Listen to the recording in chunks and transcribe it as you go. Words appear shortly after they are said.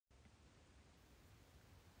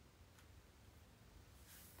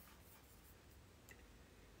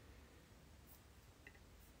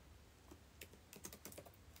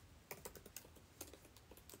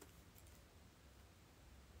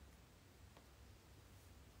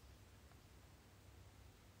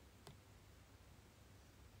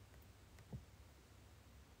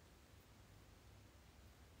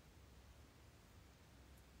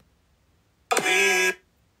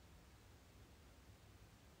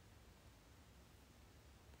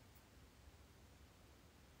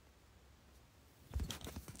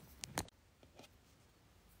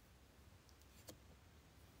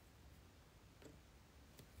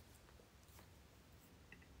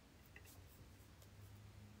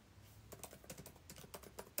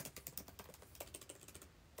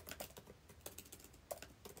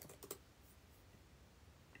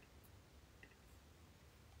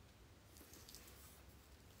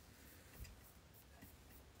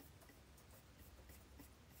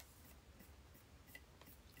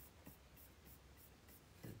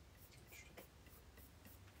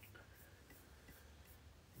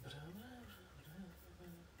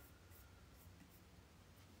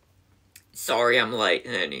Sorry I'm late,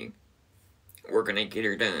 honey. We're gonna get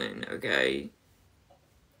her done, okay?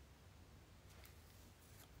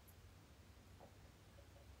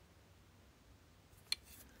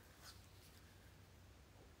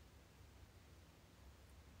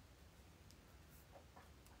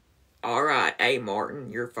 Alright, A. Martin,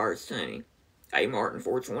 you're first, honey. A. Martin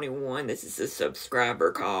 421, this is a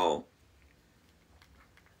subscriber call.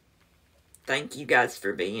 Thank you guys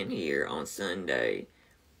for being here on Sunday.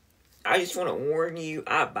 I just want to warn you,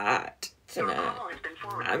 I bite tonight.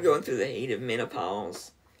 I'm going through the heat of menopause.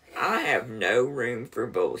 I have no room for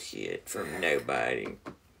bullshit from nobody.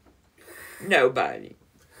 Nobody.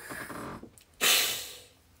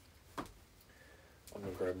 I'm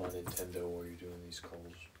gonna grab my Nintendo while you're doing these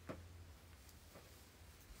calls.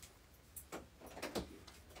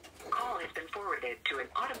 Call has been forwarded to an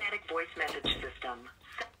automatic voice message system.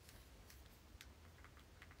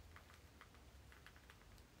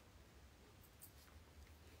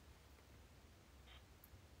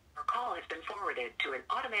 Your call has been forwarded to an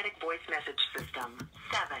automatic voice message system.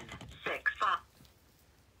 765.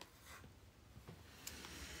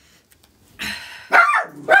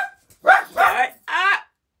 Shut up!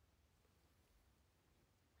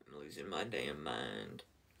 I'm losing my damn mind.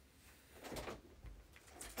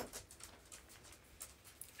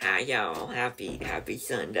 Hi y'all, happy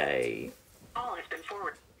Sunday. Call has been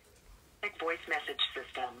forwarded to a voice message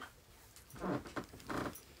system.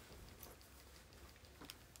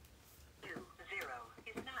 20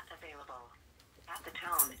 is not available. At the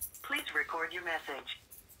tone, please record your message.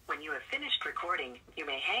 When you have finished recording, you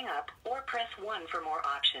may hang up or press 1 for more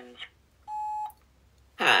options.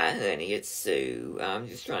 Hi honey, it's Sue. I'm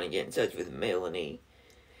just trying to get in touch with Melanie.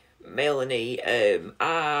 Melanie,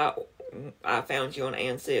 I found you on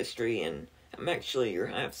Ancestry, and I'm actually your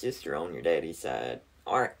half-sister on your daddy's side.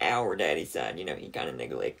 Or our daddy's side, you know, he kind of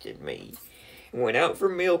neglected me. Went out for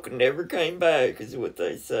milk and never came back, is what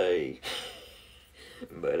they say.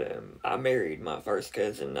 But, I married my first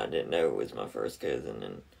cousin. I didn't know it was my first cousin,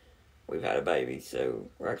 and we've had a baby, so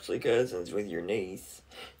we're actually cousins with your niece.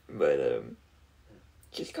 But,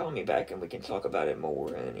 just call me back and we can talk about it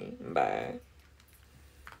more, honey. Bye.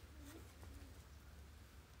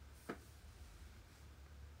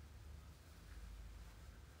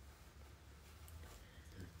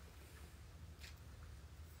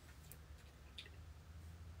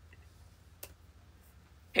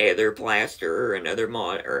 Heather Plaster,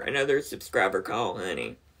 another subscriber call,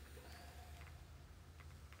 honey.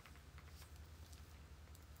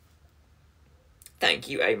 Thank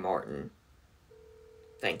you, A. Martin.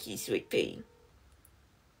 Thank you, Sweet Pea.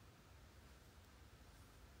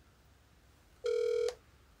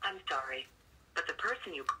 I'm sorry, but the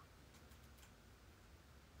person you...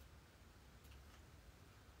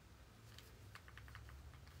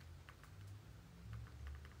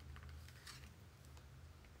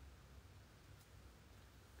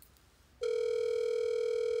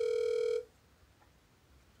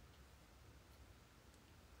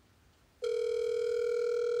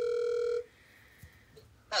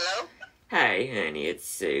 Hello? Hey, honey, it's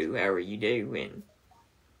Sue. How are you doing?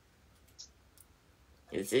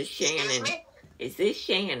 Is this Shannon? Excuse me? Is this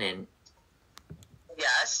Shannon?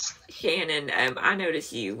 Yes. Shannon, I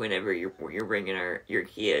notice you whenever you're bringing your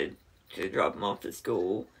kid to drop him off to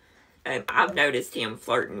school. I've noticed him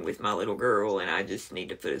flirting with my little girl, and I just need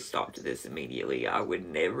to put a stop to this immediately. I would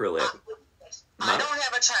never let... I don't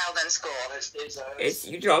have a child in school. It's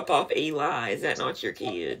you drop off Eli. Is that not your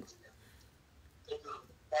kid?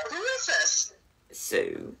 Who is this?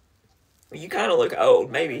 Sue. You kind of look old.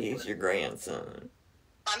 Maybe he's your grandson.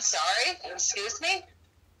 I'm sorry? Excuse me?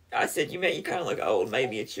 I said you kind of look old.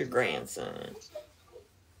 Maybe it's your grandson.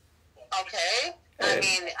 Okay. No,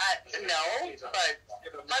 but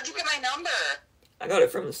how'd you get my number? I got it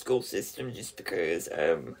from the school system just because,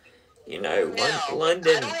 you know, No,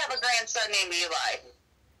 London... I don't have a grandson named Eli.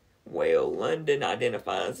 Well, London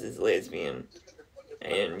identifies as lesbian,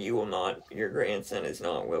 and your grandson is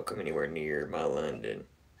not welcome anywhere near my London.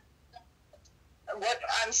 What?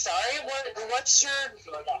 I'm sorry? What's your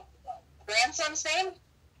grandson's name?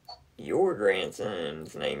 Your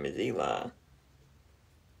grandson's name is Eli.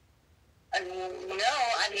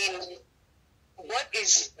 What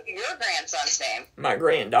is your grandson's name? My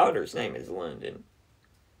granddaughter's name is London.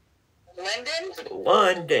 Lyndon?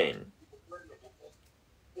 London.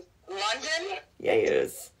 London?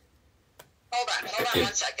 Yes. Hold on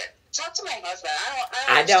 1 second. Talk to my husband.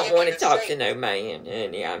 I don't want to talk to no man,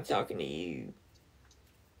 honey. I'm talking to you.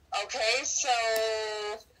 Okay, so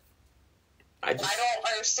I don't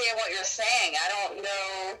understand what you're saying. I don't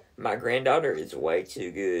know. My granddaughter is way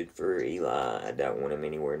too good for Eli. I don't want him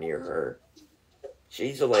anywhere near her.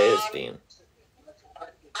 She's a lesbian.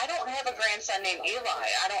 I don't have a grandson named Eli.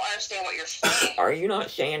 I don't understand what you're saying. Are you not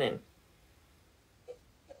Shannon?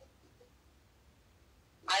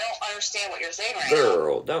 I don't understand what you're saying right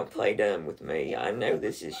Girl, don't play dumb with me. I know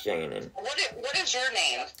this is Shannon. What is your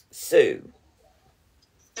name? Sue.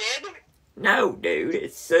 Sid? No, dude,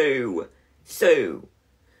 it's Sue. Sue.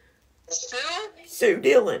 Sue? Sue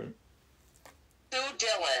Dillon. Sue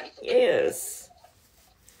Dillon. Yes.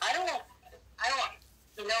 I don't know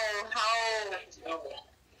how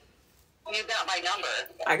you got my number.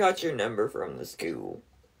 I got your number from the school.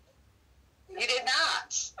 You did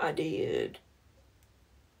not. I did.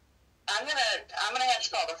 I'm gonna have to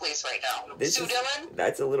call the police right now. Sue Dillon?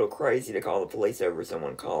 That's a little crazy to call the police over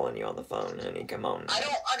someone calling you on the phone, honey. Come on. Why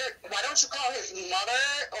don't you call his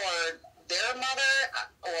mother or their mother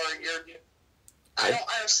or your... I don't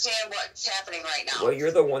understand what's happening right now. Well,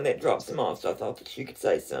 you're the one that drops them off, so I thought that you could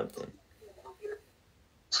say something.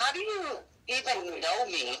 How do you even know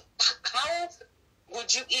me? How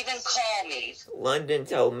would you even call me? London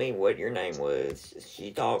told me what your name was.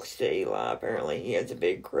 She talks to Eli. Apparently, he has a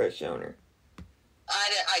big crush on her.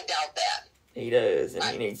 I doubt that. He does, and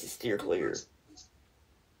he needs to steer clear.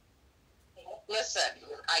 Listen,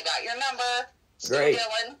 I got your number. Great.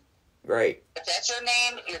 Dylan. Great. If that's your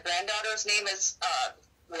name, your granddaughter's name is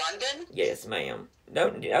London? Yes, ma'am. No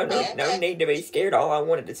need to be scared. All I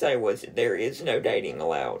wanted to say was there is no dating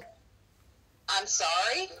allowed. I'm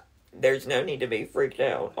sorry? There's no need to be freaked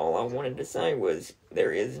out. All I wanted to say was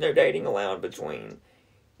there is no dating allowed between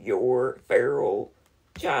your feral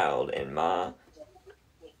child and my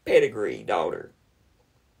pedigree daughter.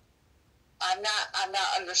 I'm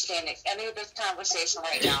not understanding any of this conversation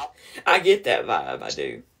right now. I get that vibe, I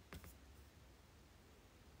do.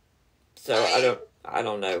 So I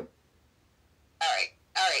don't know. All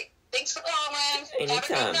right. Thanks for calling. Have a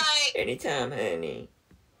good night. Anytime, honey.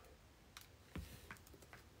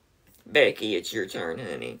 Becky, it's your turn,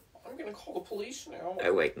 honey. I'm gonna call the police now.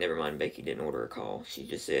 Oh, wait, never mind. Becky didn't order a call. She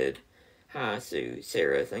just said, "Hi, Sue.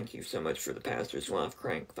 Sarah, thank you so much for the pastor's wife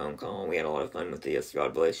crank phone call. We had a lot of fun with this.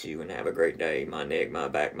 God bless you and have a great day. My neck, my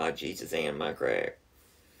back, my Jesus, and my crack."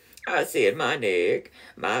 I said my neck,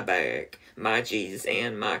 my back, my Jesus,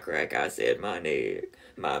 and my crack. I said my neck,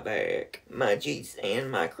 my back, my Jesus,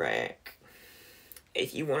 and my crack.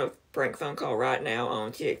 If you want a prank phone call right now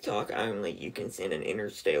on TikTok only, you can send an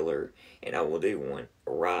interstellar, and I will do one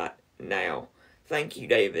right now. Thank you,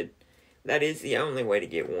 David. That is the only way to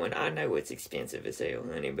get one. I know it's expensive as hell,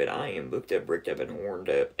 honey, but I am booked up, bricked up, and horned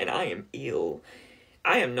up, and I am ill.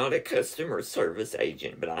 I am not a customer service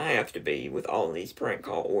agent, but I have to be with all these prank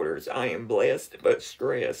call orders. I am blessed but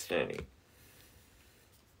stressed, honey.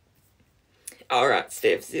 Alright,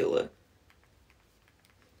 Stephzilla.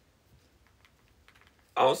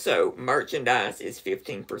 Also, merchandise is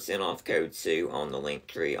 15% off code Sue on the link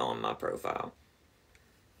tree on my profile.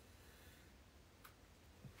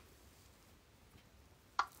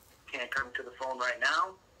 Can't come to the phone right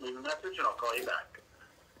now. Leave a message and I'll call you back.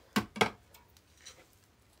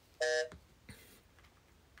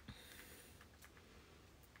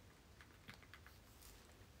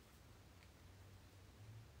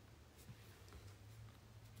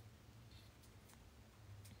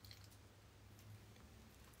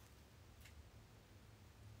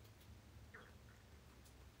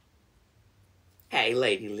 Hey,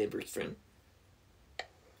 Lady Libertson.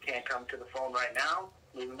 Can't come to the phone right now.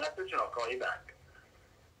 Leave a message and I'll call you back.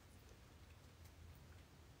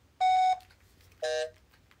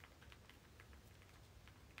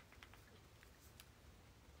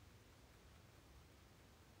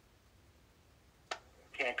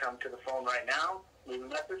 Can't come to the phone right now. Leave a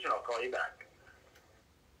message and I'll call you back.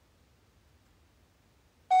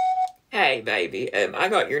 Hey, baby. I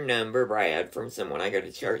got your number, Brad, from someone I go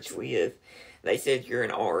to church with. They said you're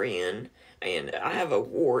an RN, and I have a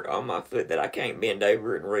wart on my foot that I can't bend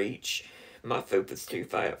over and reach. My foot is too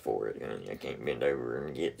fat for it, and I can't bend over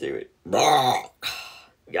and get to it.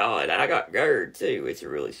 God, I got GERD, too. It's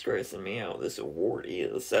really stressing me out, this wart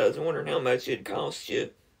is. So I was wondering how much it'd cost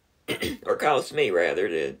you, or cost me, rather,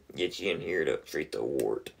 to get you in here to treat the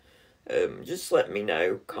wart. Just let me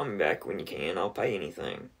know. Call me back when you can. I'll pay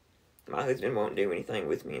anything. My husband won't do anything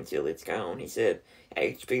with me until it's gone. He said,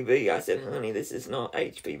 HPV. I said, honey, this is not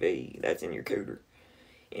HPV. That's in your cooter.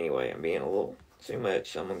 Anyway, I'm being a little too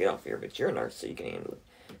much, so I'm going to get off here. But you're a nurse, so you can handle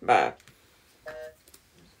it. Bye.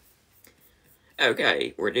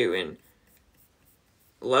 Okay, we're doing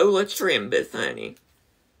Lola Trimbeth, honey.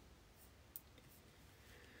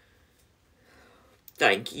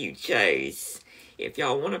 Thank you, Chase. If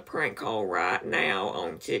y'all want a prank call right now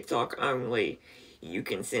on TikTok only, you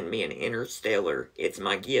can send me an Interstellar. It's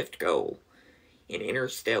my gift goal. An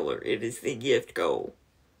Interstellar. It is the gift goal.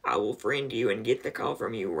 I will friend you and get the call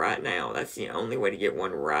from you right now. That's the only way to get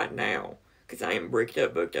one right now. Because I am bricked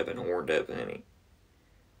up, booked up, and horned up, honey.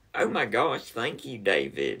 Oh my gosh, thank you,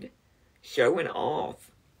 David. Showing off.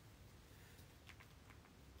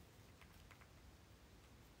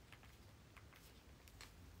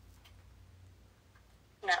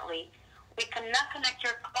 Definitely. We cannot connect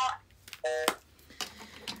your call.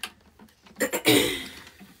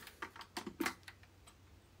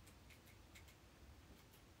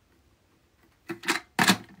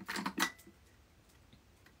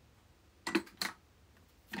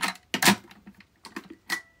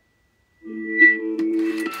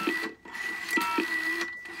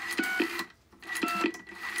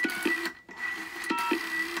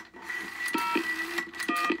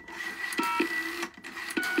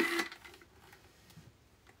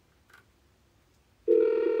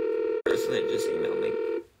 Person that just emailed me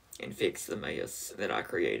and fixed the mess that I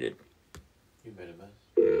created. You made a mess.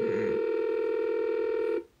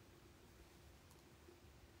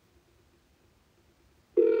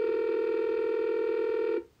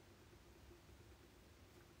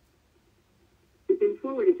 Has been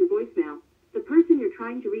forwarded to voicemail. The person you're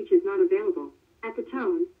trying to reach is not available. At the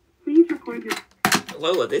tone, please record your...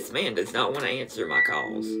 Lola, this man does not want to answer my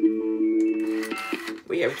calls.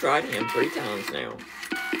 We have tried him 3 times now.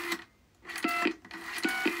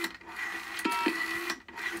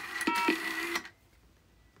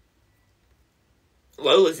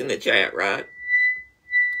 Lola's in the chat, right?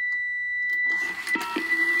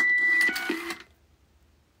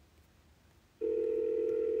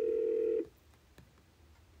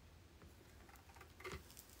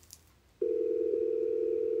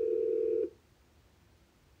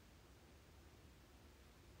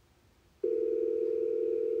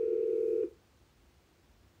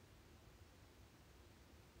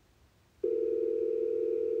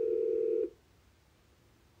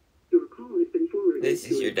 Your call has been forwarded. This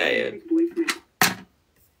is to your a dad. voicemail.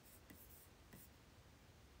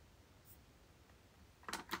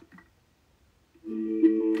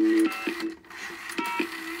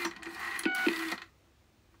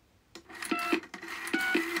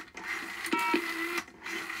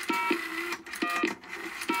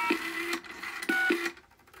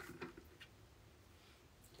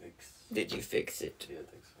 Thanks. Did you fix it? Yeah, I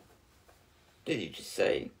think so. Did you just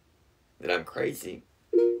say that I'm crazy?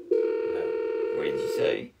 No, What did you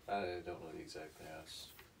say? I don't know the exact thing.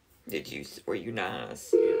 Were you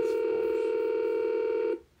nice? Yes, of course.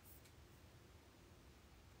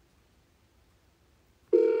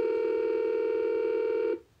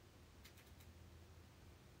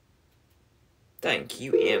 Thank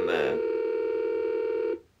you, Emma.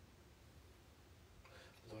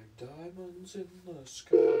 Like diamonds in the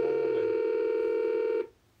sky.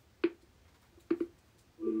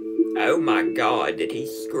 Oh my god, did he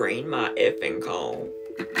screen my effing call?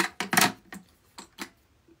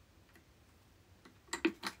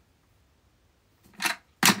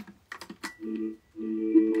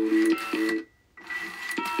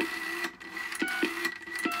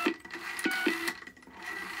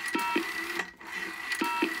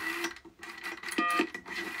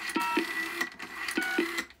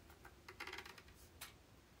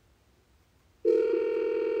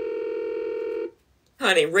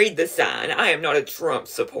 Honey, read the sign. I am not a Trump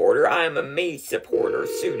supporter. I am a me supporter.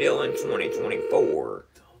 Sue Dillon 2024.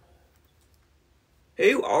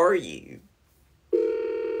 Who are you?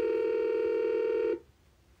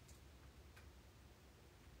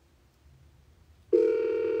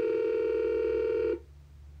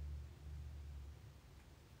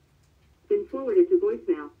 Been forwarded to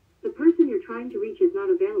voicemail. The person you're trying to reach is not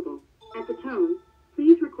available. At the tone,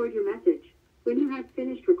 please record your message. When you have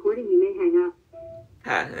finished recording, you may hang up.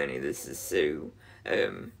 Hi, honey, this is Sue.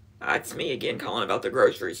 It's me again calling about the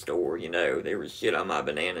grocery store. You know, there was shit on my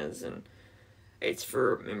bananas, and it's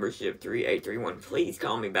for membership 3831. Please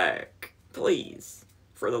call me back. Please.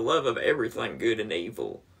 For the love of everything good and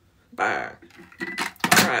evil. Bye.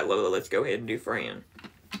 Alright, Lola, let's go ahead and do Fran.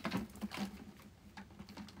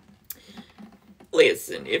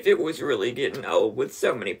 Listen, if it was really getting old, would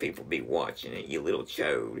so many people be watching it, you little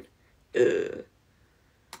chode? Ugh.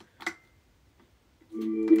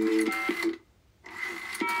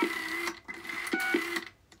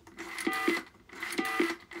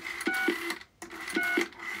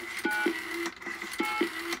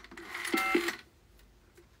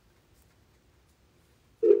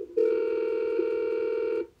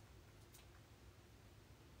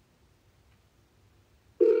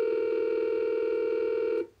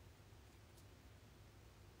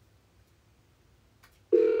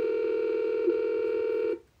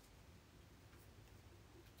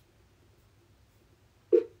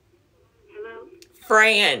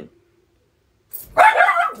 Fran!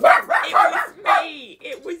 It was me!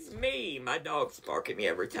 It was me! My dogs bark at me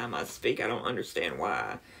every time I speak. I don't understand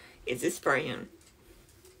why. Is this Fran?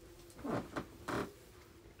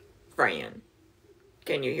 Fran,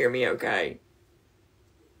 can you hear me okay?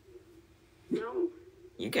 No.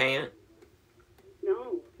 You can't?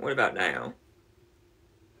 No. What about now?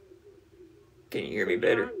 Can you hear me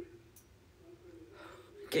better? John,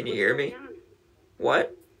 Can you hear me? John,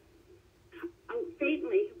 What?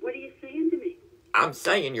 faintly, what are you saying to me? I'm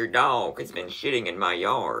saying your dog has been shitting in my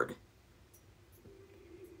yard.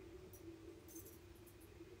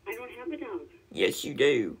 I don't have a dog. Yes, you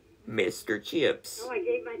do, Mr. Chips. No, I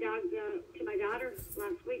gave my dog to my daughter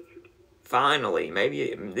last week. Finally,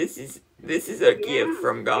 maybe this is a gift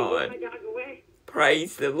from I God. gave my dog away.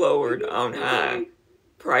 Praise the Lord on high.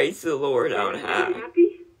 Praise the Lord on Are you high.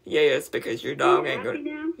 happy? Yes, because your dog Are you ain't happy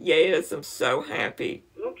gonna. now? Yes, I'm so happy.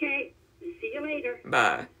 Okay. See you later.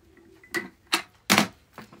 Bye.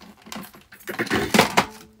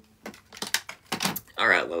 All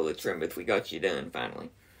right, Lola Trimbeth, we got you done finally.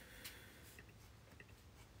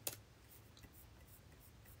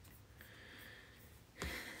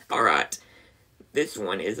 All right, this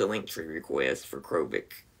one is a Linktree request for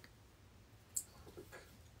Krovic.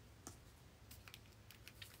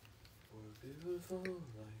 We're beautiful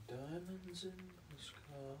like diamonds in the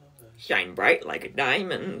sky. Shine bright like a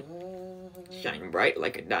diamond. Shine bright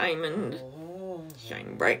like a diamond.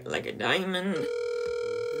 Shine bright like a diamond.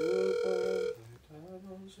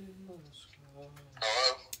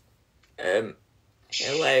 Hello?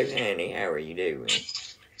 Hello, honey. How are you doing?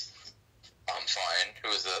 I'm fine. Who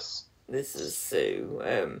is this? This is Sue.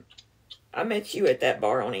 I met you at that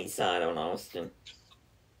bar on East Side on Austin.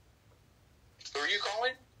 Who are you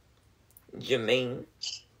calling? Jameen.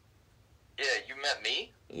 Yeah, you met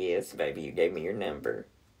me? Yes, baby, you gave me your number.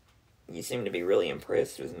 You seem to be really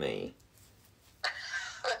impressed with me.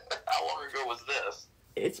 How long ago was this?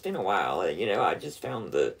 It's been a while. You know, I just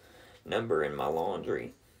found the number in my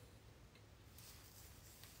laundry.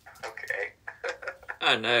 Okay.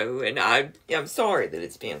 I know, and I'm sorry that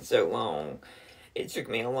it's been so long. It took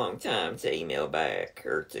me a long time to email back,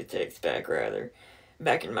 or to text back, rather.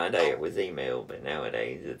 Back in my day, it was email, but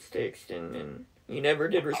nowadays it's texting, and you never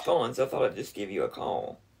did respond, so I thought I'd just give you a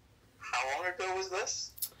call. How long ago was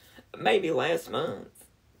this? Maybe last month.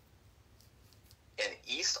 In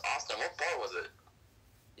East Austin? What bar was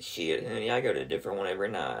it? Shit, honey, I go to a different one every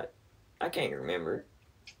night. I can't remember.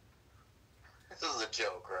 This is a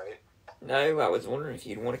joke, right? No, I was wondering if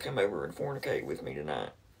you'd want to come over and fornicate with me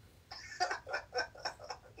tonight.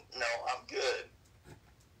 No, I'm good.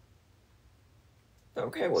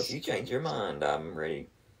 Okay, well, if you change your mind, I'm ready.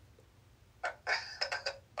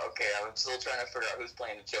 Okay, I'm still trying to figure out who's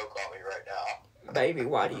playing a joke on me right now. Baby,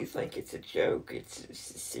 why do you think it's a joke? It's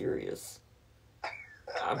serious.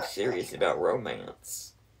 I'm serious about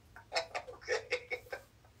romance. Okay.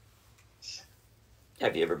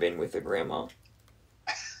 Have you ever been with a grandma?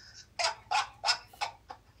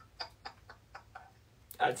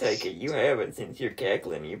 I take it you haven't since you're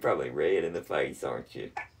cackling. You're probably red in the face, aren't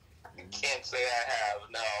you? Can't say I have,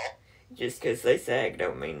 no. Just 'cause they sag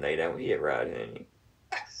don't mean they don't hit right, honey.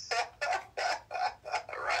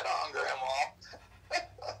 Right on, Grandma.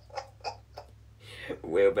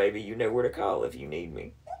 Well, baby, you know where to call if you need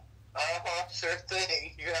me. Sure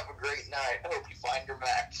thing. You have a great night. I hope you find your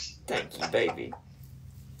match. Thank you, baby.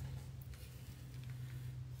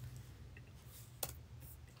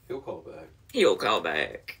 He'll call back. He'll call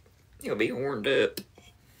back. He'll be horned up.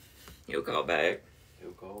 He'll call back.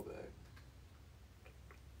 He'll call back.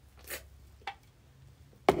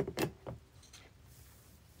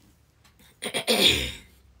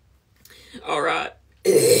 All right.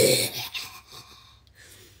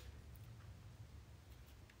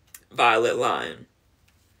 Violet Lion.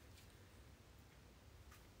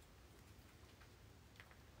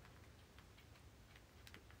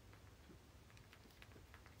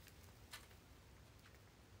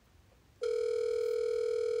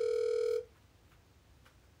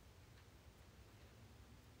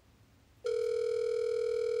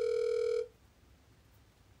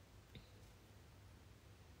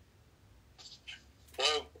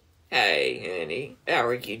 Hello. Hey, honey. How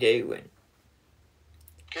are you doing?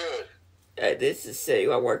 Good. This is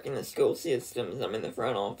Sue. I work in the school systems. I'm in the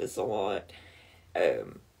front office a lot.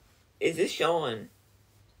 Is this Sean?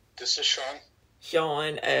 This is Sean.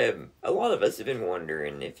 Sean, a lot of us have been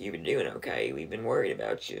wondering if you've been doing okay. We've been worried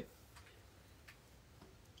about you.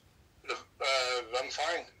 I'm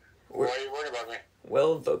fine. We're- Why are you worried about me?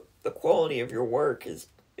 Well, the quality of your work is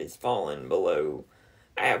fallen below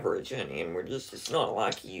average, honey, and it's not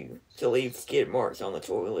like you to leave skid marks on the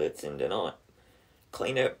toilets and to not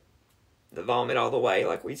clean up the vomit all the way,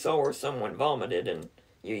 like we saw where someone vomited and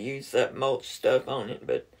you used that mulch stuff on it,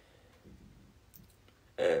 but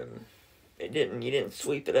you didn't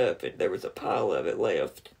sweep it up. There was a pile of it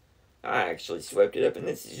left. I actually swept it up, and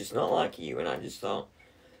this is just not like you, and I just thought,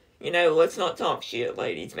 let's not talk shit,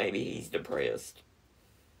 ladies. Maybe he's depressed.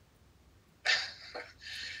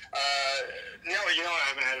 No, I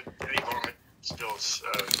haven't had any vomit spills,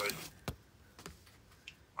 but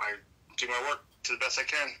I do my work to the best I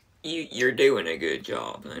can. You're doing a good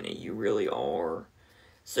job, honey. You really are.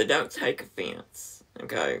 So don't take offense,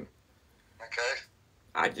 okay? Okay.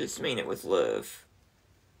 I just mean it with love.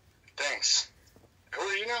 Thanks. Who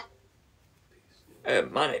are you now?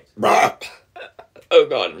 My name... Oh,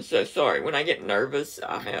 God, I'm so sorry. When I get nervous,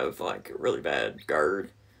 I have, really bad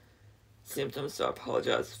GERD symptoms, so I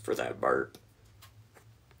apologize for that burp.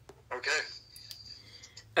 Okay.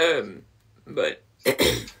 But...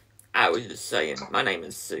 I was just saying, my name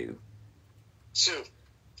is Sue. Sue?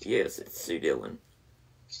 Yes, it's Sue Dillon.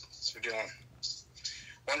 Sue Dillon.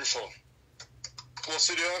 Wonderful. Well,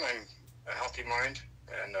 Sue Dillon, I'm a healthy mind,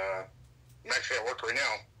 and I'm actually at work right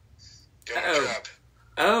now, doing my job.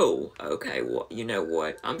 Oh, okay, well, you know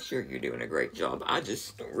what? I'm sure you're doing a great job. I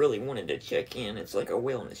just really wanted to check in. It's like a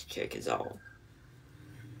wellness check is all.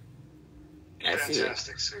 That's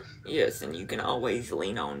Fantastic, it. Sue. Yes, and you can always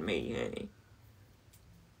lean on me, honey.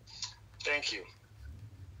 Thank you.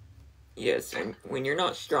 Yes, and when you're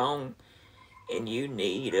not strong and you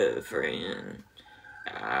need a friend,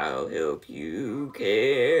 I'll help you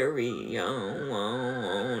carry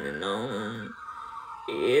on and on.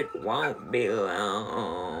 It won't be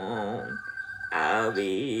long.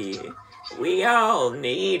 We all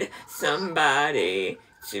need somebody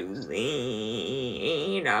to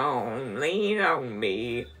lean on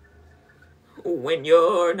me. When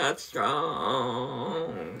you're not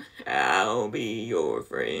strong, I'll be your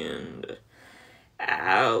friend.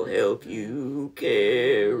 I'll help you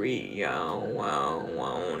carry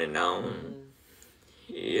on and on.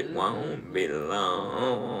 It won't be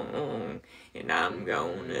long, and I'm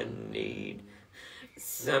gonna need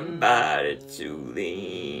somebody to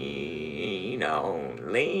lean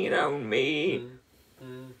on me.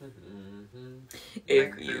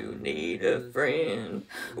 If you need a friend,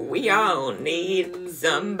 we all need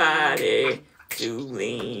somebody to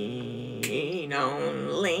lean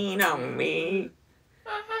on me.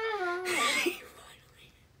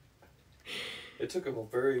 It took him a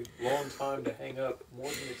very long time to hang up, more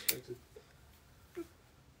than expected.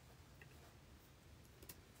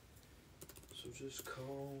 So just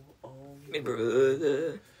call on Me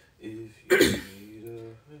brother. if you need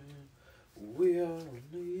a hand. We all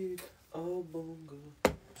need a bunga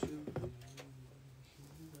to lean on.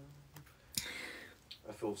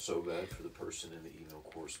 I feel so bad for the person in the email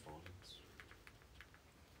correspondence.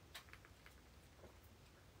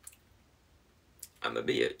 I'm a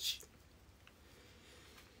bitch.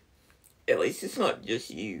 At least it's not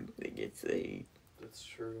just you that gets the heat. That's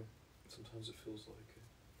true. Sometimes it feels like it.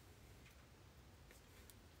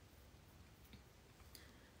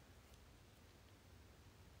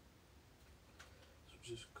 So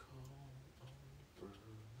just call on your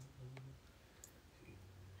brother if you need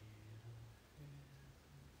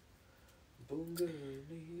a hand. Bunga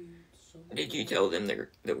needs some. Did you tell them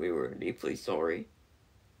that we were deeply sorry?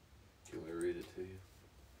 Do you want me to read it to you?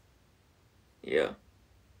 Yeah.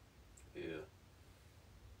 Yeah.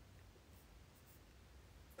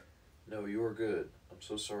 No, you are good. I'm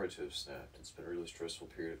so sorry to have snapped. It's been a really stressful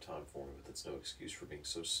period of time for me, but that's no excuse for being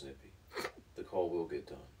so snippy. The call will get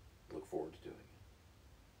done. Look forward to doing it.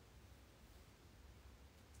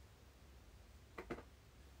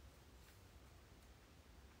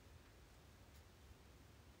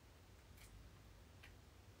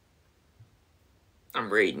 I'm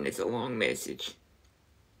reading. It's a long message.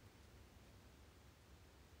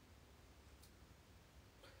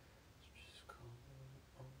 Just call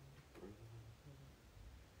on your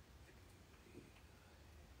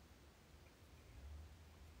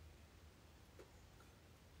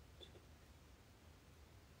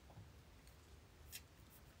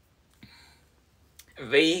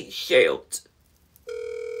brother. V. Shelt.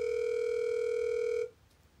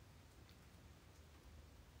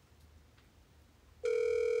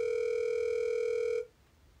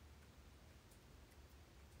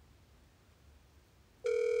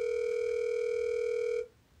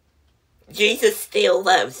 Jesus still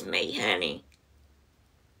loves me, honey.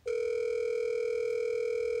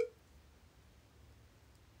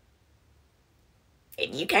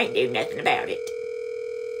 And you can't do nothing about it.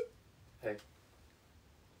 Hey.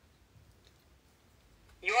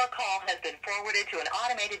 Your call has been forwarded to an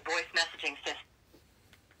automated voice messaging system.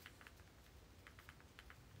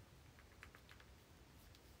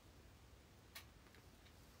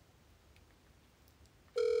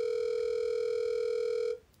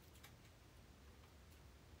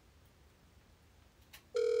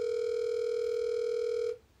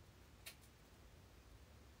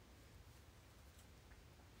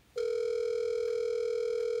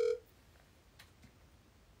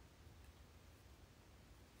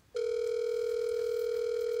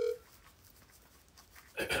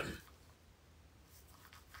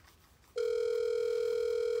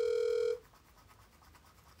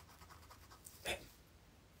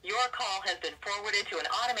 Your call has been forwarded to an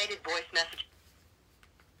automated voice message.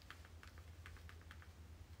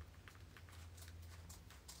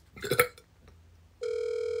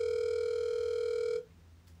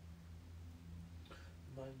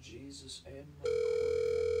 My Jesus and my Queen.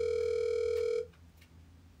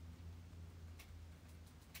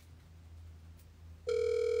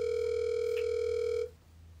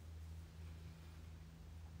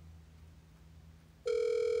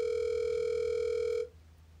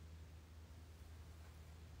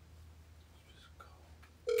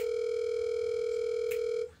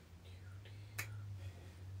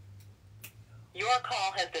 Your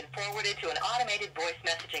call has been forwarded to an automated voice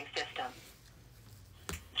messaging system.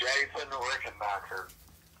 Jason Rickenbacker.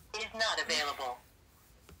 Is not available.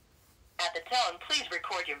 At the tone, please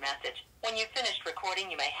record your message. When you've finished recording,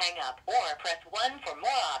 you may hang up or press 1 for more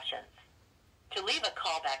options. To leave a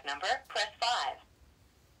callback number, press 5.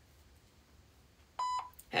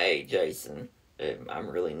 Hey, Jason. I'm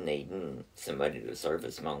really needing somebody to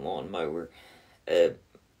service my lawnmower.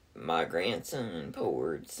 My grandson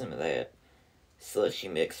poured some of that slushy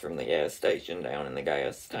mix from the gas station down in the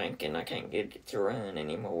gas tank, and I can't get it to run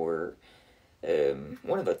anymore.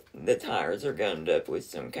 One of the tires are gunned up with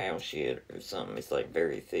some cow shit or something. It's like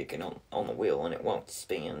very thick and on the wheel, and it won't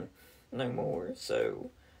spin no more. So,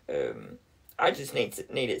 I just need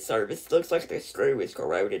it serviced. Looks like the screw is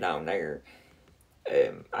corroded on there.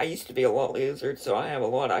 I used to be a lot lizard, so I have a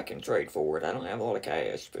lot I can trade for it. I don't have a lot of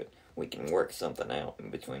cash, but we can work something out in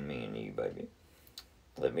between me and you, baby.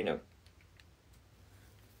 Let me know.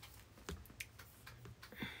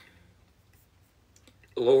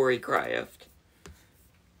 Lori Craft.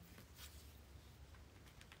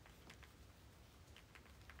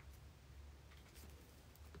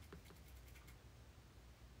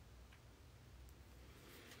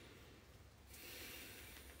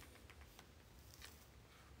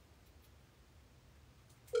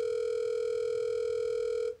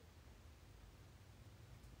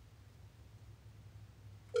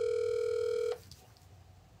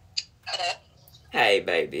 Hello? Hey,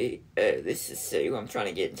 baby. This is Sue. I'm trying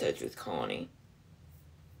to get in touch with Connie.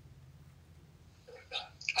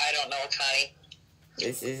 I don't know, Connie.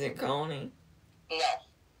 This isn't Connie? No.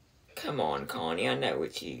 Come on, Connie. I know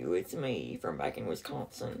it's you. It's me from back in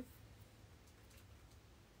Wisconsin.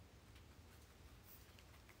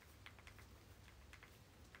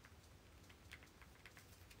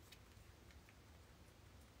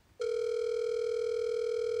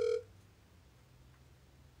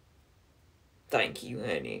 Thank you,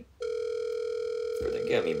 honey, for the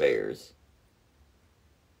gummy bears.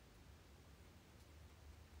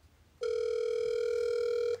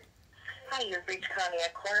 Hi, you've reached Connie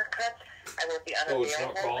at Corner Cuts. I will be Oh, it's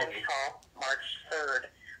not unavailable Connie. until March 3rd.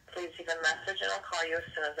 Please leave a message and I'll call you as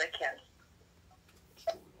soon as I can.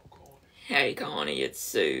 Hey, Connie, it's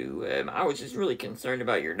Sue. I was just really concerned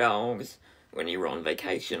about your dogs. When you were on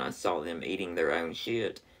vacation, I saw them eating their own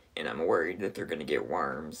shit, and I'm worried that they're gonna get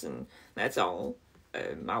worms, and that's all.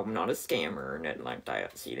 I'm not a scammer or nothing like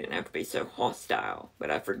that, so you didn't have to be so hostile, but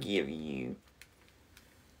I forgive you.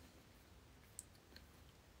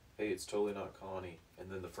 Hey, it's totally not Connie. And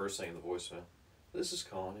then the first thing in the voicemail, this is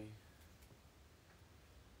Connie.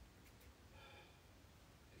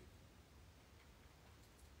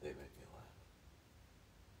 They make me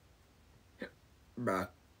laugh. Bruh.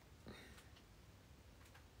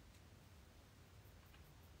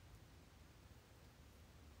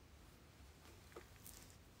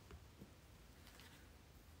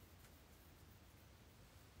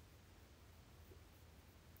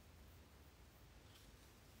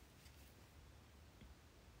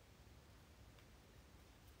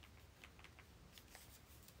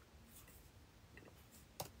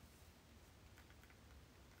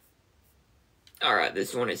 Alright,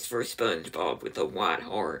 this one is for SpongeBob with a white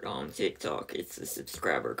heart on TikTok. It's a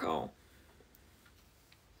subscriber call.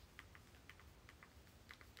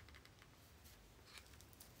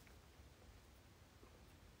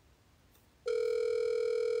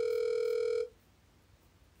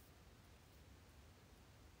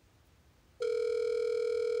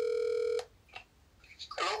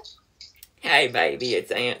 Hey, baby,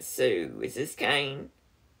 it's Aunt Sue. Is this Kane?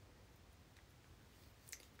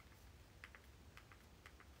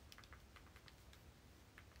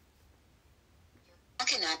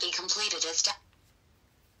 Cannot be completed as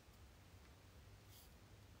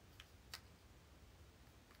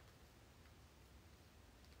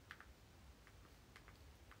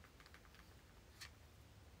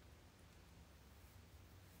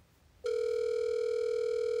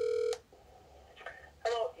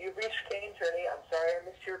Hello, you've reached Kane Turney. I'm sorry I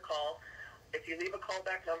missed your call. If you leave a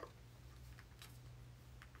callback number...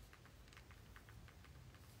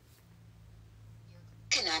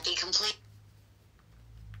 cannot be complete.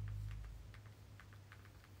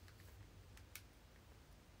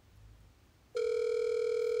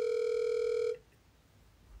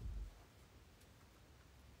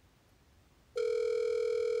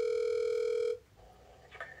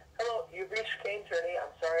 Hello, you've reached Kane Turney.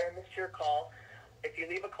 I'm sorry I missed your call. If you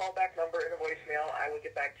leave a callback number and a voicemail, I will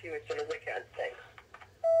get back to you as soon as I can. Thanks.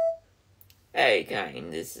 Hey,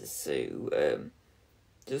 Kane, this is Sue.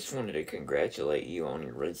 Just wanted to congratulate you on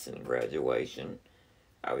your recent graduation.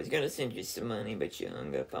 I was gonna send you some money, but you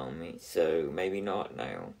hung up on me, so maybe not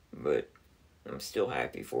now, but I'm still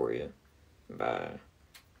happy for you. Bye.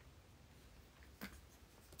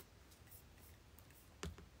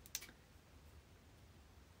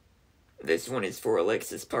 This one is for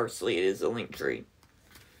Alexis Parsley. It is a link tree.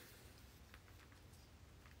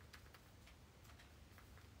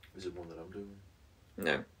 Is it one that I'm doing?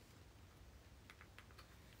 No.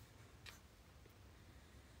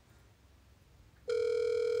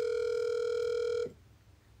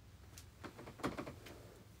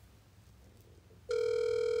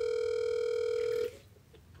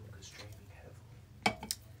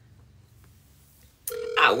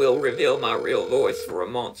 I will reveal my real voice for a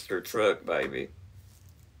monster truck, baby.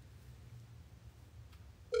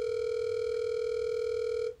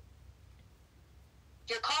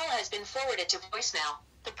 Your call has been forwarded to voicemail.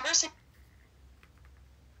 The person...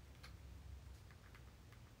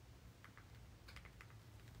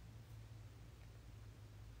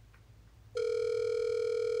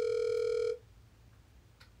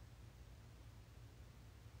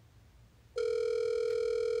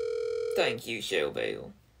 Thank you,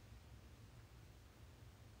 Shellbell.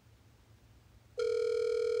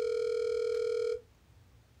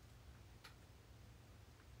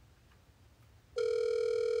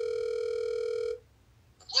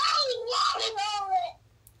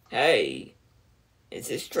 Hey, is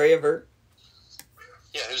this Trevor?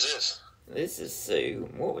 Yeah, who's this? This is Sue.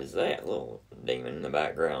 What was that little demon in the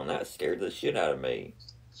background? That scared the shit out of me.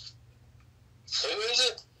 Who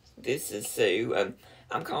is it? This is Sue.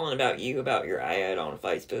 I'm calling about you, about your ad on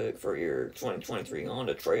Facebook for your 2023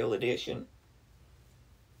 Honda Trail Edition.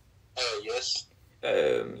 Yes.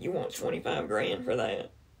 You want 25 grand for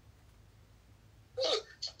that?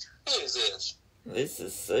 Who is this? This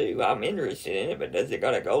is Sue. I'm interested in it, but does it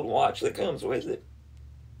got a gold watch that comes with it?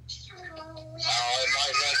 It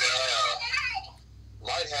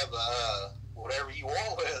might have whatever you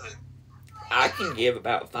want with it. I can give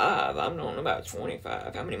about 5. I'm not about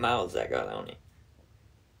 25. How many miles that got on it?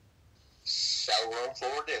 Showroom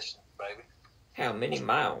floor edition, baby. How many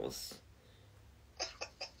miles? I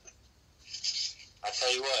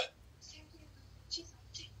tell you what.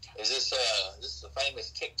 Is this the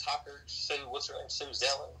famous TikToker Sue? What's her name? Sue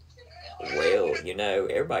Zellin? Well, you know,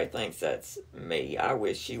 everybody thinks that's me. I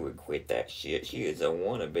wish she would quit that shit. She is a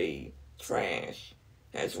wannabe trash.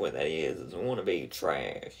 That's what that is a wannabe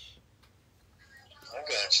trash. I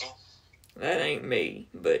got you. That ain't me,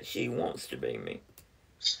 but she wants to be me.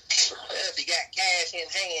 Well, if you got cash in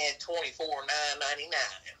hand,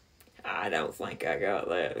 $24,999. I don't think I got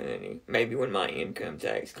that, honey. Maybe when my income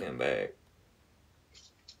tax come back.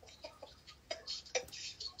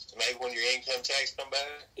 Maybe when your income tax come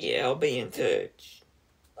back? Yeah, I'll be in touch.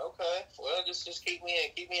 Okay. Well, just keep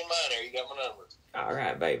me in mind there. You got my number. All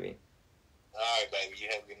right, baby. All right, baby. You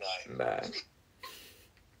have a good night. Bye.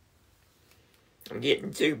 I'm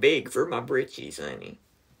getting too big for my britches, honey.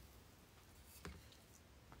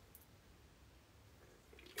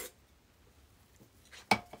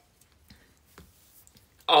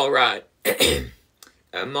 All right.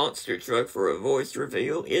 A monster truck for a voice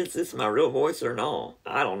reveal. Is this my real voice or not?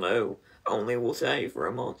 I don't know. Only will say for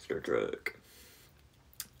a monster truck.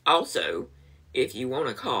 Also, if you want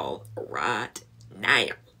to call right now,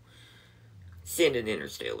 send an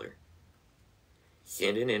Interstellar.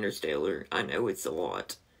 Send an Interstellar. I know it's a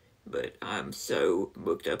lot, but I'm so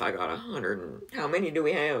booked up. I got 100. How many do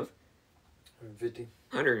we have? 150.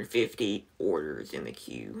 150 orders in the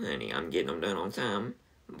queue, honey. I'm getting them done on time.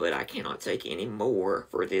 but I cannot take any more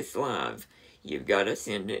for this live. You've got to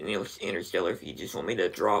send an Interstellar if you just want me to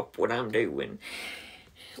drop what I'm doing.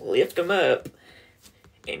 Lift them up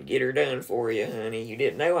and get her done for you, honey. You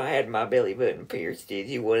didn't know I had my belly button pierced, did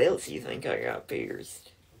you? What else do you think I got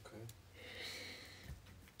pierced? Okay.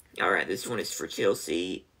 Alright, this one is for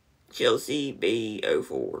Chelsea. Chelsea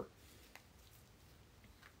B04.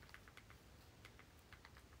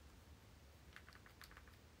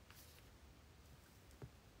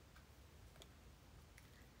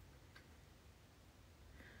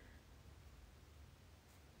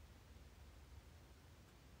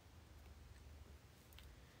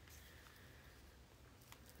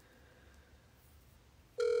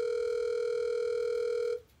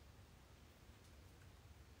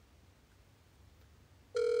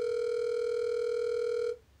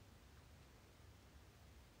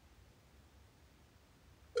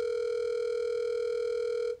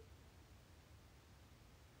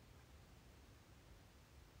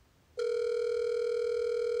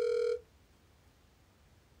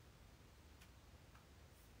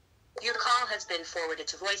 Your call has been forwarded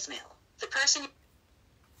to voicemail. The person...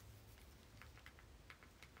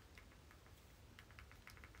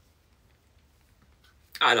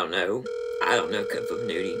 I don't know. I don't know, Cup of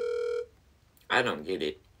Nudie. I don't get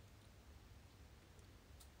it.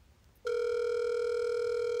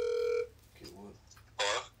 Get what?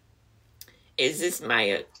 Hello? Is this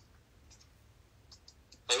Matt?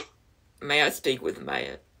 Who? May I speak with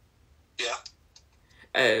Matt?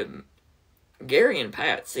 Yeah. Gary and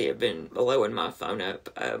Patsy have been blowing my phone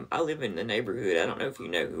up. I live in the neighborhood. I don't know if you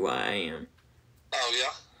know who I am.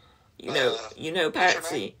 Oh, yeah? You know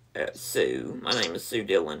Patsy? Sue. My name is Sue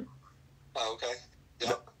Dillon. Oh, okay.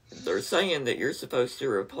 Yeah. They're saying that you're supposed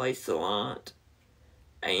to replace the light.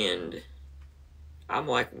 And I'm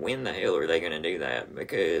like, when the hell are they going to do that?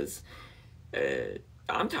 Because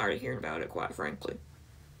I'm tired of hearing about it, quite frankly.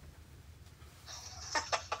 A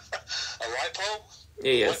light pole?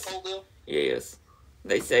 Yes. Light pole deal? Yes.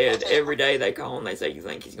 They said every day they call and they say, you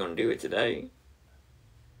think he's going to do it today?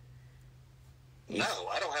 No,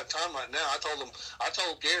 I don't have time right now. I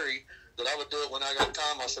told Gary that I would do it when I got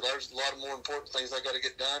time. I said, there's a lot of more important things I got to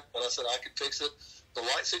get done, but I said I could fix it. The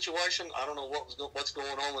light situation, I don't know what's going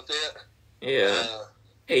on with it. Yeah.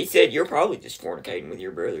 He said, you're probably just fornicating with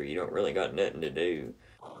your brother. You don't really got nothing to do.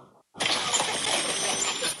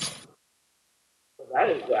 That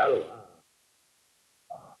is out of line.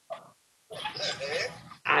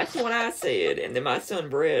 That's what I said. And then my son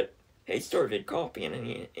Brett, he started copying,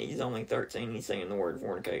 and he's only 13. He's saying the word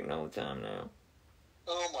fornicating all the time now.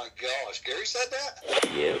 Oh my gosh, Gary said that?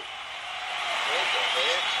 Yep. What the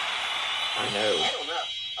heck? I know. I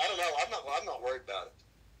don't know. I'm not worried about it.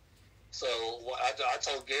 So I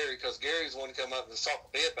told Gary, because Gary's the one to come up and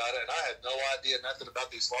talk to me about it, and I had no idea nothing about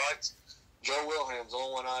these lights. Joe Wilhelm's the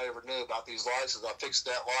only one I ever knew about these lights. Is I fixed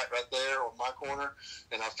that light right there on my corner,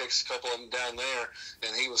 and I fixed a couple of them down there.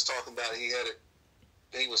 And he was talking about he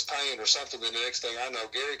was paying or something. And the next thing I know,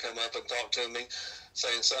 Gary come up and talked to me,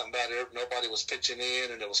 saying something about it. Nobody was pitching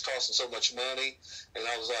in, and it was costing so much money. And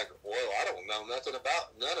I was like, well, I don't know nothing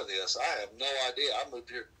about none of this. I have no idea. I moved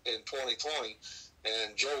here in 2020.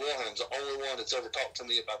 And Joe Wilhelm's the only one that's ever talked to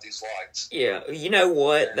me about these lights. Yeah, you know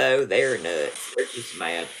what, though? They're nuts. They're just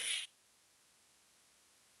mad.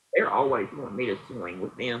 They're always wanting me to swing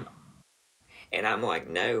with them. And I'm like,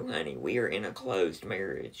 no, honey, we are in a closed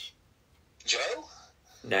marriage. Joe?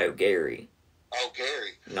 No, Gary. Oh,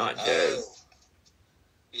 Gary. Not Joe.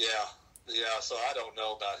 Yeah, so I don't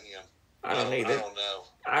know about him. I don't either. I don't know.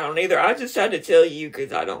 I don't either. I just had to tell you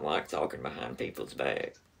because I don't like talking behind people's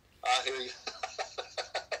back. I hear you.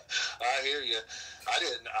 I hear you.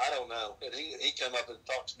 I don't know. And he come up and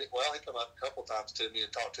talked to me. Well, he come up a couple times to me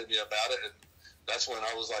and talked to me about it. And that's when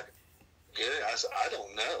I was like, Gary, I said, I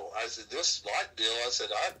don't know. I said, this light deal, I said,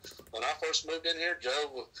 when I first moved in here,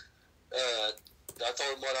 Joe, I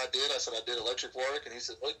told him what I did. I said, I did electric work. And he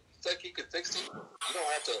said, well, you think you could fix it? You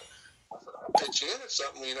don't have to pitch in or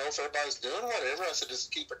something, if everybody's doing whatever. I said,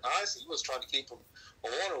 just keep it nice. He was trying to keep them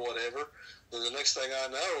on or whatever. Then the next thing I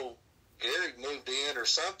know, Gary moved in or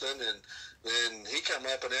something, and then he come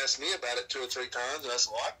up and asked me about it 2 or 3 times, and I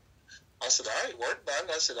said, well, I said, I ain't worried about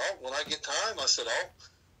it. I said, when I get time, I said,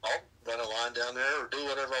 I'll run a line down there or do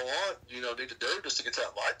whatever I want, need to do just to get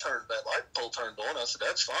that light pole turned on. I said,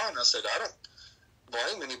 that's fine. I said, I don't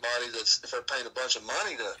blame anybody if they're paying a bunch of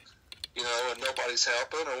money to, and nobody's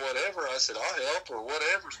helping or whatever. I said, I'll help or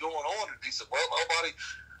whatever's going on. And he said, well, nobody.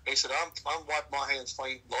 He said, I'm wiping my hands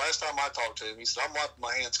clean. The last time I talked to him, he said, I'm wiping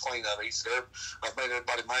my hands clean of it. He said, I've made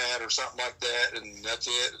everybody mad or something like that, and that's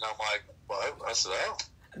it. And I'm like, well, I said, oh.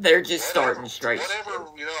 They're just starting straight. Whatever,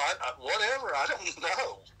 you know, whatever, I don't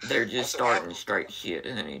know. They're just starting straight shit,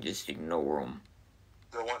 honey. Just ignore them.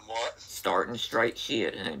 They're wanting what? Starting straight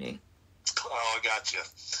shit, honey. Oh, I got you.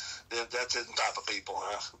 That's the type of people,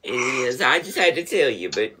 huh? It is. I just had to tell you,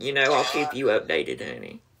 but, you know, I'll keep you updated,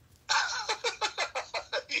 honey.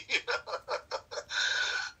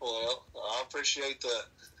 Well, I appreciate the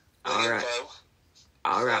All right. info.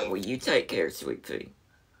 All right, well, you take care, sweet pea.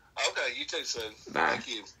 Okay, you too soon. Bye. Thank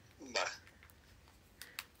you. Bye.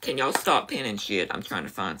 Can y'all stop pinning shit? I'm trying to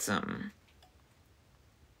find something.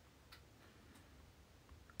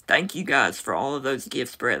 Thank you guys for all of those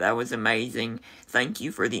gifts, Brett. That was amazing. Thank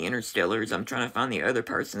you for the Interstellars. I'm trying to find the other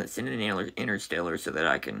person that sent an Interstellar so that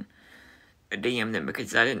I can DM them,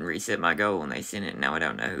 because I didn't reset my goal when they sent it. Now I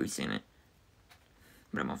don't know who sent it.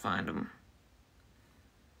 But I'm going to find them.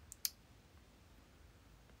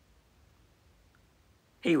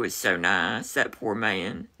 He was so nice, that poor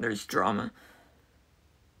man. There's drama.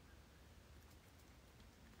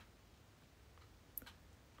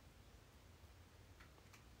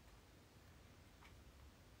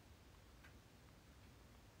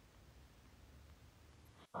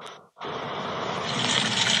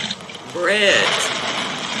 Brett,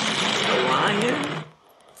 a lion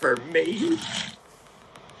for me.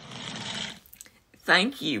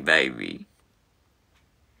 Thank you, baby.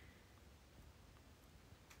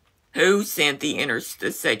 Who sent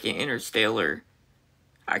the second Interstellar?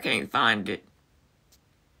 I can't find it.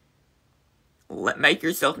 Make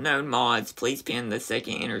yourself known, mods. Please pin the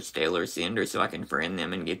second Interstellar sender so I can friend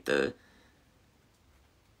them and get the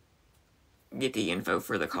info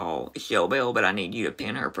for the call. Shellbell, but I need you to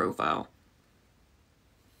pin her profile.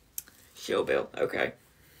 Shellbell, okay.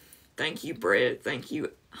 Thank you, Brett. Thank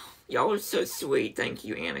you. Y'all are so sweet. Thank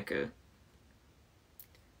you, Annika.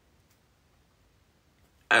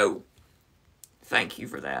 Oh. Thank you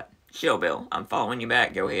for that. Shellbell, I'm following you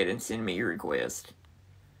back. Go ahead and send me your request.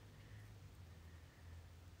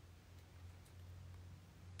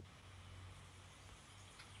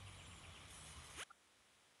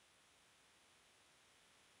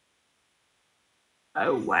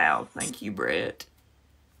 Oh, wow. Thank you, Brett.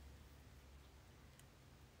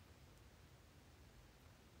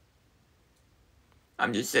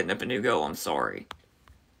 I'm just setting up a new goal. I'm sorry.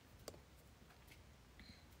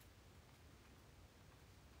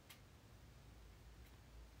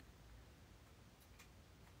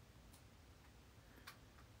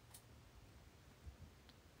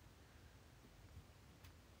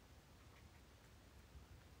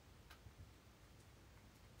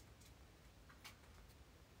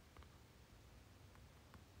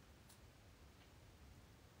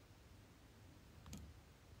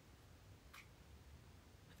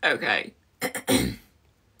 Okay.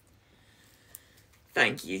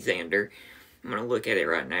 Thank you, Xander. I'm gonna look at it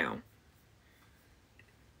right now.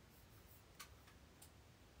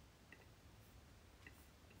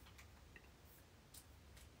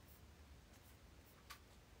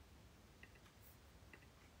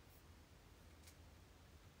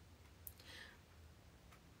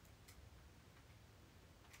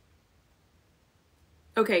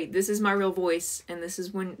 Okay, this is my real voice, and this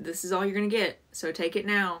is all you're gonna get, so take it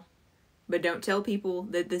now. But don't tell people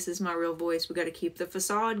that this is my real voice. We gotta keep the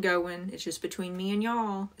facade going. It's just between me and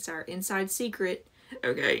y'all. It's our inside secret.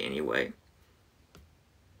 Okay, anyway.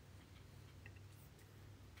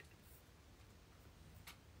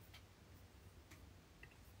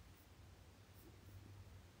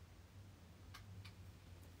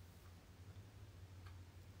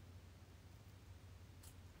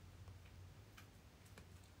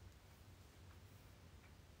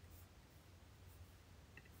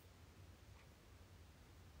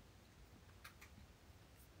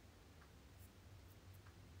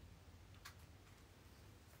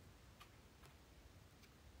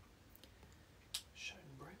 Shine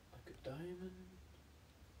bright like a diamond.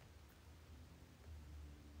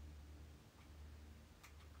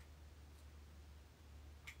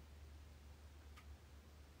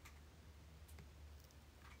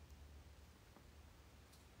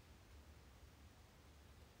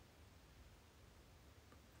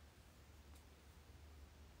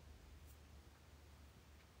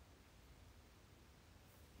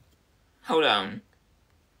 Hold on.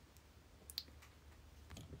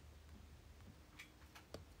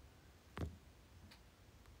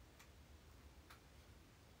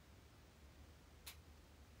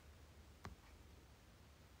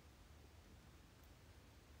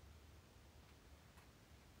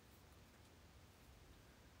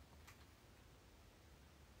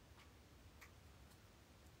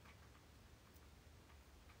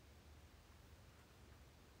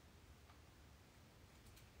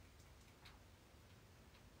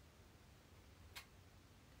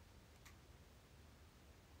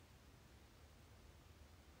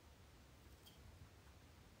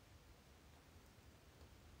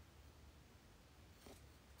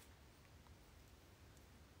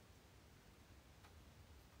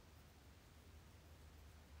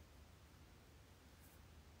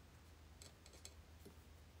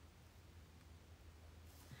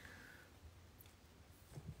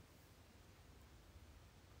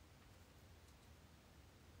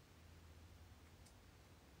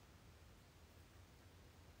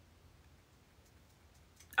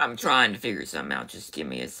 I'm trying to figure something out. Just give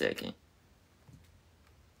me a second.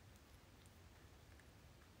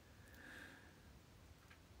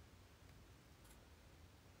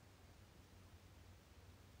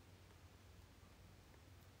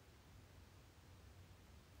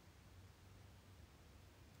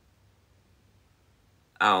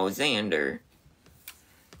 Oh, Xander.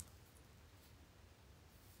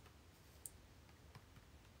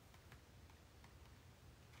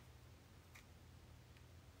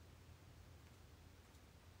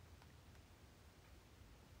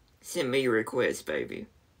 Send me your request, baby.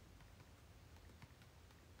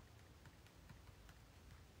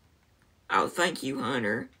 Oh, thank you,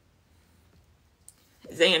 Hunter.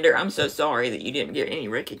 Xander, I'm so sorry that you didn't get any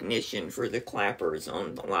recognition for the clappers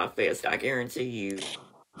on the Live Fest. I guarantee you.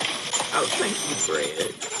 Oh, thank you,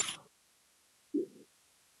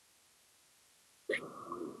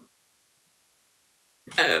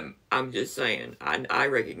 Brett. I'm just saying, I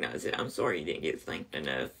recognize it. I'm sorry you didn't get thanked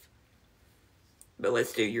enough. But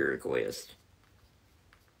let's do your request.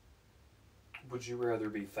 Would you rather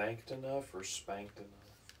be thanked enough or spanked enough?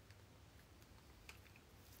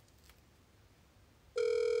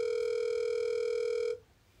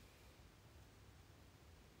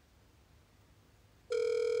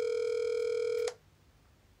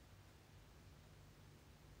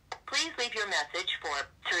 Please leave your message for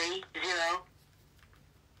 30.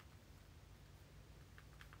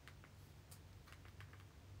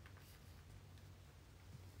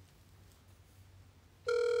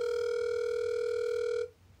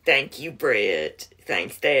 Thank you, Brett.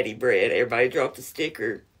 Thanks, Daddy Brett. Everybody dropped a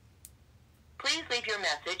sticker. Please leave your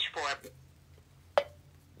message for...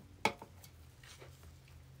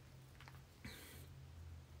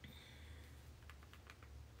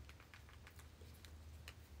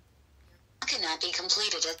 Cannot be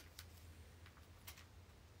completed at...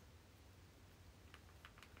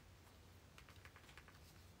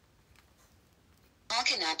 Call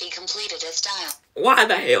cannot be completed as dial. Why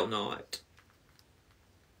the hell not?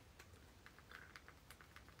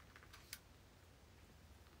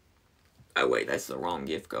 Oh wait, that's the wrong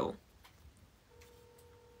gift goal.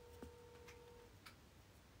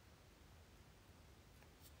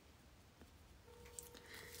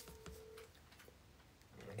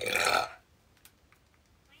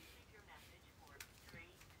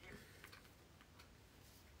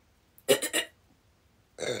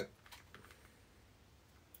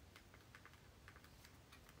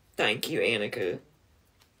 Thank you, Annika.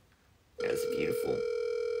 That's beautiful.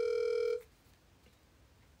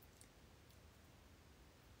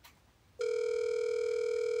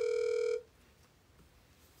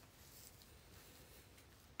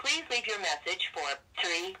 Please leave your message for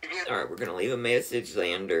 30. Alright, we're gonna leave a message,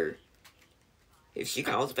 Xander. If she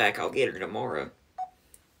calls back, I'll get her tomorrow.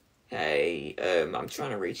 Hey, I'm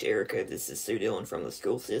trying to reach Erica. This is Sue Dillon from the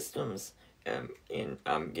school systems. And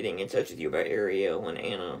I'm getting in touch with you about Ariel and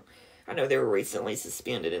Anna. I know they were recently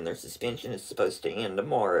suspended, and their suspension is supposed to end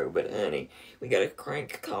tomorrow, but honey, we got a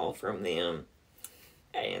crank call from them,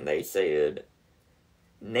 and they said,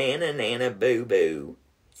 Nana, Nana, Boo Boo,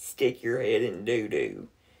 stick your head in doo-doo.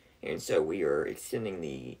 And so we are extending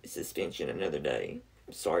the suspension another day.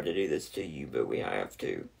 I'm sorry to do this to you, but we have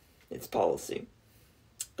to. It's policy.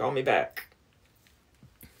 Call me back.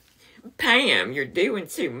 Pam, you're doing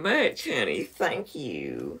too much, honey. Thank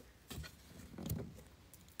you.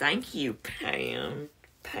 Thank you, Pam.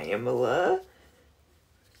 Pamela.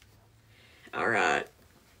 Alright.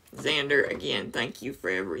 Xander, again, thank you for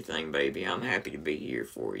everything, baby. I'm happy to be here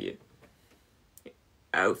for you.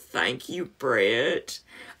 Oh, thank you, Brett.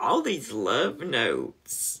 All these love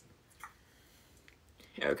notes.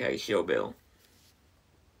 Okay, Shill Bill.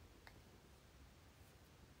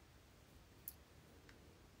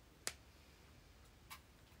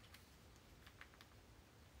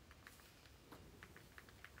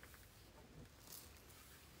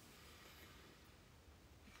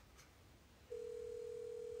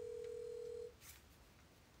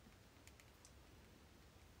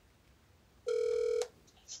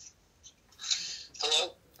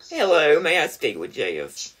 Hello? Hello, may I speak with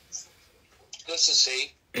JF? This is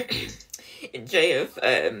he.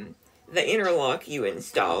 JF, the interlock you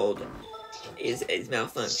installed is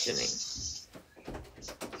malfunctioning.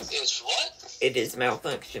 Is what? It is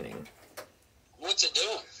malfunctioning. What's it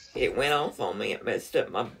doing? It went off on me. It messed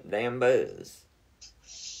up my damn buzz.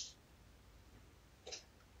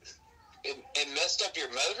 It messed up your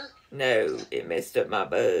motor? No, it messed up my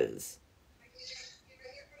buzz.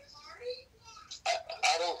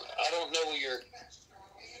 I don't know your...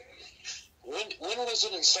 When was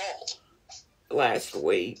it installed? Last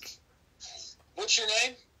week. What's your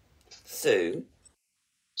name? Sue.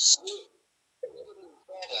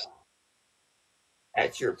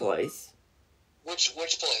 At your place. Which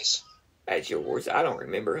place? At yours. I don't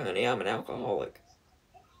remember, honey. I'm an alcoholic.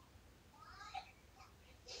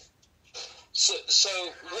 So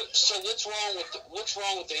what's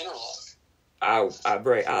wrong with the interlock?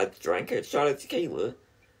 I drank a shot of tequila,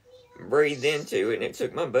 breathed into it, and it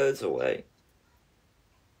took my buzz away.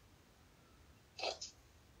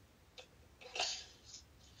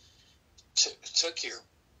 Took your...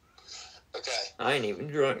 Okay. I ain't even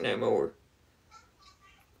drunk no more.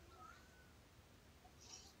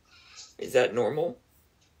 Is that normal?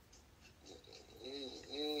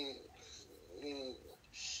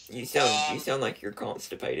 You sound like you're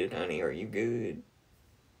constipated, honey. Are you good?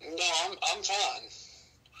 No, I'm fine.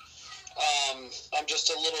 I'm just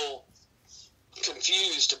a little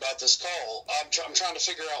confused about this call. I'm trying to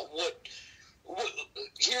figure out what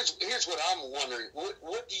here's what I'm wondering.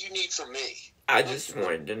 What do you need from me? I just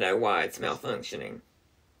wanted to know why it's malfunctioning.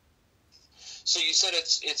 So you said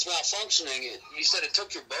it's malfunctioning. You said it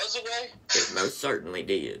took your buzz away? It most certainly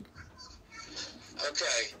did.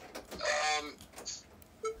 Okay.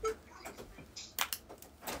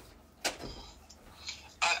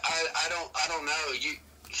 I don't know.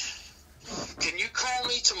 Can you call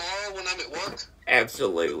me tomorrow when I'm at work?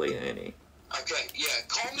 Absolutely, honey. Okay, yeah,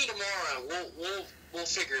 call me tomorrow and we'll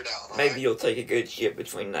figure it out. Maybe right? you'll take a good shit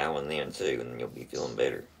between now and then too, and you'll be feeling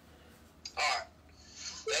better. All right,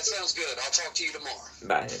 that sounds good. I'll talk to you tomorrow.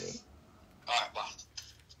 Bye, honey. All right, bye.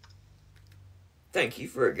 Thank you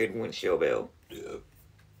for a good one, Showbell. Yep.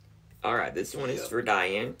 All right, this one is for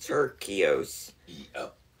Diane Turkios.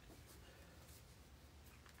 Yep.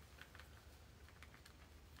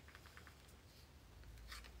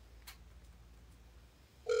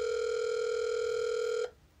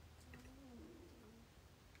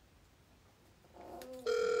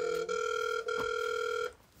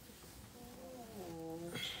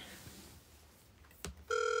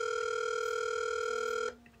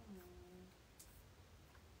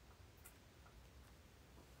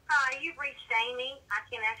 You've reached Amy. I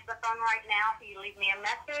can't answer the phone right now. If you leave me a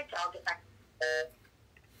message, I'll get back.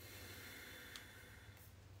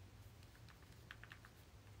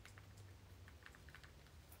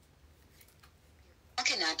 I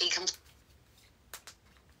cannot be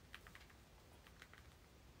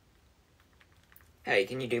Hey,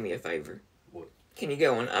 can you do me a favor? What? Can you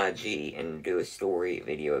go on IG and do a story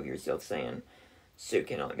video of yourself saying, Sue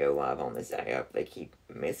cannot go live on this app. They keep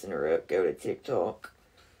messing her up. Go to TikTok.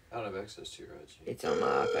 I don't have access to your IG. It's on my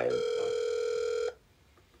iPad.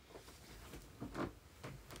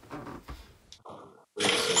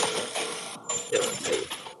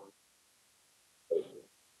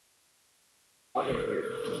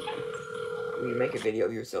 You make a video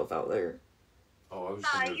of yourself out there. Oh, I was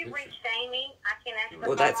Hi, just you've reached Amy. I can't answer the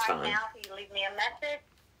Well, phone that's right fine. now. If you leave me a message.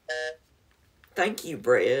 Thank you,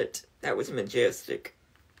 Brett. That was majestic.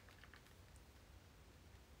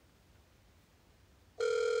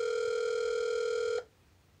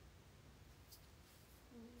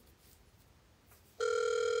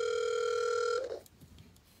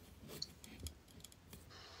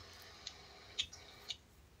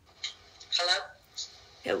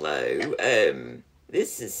 Hello.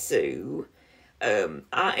 This is Sue.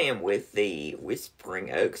 I am with the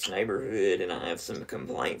Whispering Oaks neighborhood, and I have some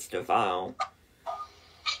complaints to file.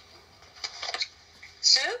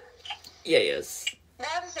 Sue? Yes. Why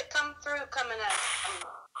does it come through coming up?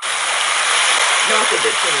 Not that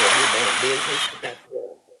it's any of your damn business, but that's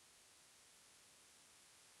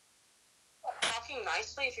Talking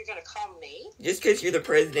nicely if you're going to call me? just because you're the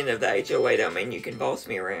president of the HOA don't mean you can boss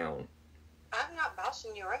me around. I'm not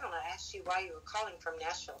bossing you around. I asked you why you were calling from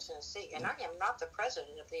Nashville, Tennessee, and I am not the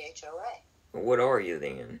president of the HOA. What are you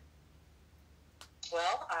then?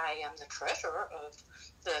 Well, I am the treasurer of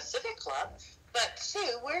the Civic Club. But,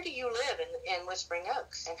 Sue, where do you live in Whispering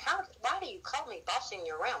Oaks? And why do you call me bossing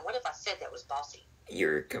you around? What if I said that was bossy?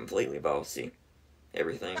 You're completely bossy.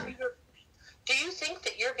 Everything. Do you think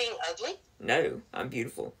that you're being ugly? No, I'm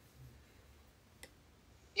beautiful.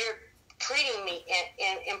 You're treating me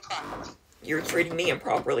improperly. You're treating me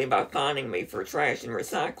improperly by fining me for trash and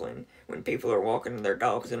recycling when people are walking their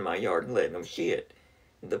dogs in my yard and letting them shit.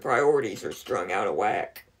 The priorities are strung out of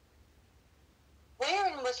whack. Where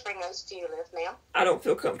in Whispering Oaks do you live, ma'am? I don't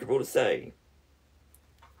feel comfortable to say.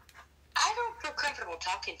 I don't feel comfortable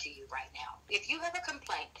talking to you right now. If you have a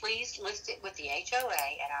complaint, please list it with the HOA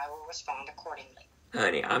and I will respond accordingly.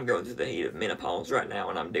 Honey, I'm going through the heat of menopause right now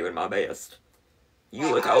and I'm doing my best. You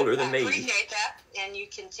look older than me. I appreciate that, and you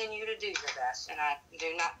continue to do your best. And I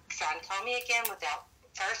do not try and call me again without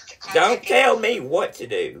first contacting. Don't tell me what to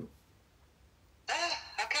do.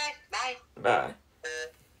 Okay, Bye.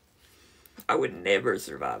 I would never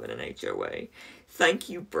survive in an HOA. Thank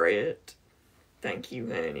you, Brett. Thank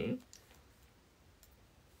you, honey.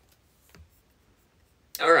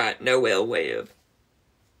 Alright, Noel Webb.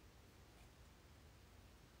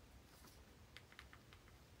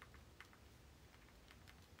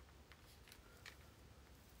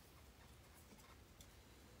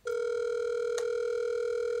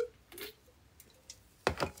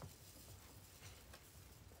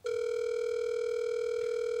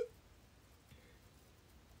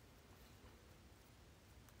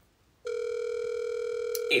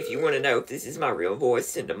 If you want to know if this is my real voice,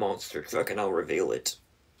 send a monster truck and I'll reveal it.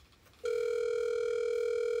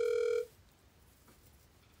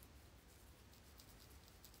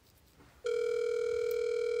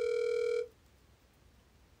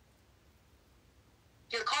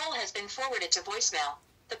 Your call has been forwarded to voicemail.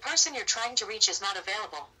 The person you're trying to reach is not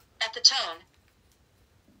available. At the tone,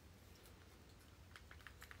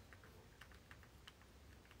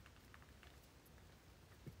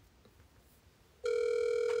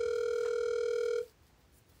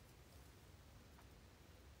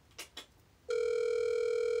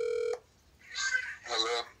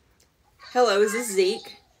 Hello? Hello, is this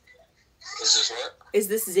Zeke? Is this what? Is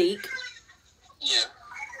this Zeke? Yeah.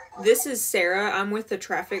 This is Sarah. I'm with the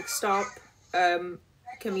traffic stop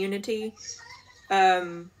community.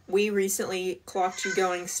 We recently clocked you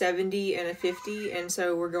going 70 and a 50, and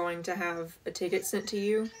so we're going to have a ticket sent to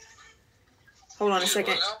you. Hold on a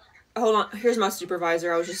second. Hold on. Here's my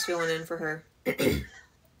supervisor. I was just filling in for her. Hey,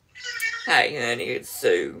 honey, it's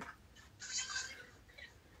Sue.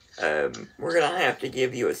 We're gonna have to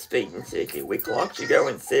give you a speeding ticket. We clocked you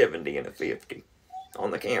going 70 and a 50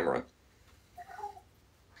 on the camera.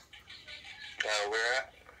 Where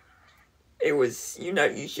at? It was,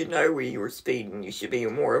 you should know where you were speeding. You should be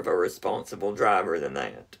more of a responsible driver than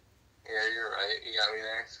that. Yeah, you're right. You got me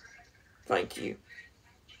there. Thank you.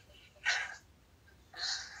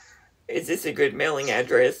 Is this a good mailing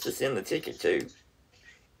address to send the ticket to?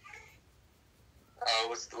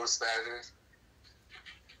 What's the address?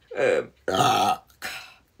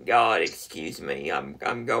 God, excuse me. I'm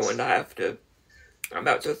going to have to. I'm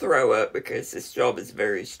about to throw up because this job is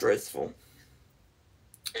very stressful.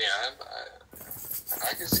 Yeah,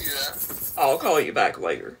 I can see that. I'll call you back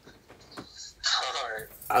later. Alright.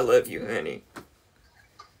 I love you, honey.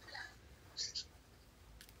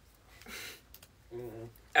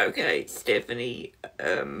 Okay, Stephanie,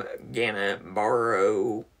 gonna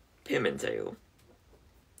borrow Pimentel.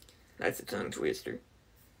 That's a tongue twister.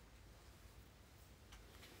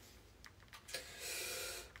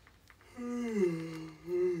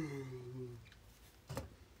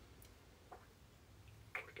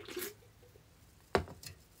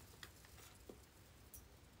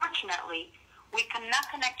 Fortunately, we cannot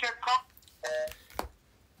connect your call.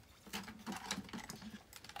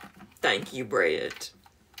 Thank you, Brett.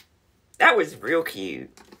 That was real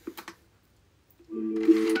cute.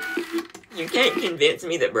 You can't convince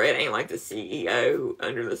me that Brett ain't like the CEO,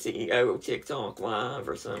 under the CEO of TikTok Live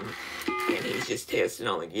or something. And he's just testing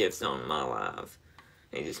all the gifts on my live.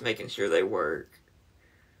 And just making sure they work.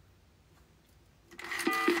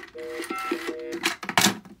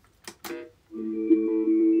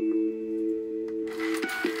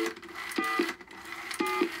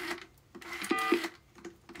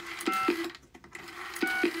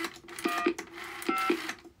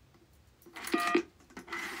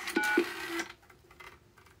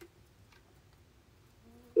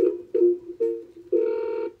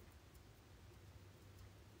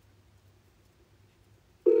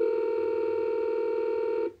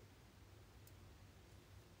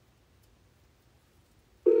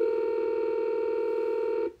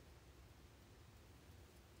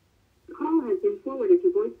 The call has been forwarded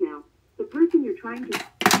to voicemail. The person you're trying to...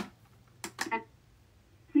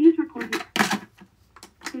 Please record your...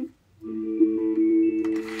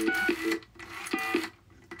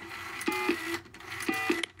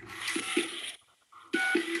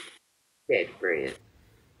 Dead Brett.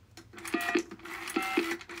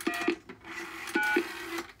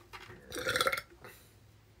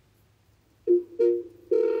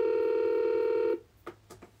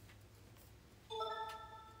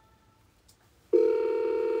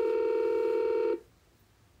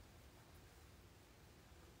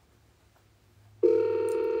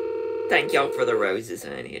 Thank y'all for the roses,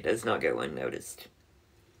 honey. It does not go unnoticed.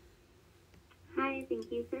 Hi,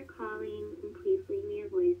 thank you for calling, and please leave me a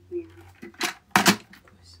voicemail.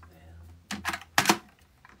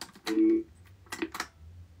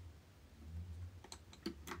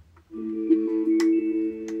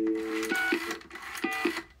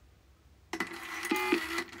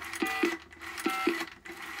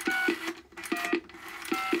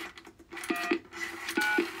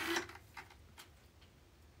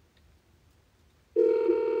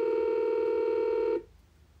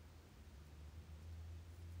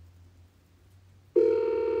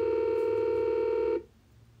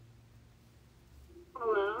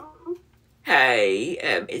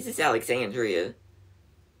 Hey, is this Alexandria?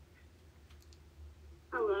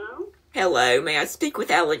 Hello? Hello, may I speak with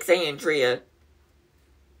Alexandria?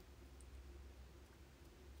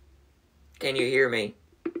 Can you hear me?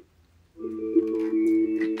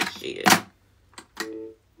 Shit.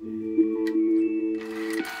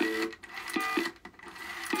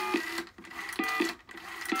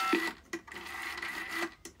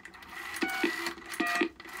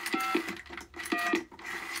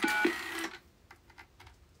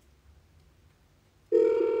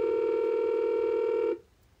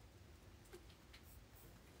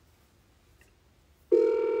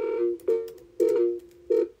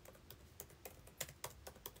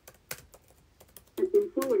 Has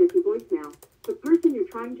been forwarded to voicemail. The person you're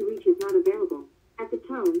trying to reach is not available. At the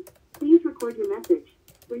tone, please record your message.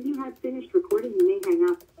 When you have finished recording, you may hang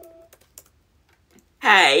up.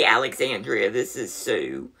 Hey, Alexandria, this is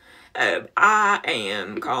Sue. I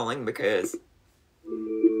am calling because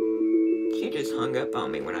she just hung up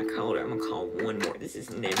on me when I called her. I'm gonna call one more. This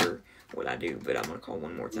is never what I do, but I'm gonna call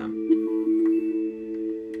one more time.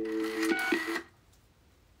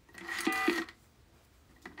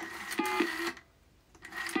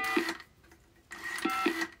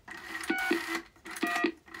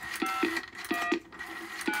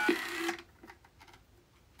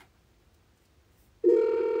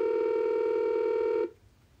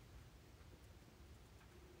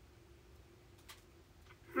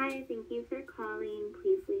 Hi, thank you for calling.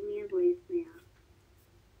 Please leave me a voicemail.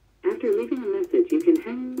 After leaving a message, you can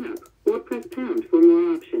hang up or press pound for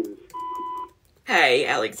more options. Hey,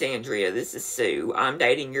 Alexandria, this is Sue. I'm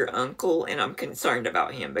dating your uncle, and I'm concerned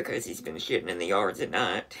about him because he's been shitting in the yards at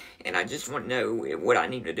night, and I just want to know what I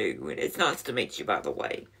need to do. And it's nice to meet you, by the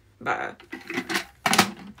way. Bye.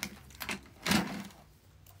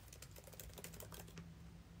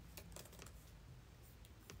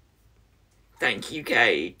 Thank you,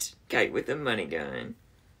 Kate. Kate with the money gun.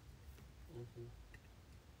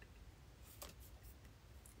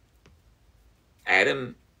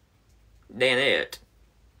 Adam Danette.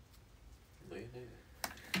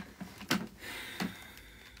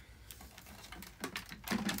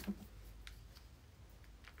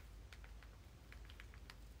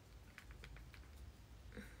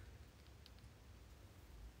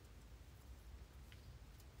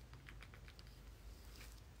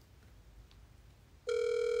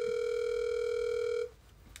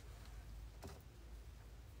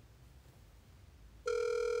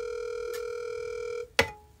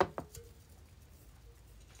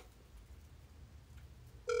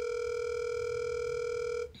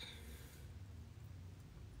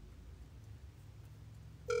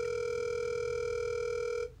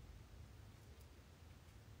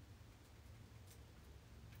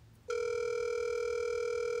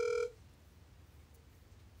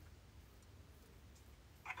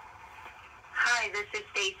 Hi, this is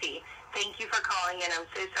Stacy. Thank you for calling, and I'm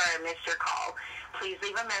so sorry I missed your call. Please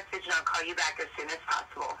leave a message, and I'll call you back as soon as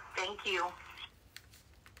possible. Thank you.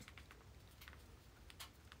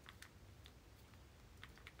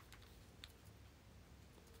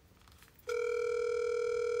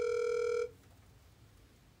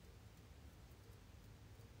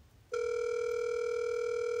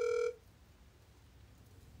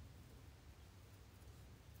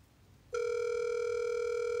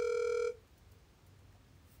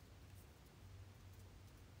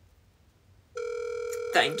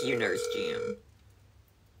 Thank you, Nurse Jim.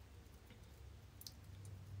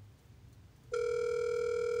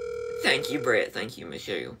 Thank you, Brett. Thank you,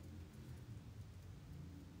 Michelle.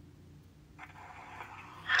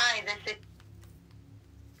 Hi, this is...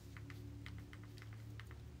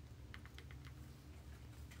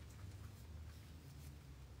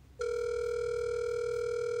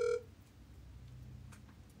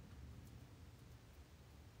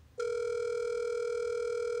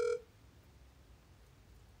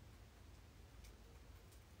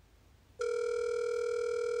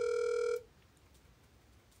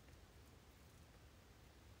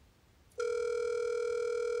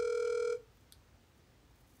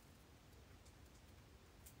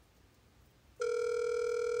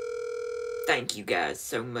 Thank you guys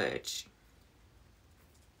so much.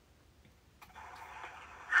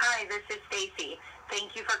 Hi, this is Stacy.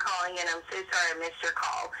 Thank you for calling, and I'm so sorry I missed your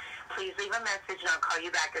call. Please leave a message, and I'll call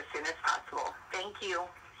you back as soon as possible. Thank you.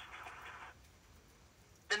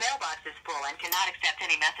 The mailbox is full and cannot accept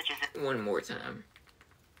any messages. One more time.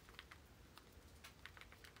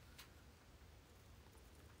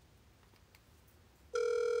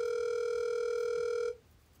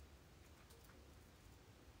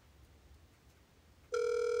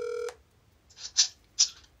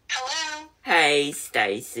 Hello? Hey, Hey,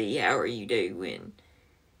 Stacy, how are you doing?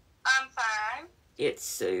 I'm fine. It's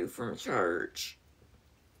Sue from church.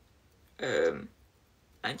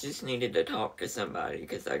 I just needed to talk to somebody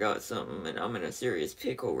because I got something and I'm in a serious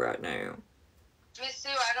pickle right now. Miss Sue,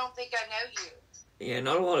 I don't think I know you. Yeah,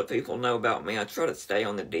 not a lot of people know about me. I try to stay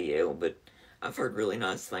on the DL, but I've heard really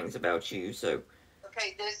nice things about you, so...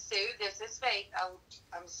 Okay, Sue, this is fake.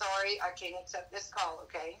 I'm sorry, I can't accept this call,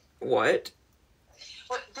 okay? What?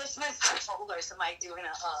 Well, this must be told or somebody doing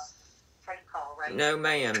a prank call, right? No,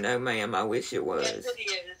 ma'am, I wish it was. Yes,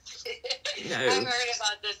 it is. No. I've heard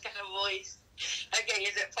about this kind of voice. Okay,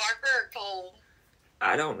 is it Parker or Cole?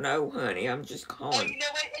 I don't know, honey. I'm just Oh, calling. you know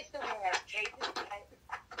what? It's the man, okay?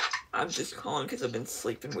 I'm just calling because I've been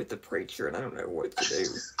sleeping with the preacher and I don't know what to do.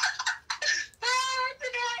 I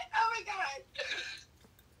forgot. Oh, my God.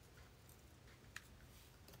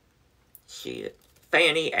 Shit.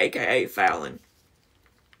 Fanny, a.k.a. Fallon.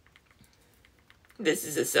 This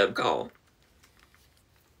is a sub call.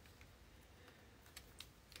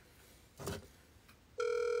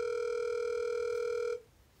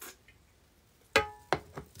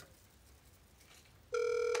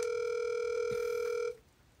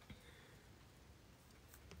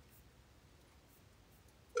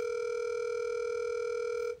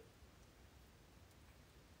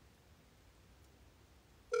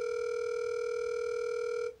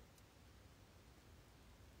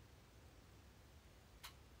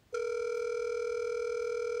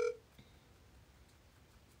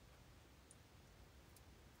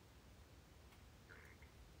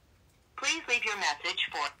 Please leave your message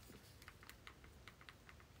for...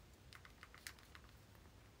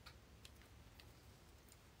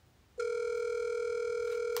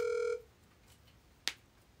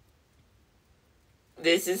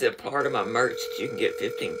 This is a part of my merch that you can get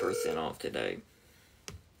 15% off today.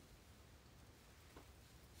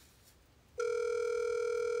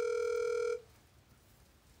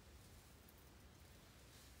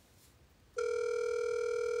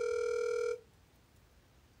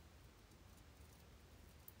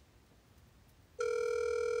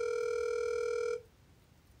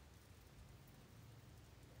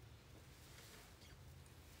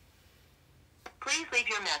 Please leave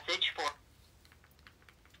your message for...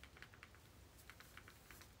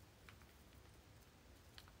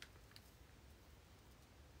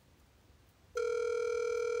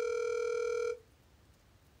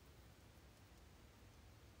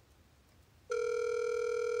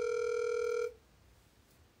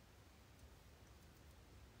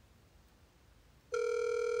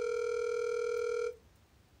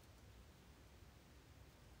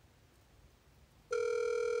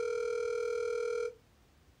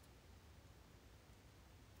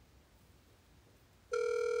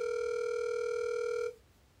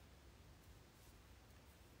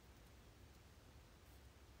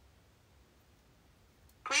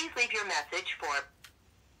 Please leave your message for...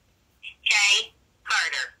 Jay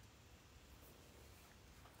Carter.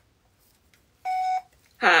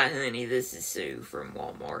 Hi, honey. This is Sue from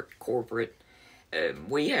Walmart Corporate.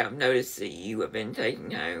 We have noticed that you have been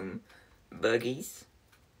taking home buggies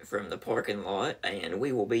from the parking lot, and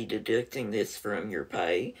we will be deducting this from your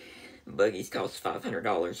pay. Buggies cost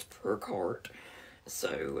 $500 per cart,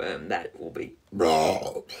 so that will be...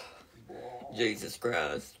 Jesus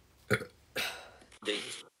Christ.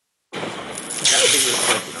 Jesus. That will be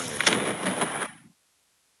reflected on your check.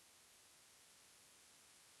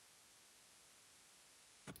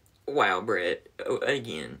 Wow, Brett. Oh,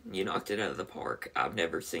 again, you knocked it out of the park. I've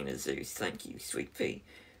never seen a Zeus. Thank you, Sweet Pea,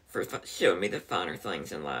 for showing me the finer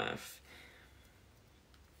things in life.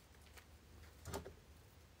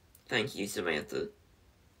 Thank you, Samantha.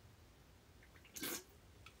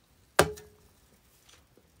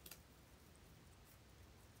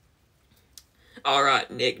 Alright,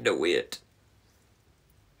 Nick DeWitt.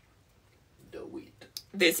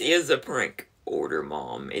 This is a prank order,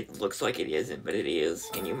 Mom. It looks like it isn't, but it is.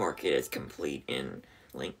 Can you mark it as complete in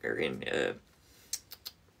link or in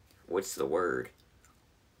what's the word?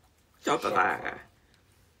 Shopify.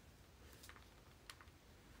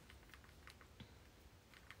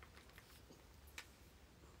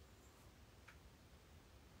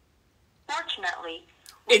 Fortunately,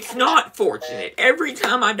 It's not fortunate. Every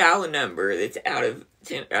time I dial a number that's out of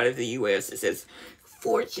the US, it says,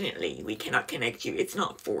 "Fortunately, we cannot connect you." It's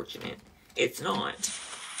not fortunate. It's not.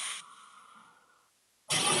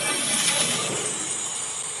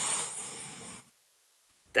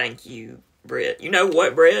 Thank you, Brett. You know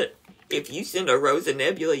what, Brett? If you send a Rosa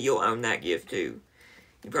Nebula, you'll own that gift too.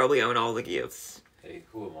 You probably own all the gifts. Hey,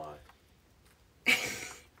 who am I?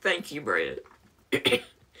 Thank you, Brett.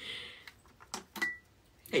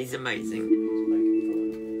 He He's amazing. He's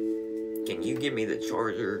making Can you give me the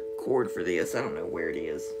charger cord for this? I don't know where it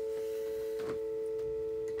is.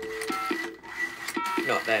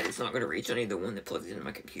 Not that. It's not going to reach. I need the one that plugs into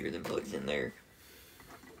my computer, then plugs in there.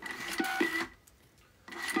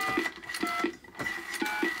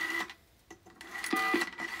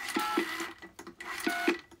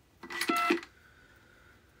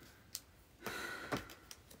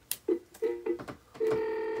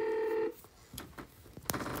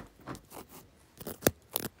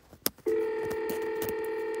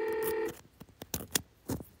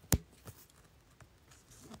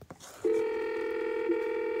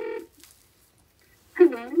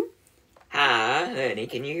 Hello? Hi, honey.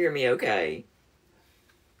 Can you hear me okay?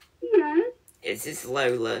 Yes? Is this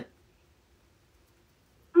Lola?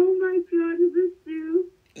 Oh my god, is this Sue?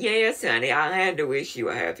 Yes, honey. I had to wish you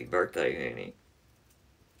a happy birthday, honey.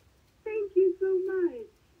 Thank you so much.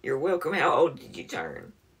 You're welcome. How old did you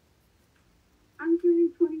turn? I'm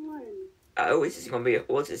turning 21. Oh, it's just gonna be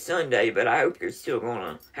it's a Sunday, but I hope you're still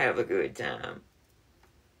gonna have a good time.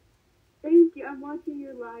 Thank you. I'm watching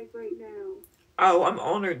your live right now. Oh, I'm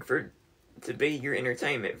honored to be your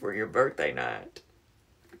entertainment for your birthday night.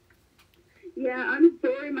 Yeah, I'm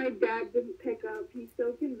sorry my dad didn't pick up. He's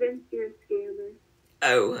so convinced you're a scammer.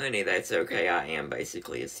 Oh, honey, that's okay. I am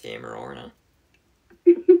basically a scammer, aren't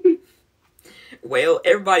I? Well,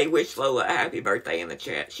 everybody wish Lola a happy birthday in the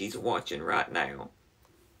chat. She's watching right now.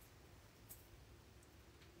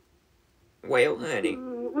 Well, honey.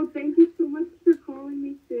 Oh, well, thank you so much for calling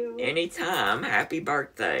me, Sue. Anytime. Happy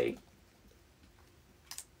birthday.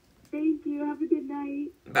 Thank you. Have a good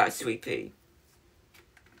night. Bye, sweet pea.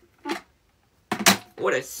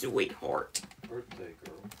 What a sweetheart. birthday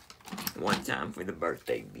girl. One time for the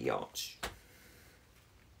birthday biatch.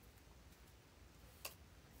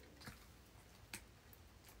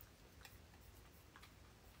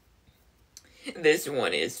 This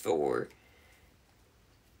one is for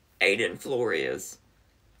Aiden Flores.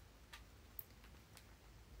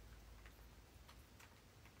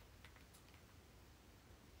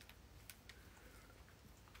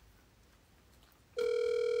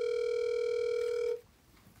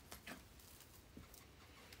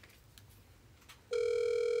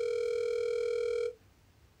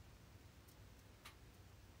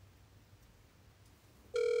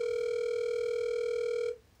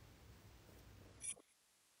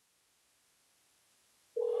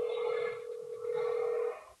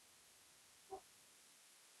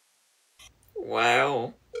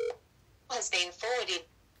 Wow. Has been forwarded.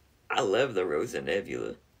 I love the Rosa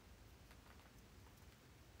Nebula.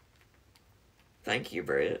 Thank you,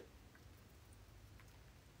 Brett.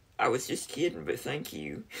 I was just kidding, but thank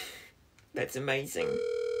you. That's amazing.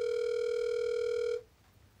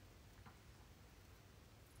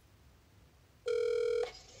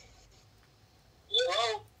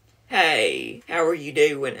 Hello? Hey, how are you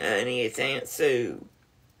doing, honey? It's Aunt Sue.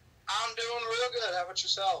 I'm doing real good. How about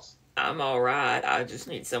yourself? I'm alright. I just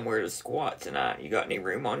need somewhere to squat tonight. You got any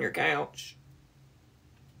room on your couch?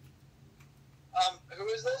 Who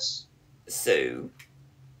is this? Sue.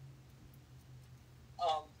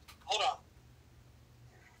 Hold on.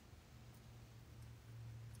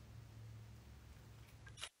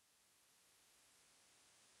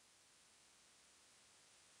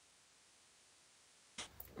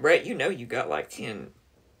 Brett, you know you got like 10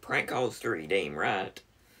 prank calls to redeem, right?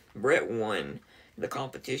 Brett won the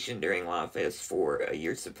competition during Live Fest for a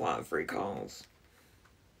year's supply of free calls.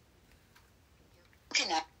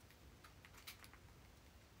 Connect.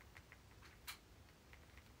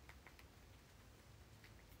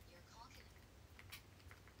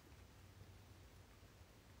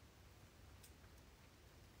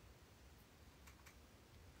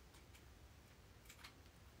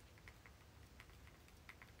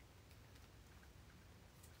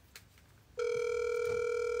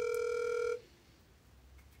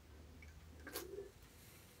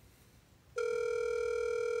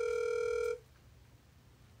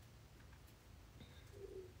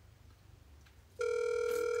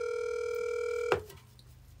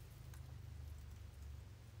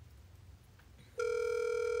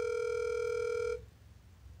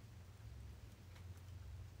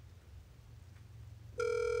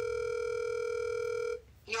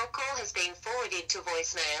 Your call has been forwarded to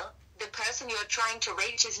voicemail. The person you're trying to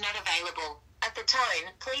reach is not available. At the tone,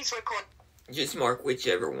 please record. Just mark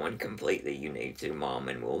whichever one complete that you need to, Mom,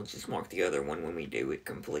 and we'll just mark the other one when we do it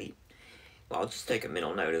complete. Well, I'll just take a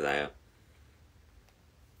mental note of that.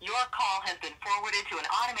 Your call has been forwarded to an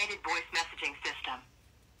automated voice messaging system.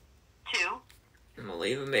 2. I'm gonna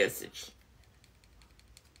leave a message.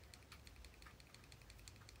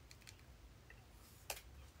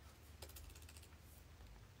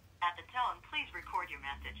 the tone, please record your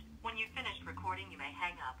message. When you've finished recording, you may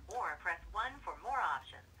hang up or press 1 for more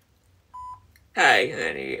options. Hi,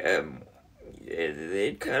 honey.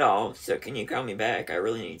 It cut off, so can you call me back? I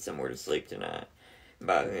really need somewhere to sleep tonight.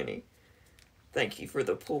 Bye, honey. Thank you for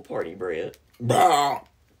the pool party bread. Bah!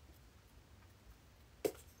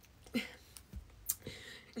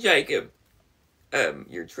 Jacob,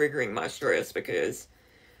 you're triggering my stress because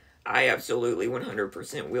I absolutely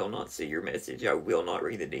 100% will not see your message. I will not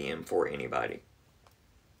read the DM for anybody.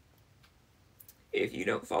 If you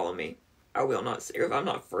don't follow me, I will not see. If I'm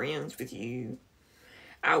not friends with you,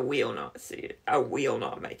 I will not see it. I will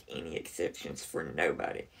not make any exceptions for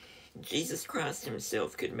nobody. Jesus Christ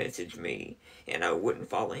himself could message me, and I wouldn't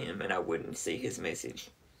follow him, and I wouldn't see his message.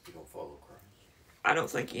 You don't follow Christ. I don't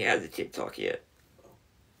think he has a TikTok yet.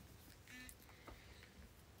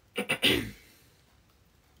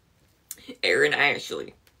 Aaron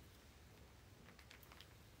Ashley.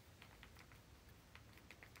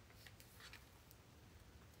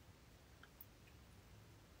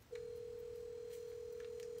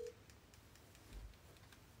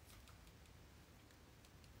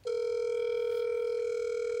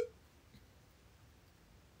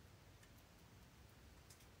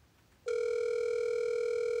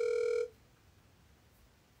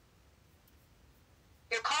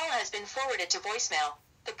 Your call has been forwarded to voicemail.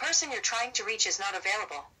 The person you're trying to reach is not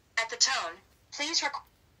available. At the tone, please record.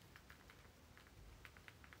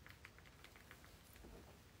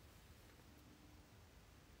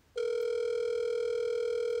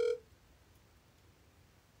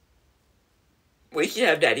 We should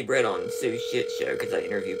have Daddy Brett on Sue's Shit Show, because I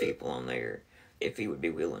interview people on there, if he would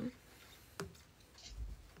be willing.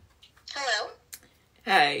 Hello?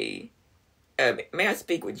 Hey, may I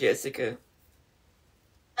speak with Jessica?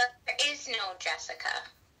 There is no Jessica.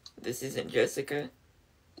 This isn't Jessica?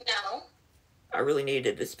 No. I really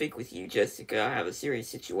needed to speak with you, Jessica. I have a serious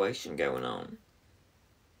situation going on.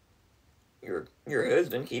 Your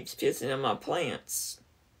husband keeps pissing on my plants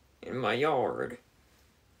in my yard.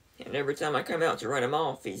 And every time I come out to run him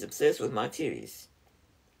off, he's obsessed with my titties.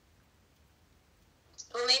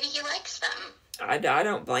 Well, maybe he likes them. I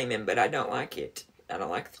don't blame him, but I don't like it. I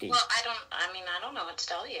don't like the... Well, I don't know what to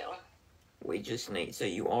tell you. We just need... So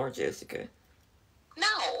you are Jessica.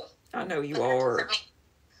 No. I know you But that are. doesn't mean-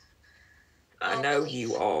 I Oh, know please.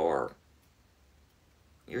 you are.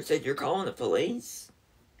 You said you're calling the police?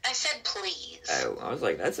 I said please. Oh, I was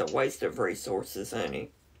like, that's a waste of resources,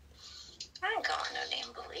 honey. I ain't calling no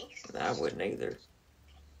damn police. I wouldn't either.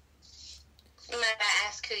 Might I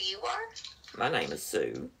ask who you are? My name is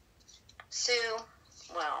Sue. Sue.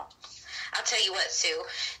 Well, I'll tell you what, Sue.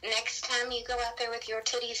 Next time you go out there with your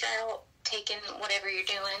titties out, taking whatever you're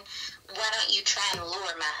doing, why don't you try and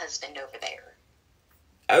lure my husband over there?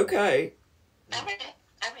 Okay. All right.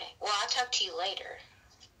 Well, I'll talk to you later.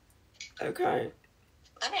 Okay.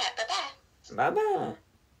 All right. Bye-bye. Bye-bye.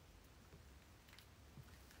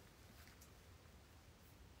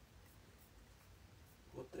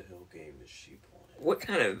 What the hell game is she playing? What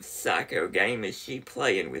kind of psycho game is she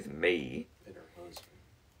playing with me? And her husband.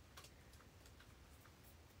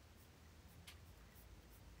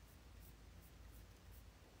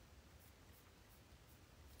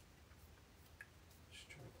 She's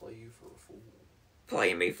trying to play you for a fool.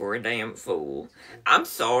 Playing me for a damn fool. I'm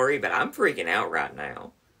sorry, but I'm freaking out right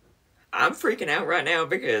now. I'm freaking out right now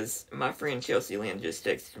because my friend Chelsea Lynn just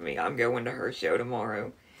texted me. I'm going to her show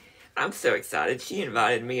tomorrow. I'm so excited. She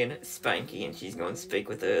invited me and Spanky, and she's going to speak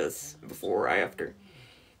with us before or after.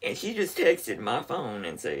 And she just texted my phone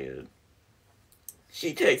and said...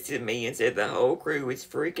 She texted me and said the whole crew is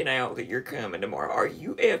freaking out that you're coming tomorrow. Are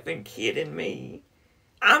you effing kidding me?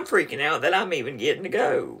 I'm freaking out that I'm even getting to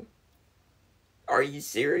go. Are you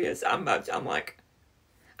serious? I'm out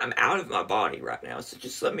of my body right now, so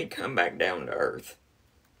just let me come back down to earth.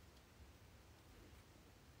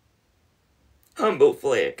 Humble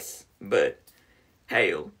flex, but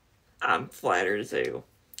hell, I'm flattered as hell.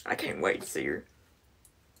 I can't wait to see her.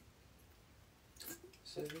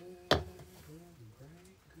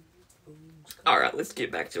 Alright, let's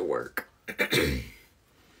get back to work.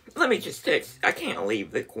 Let me just text. I can't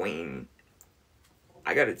leave the queen.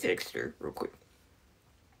 I gotta text her real quick.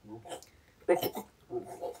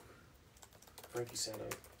 Frankie sat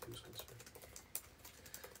up. Who's gonna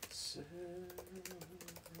speak?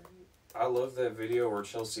 I love that video where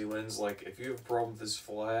Chelsea Lynn's like, if you have a problem with this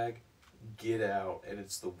flag, get out. And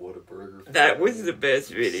it's the Whataburger flag. That was the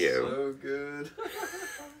best video. So good.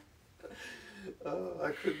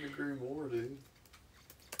 I couldn't agree more, dude.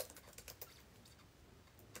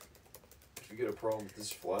 If you get a problem with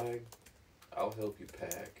this flag, I'll help you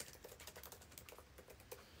pack.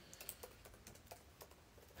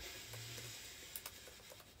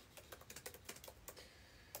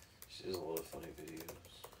 funny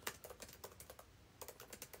videos.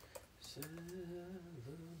 Celebrate,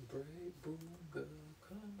 Boonga,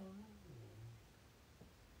 come on.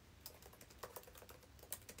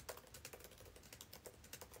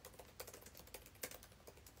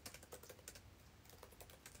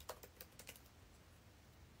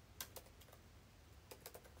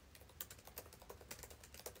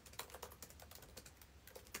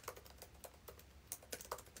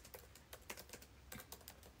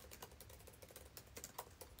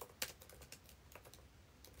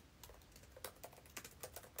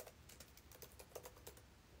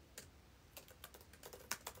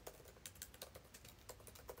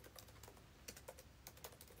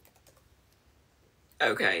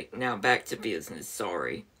 Okay, now back to business.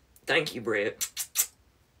 Sorry. Thank you, Brett.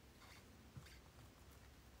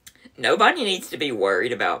 Nobody needs to be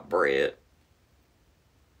worried about Brett.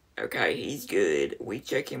 Okay, he's good. We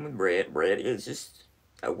check in with Brett. Brett is just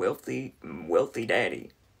a wealthy daddy.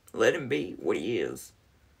 Let him be what he is.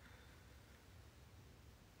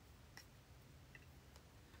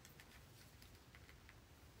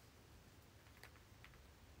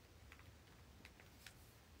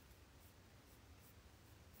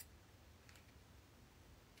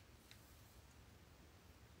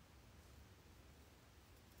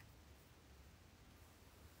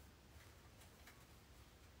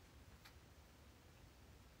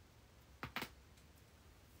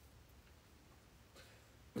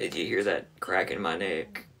 Did you hear that crack in my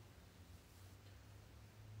neck?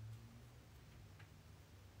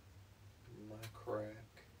 My crack.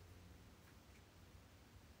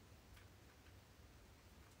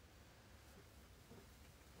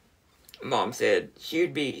 Mom said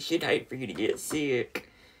she'd hate for you to get sick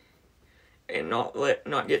and not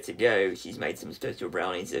get to go. She's made some special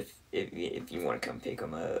brownies if you want to come pick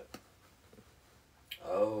them up.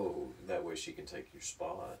 Oh, that way she can take your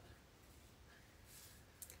spot.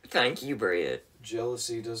 Thank you, Brett.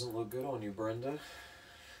 Jealousy doesn't look good on you, Brenda.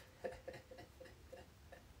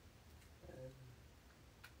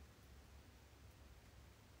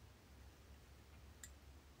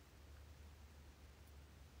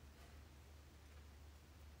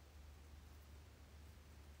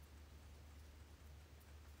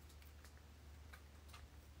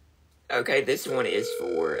 Okay, this one is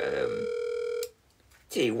for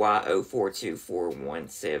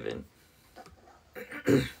TY042417.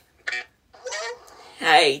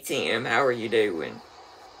 Hey Tim, how are you doing?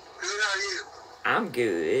 Good, how are you? I'm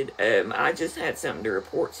good. I just had something to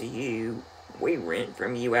report to you. We rent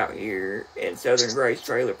from you out here in Southern Grace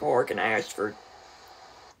Trailer Park in Ashford.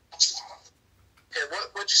 Okay,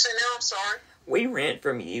 what'd you say now? I'm sorry. We rent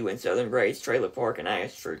from you in Southern Grace Trailer Park in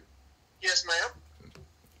Ashford. Yes, ma'am.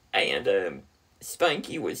 And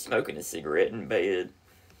Spunky was smoking a cigarette in bed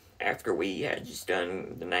after we had just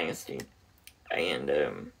done the nasty.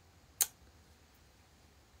 And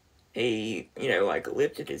he,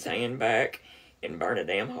 lifted his hand back and burned a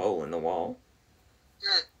damn hole in the wall.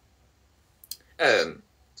 I'm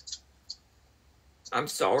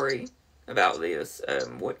sorry about this.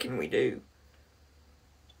 What can we do?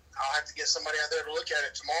 I'll have to get somebody out there to look at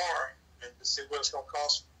it tomorrow and to see what it's going to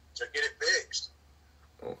cost to get it fixed.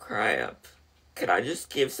 Oh, crap. Could I just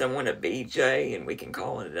give someone a BJ and we can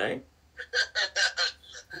call it a day?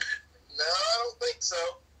 No, I don't think so.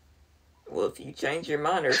 Well, if you change your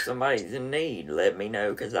mind or somebody's in need, let me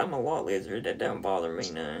know, because I'm a lot lizard. That don't bother me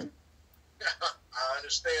none. I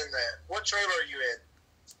understand that. What trailer are you in?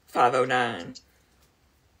 509. And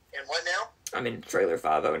what now? I'm in trailer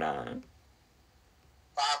 509.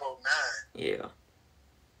 509. Yeah.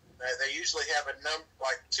 They usually have a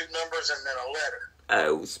like two numbers and then a letter.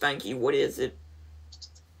 Oh, Spanky, what is it?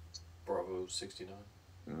 Bravo 69.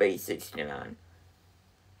 B69.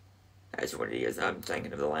 That's what it is. I'm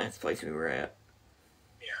thinking of the last place we were at.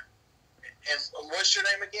 Yeah. And what's your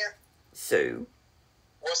name again? Sue.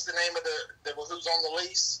 What's the name of the who's on the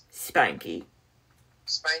lease? Spanky.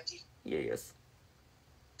 Spanky? Yes.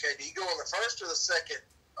 Okay, do you go on the first or the second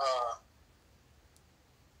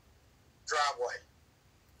driveway?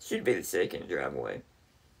 Should be the second driveway.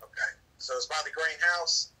 Okay. So it's by the green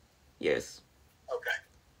house? Yes. Okay.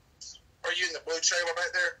 Are you in the blue trailer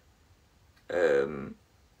back there?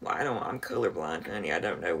 Well, I'm colorblind, honey. I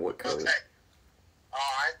don't know what color. Okay. All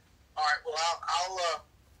right. Well, I'll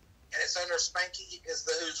and it's under Spanky is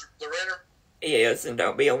who's the renter? Yes, and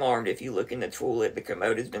don't be alarmed if you look in the toilet. The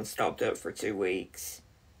commode has been stopped up for 2 weeks.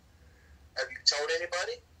 Have you told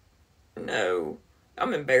anybody? No.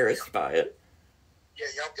 I'm embarrassed by it. Yeah,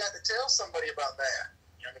 y'all got to tell somebody about that.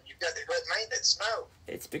 I mean, you've got to let maintenance know.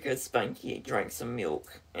 It's because Spanky drank some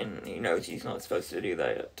milk, and he knows he's not supposed to do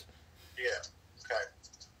that. Yeah. Okay.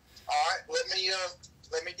 All right,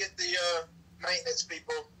 let me get the maintenance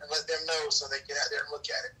people and let them know so they get out there and look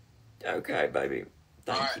at it. Okay, baby.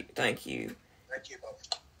 Thank All right. you. Thank you. Thank you, both.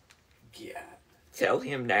 Yeah. Tell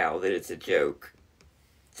him now that it's a joke.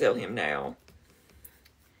 Tell him now.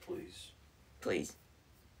 Please. Please.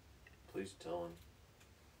 Please tell him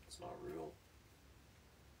it's not real.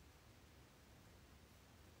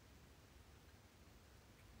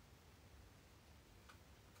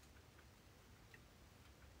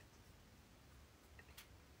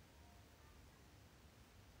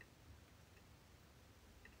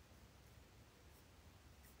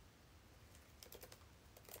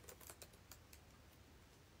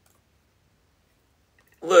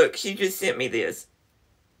 Look, she just sent me this.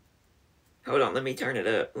 Hold on, let me turn it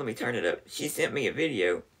up. Let me turn it up. She sent me a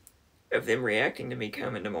video of them reacting to me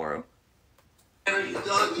coming tomorrow. Hey, what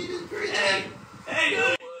are you doing? Hang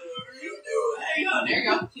on. There you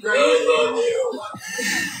go.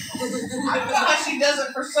 I thought she does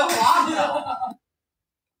it for so long, though.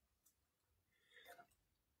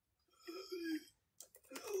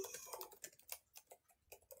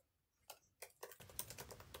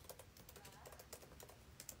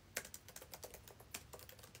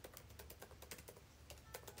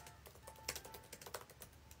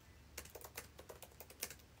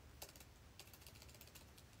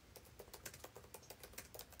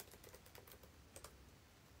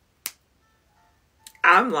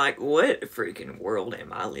 I'm like, what freaking world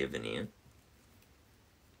am I living in?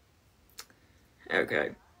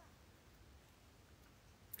 Okay.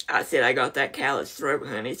 I said I got that callous throat,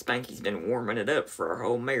 honey. Spanky's been warming it up for our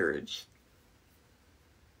whole marriage.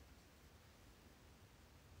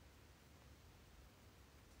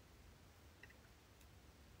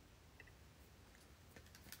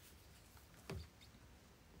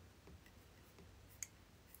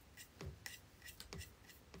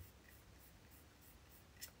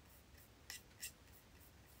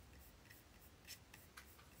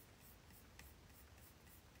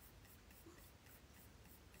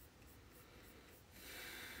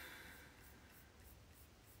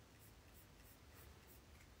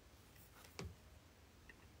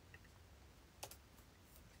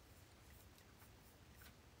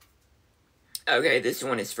 Okay, this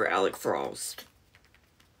one is for Alec Frost.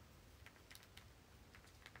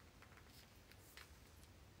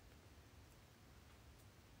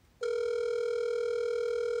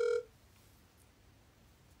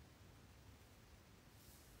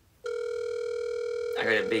 I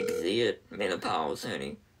got a big zit. Menopause,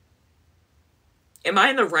 honey. Am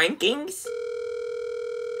I in the rankings?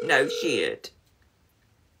 No shit.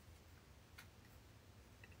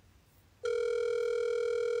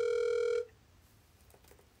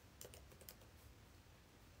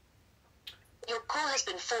 Your call has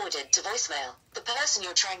been forwarded to voicemail. The person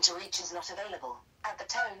you're trying to reach is not available. At the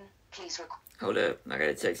tone, please record. Hold up. I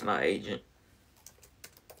gotta text my agent.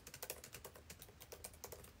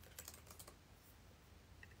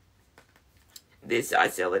 This, I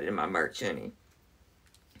sell it in my merch, honey.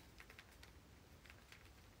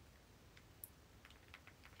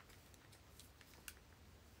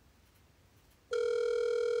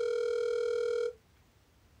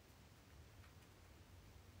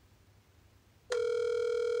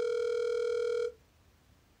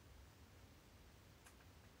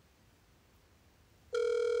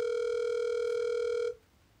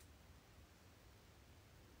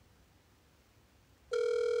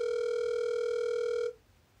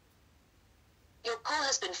 Your call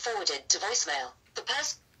has been forwarded to voicemail. The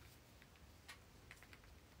person...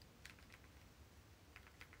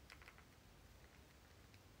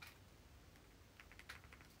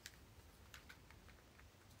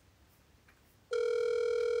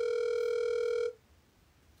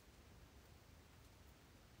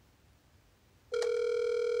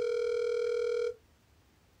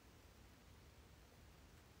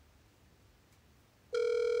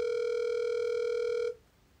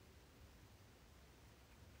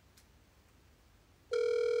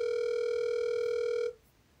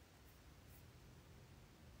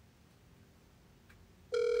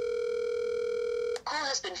 Call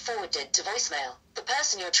has been forwarded to voicemail. The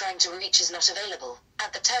person you're trying to reach is not available.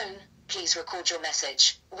 At the tone, please record your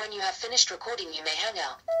message. When you have finished recording, you may hang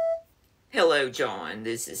up. Hello, John.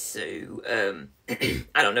 This is Sue.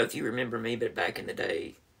 I don't know if you remember me, but back in the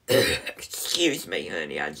day... Excuse me,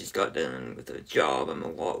 honey. I just got done with a job. I'm a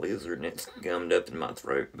lot lizard and it's gummed up in my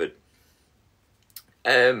throat, but...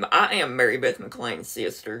 I am Mary Beth McClain's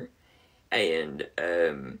sister, and,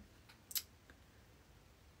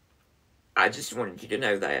 I just wanted you to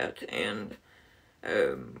know that, and,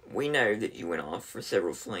 we know that you went off for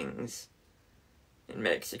several flings in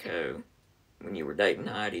Mexico, when you were dating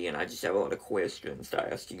Heidi, and I just have a lot of questions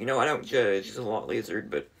to ask you. You know, I don't judge, it's a lot lizard,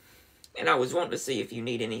 but... And I was wanting to see if you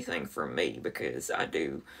need anything from me, because I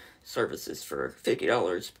do services for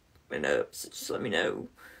 $50 and up, so just let me know.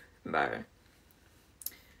 Bye.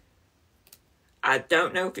 I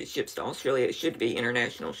don't know if it ships to Australia. It should be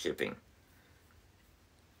international shipping.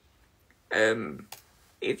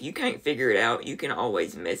 If you can't figure it out, you can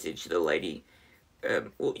always message the lady.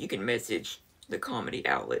 Well, you can message the comedy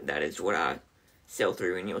outlet. That is what I sell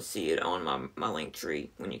through, and you'll see it on my link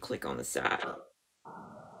tree when you click on the site.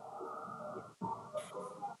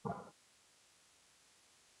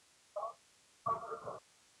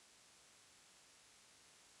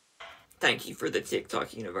 Thank you for the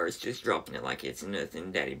TikTok universe, just dropping it like it's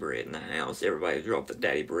nothing. Daddy Brett in the house. Everybody drop the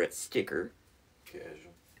Daddy Brett sticker.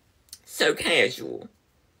 Casual. So casual.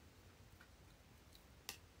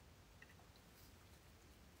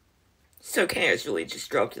 So casually just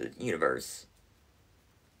dropped to the universe.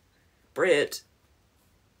 Brett,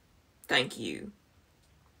 thank you.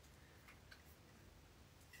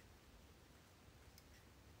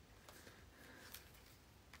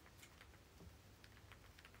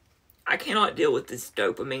 I cannot deal with this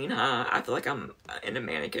dopamine high. I feel like I'm in a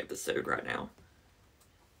manic episode right now.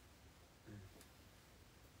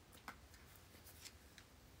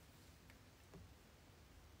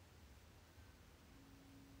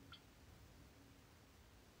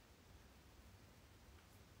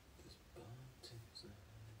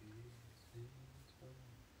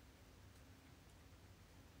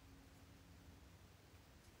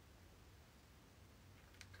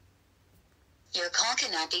 Your call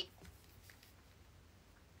cannot be.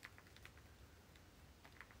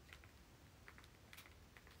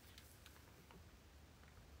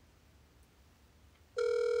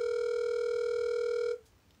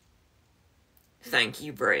 Thank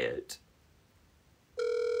you, Brett.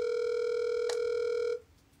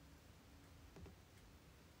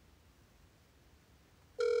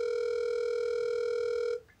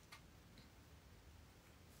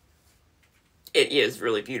 It is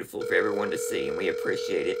really beautiful for everyone to see, and we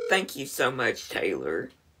appreciate it. Thank you so much, Taylor.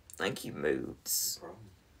 Thank you, Moods. No problem.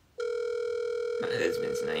 My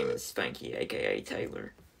husband's name is Spanky, aka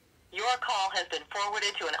Taylor. Your call has been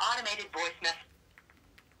forwarded to an automated voice message.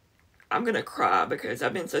 I'm gonna cry because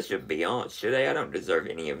I've been such a biatch today. I don't deserve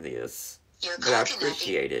any of this. Your But call I cannot be.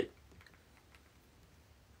 appreciate it.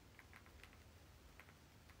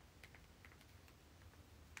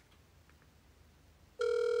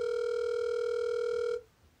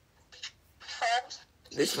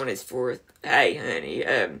 This one is for... Hey, honey,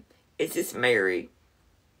 is this Mary?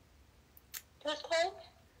 Who's calling?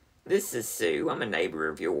 This is Sue. I'm a neighbor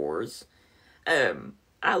of yours.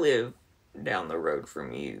 I live down the road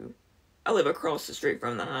from you. I live across the street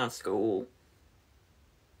from the high school.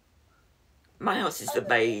 My house is the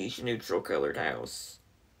beige, neutral-colored house.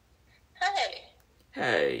 Hey.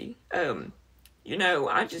 Hey, you know,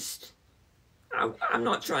 I'm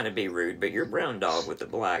not trying to be rude, but your brown dog with the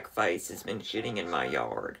black face has been shitting in my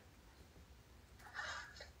yard.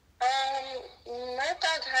 My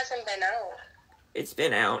dog hasn't been out. It's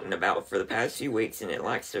been out and about for the past few weeks, and it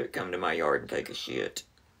likes to come to my yard and take a shit.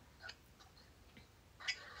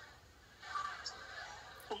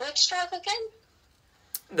 Which dog again?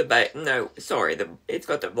 It's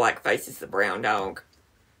got the black face, it's the brown dog.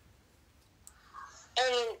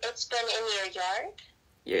 And it's been in your yard?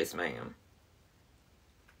 Yes, ma'am.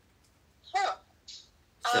 Huh.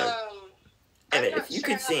 So, and I'm if not you sure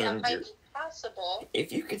could how send that your... might be possible.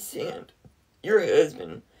 If you could send your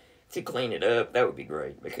husband to clean it up, that would be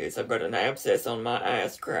great, because I've got an abscess on my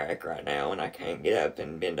ass crack right now, and I can't get up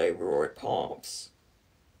and bend over or it pops.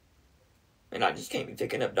 And I just can't be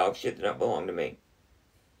picking up dog shit that don't belong to me.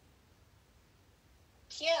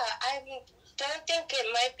 Yeah, I don't think it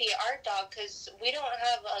might be our dog, because we don't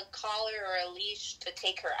have a collar or a leash to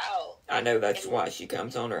take her out. I know, that's why she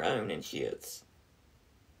comes on her own and shits.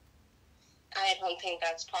 I don't think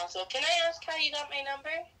that's possible. Can I ask how you got my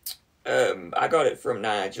number? I got it from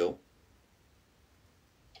Nigel,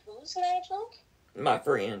 Who's Nigel? my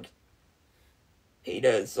friend. He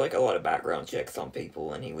does, like, a lot of background checks on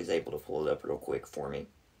people, and he was able to pull it up real quick for me.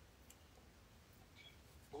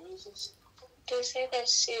 Who is this? They say they're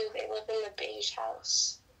Sue. They live in the beige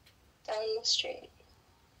house down the street.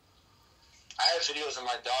 I have videos of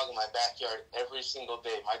my dog in my backyard every single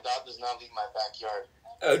day. My dog does not leave my backyard.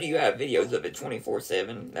 Oh, do you have videos of it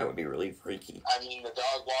 24/7? That would be really freaky. I mean, the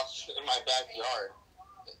dog walks in my backyard.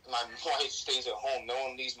 My wife stays at home. No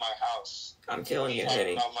one leaves my house. I'm telling you, Talking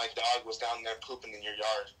honey. about my dog was down there pooping in your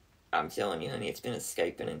yard. I'm telling you, honey, it's been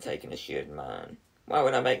escaping and taking a shit in mine. Why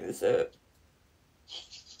would I make this up?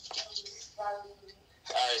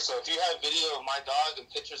 Alright, so if you have video of my dog and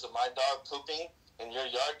pictures of my dog pooping in your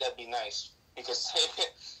yard, that'd be nice. Because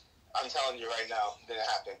I'm telling you right now, it didn't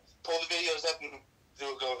happen. Pull the videos up and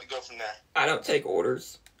go from there. I don't take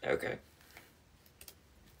orders. Okay.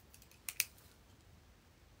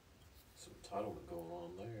 Some entitlement going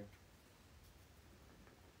on there.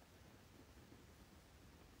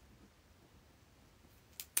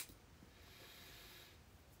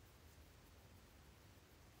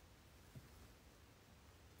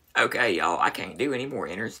 Okay, y'all, I can't do any more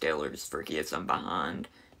Interstellars for gifts. I'm behind.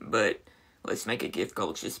 But let's make a gift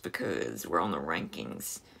goal just because we're on the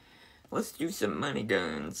rankings. Let's do some money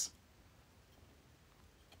guns.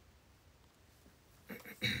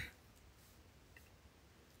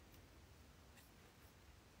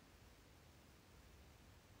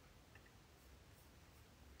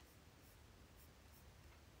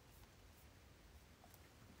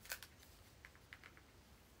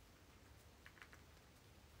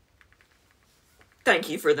 Thank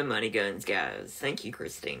you for the money guns, guys. Thank you,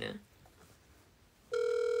 Christina.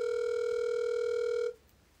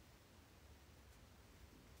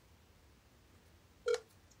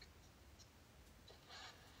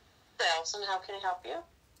 Allison, how can I help you?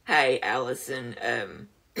 Hey, Allison,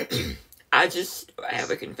 I just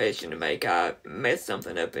have a confession to make. I messed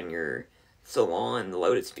something up in your salon, the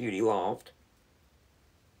Lotus Beauty Loft.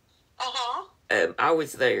 Uh-huh. I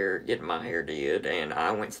was there getting my hair did, and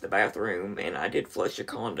I went to the bathroom, and I did flush a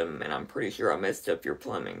condom, and I'm pretty sure I messed up your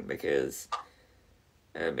plumbing, because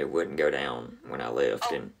it wouldn't go down when I left,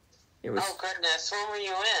 and it was... Oh, goodness. When were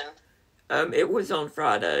you in? It was on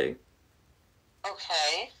Friday.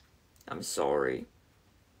 Okay. I'm sorry.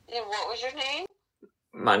 And what was your name?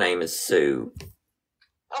 My name is Sue.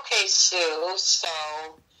 Okay, Sue. So,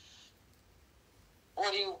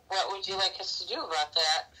 what would you like us to do about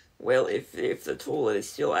that? Well, if the toilet is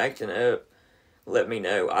still acting up, let me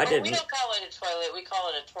know. I didn't... We don't call it a toilet. We call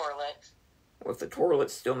it a toilet. Well, if the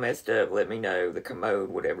toilet's still messed up, let me know. The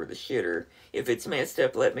commode, whatever, the shitter. If it's messed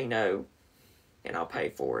up, let me know, and I'll pay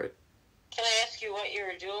for it. Can I ask you what you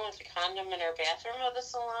were doing with the condom in our bathroom of the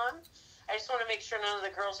salon? I just want to make sure none of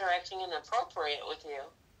the girls are acting inappropriate with you.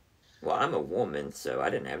 Well, I'm a woman, so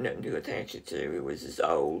I didn't have nothing to attach it to. It was just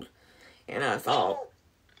old. And I thought...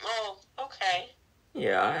 Oh, okay.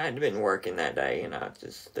 Yeah, I had been working that day, and I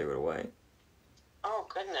just threw it away. Oh,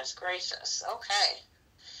 goodness gracious. Okay.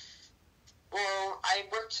 Well, I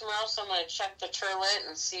work tomorrow, so I'm going to check the toilet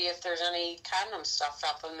and see if there's any condom stuff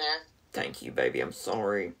up in there. Thank you, baby. I'm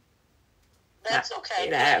sorry. That's okay.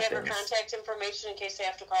 Can I have her contact information in case they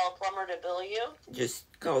have to call a plumber to bill you? Just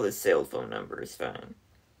call the cell phone number. It's fine.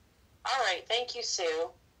 All right. Thank you, Sue.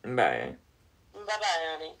 Bye. Bye-bye,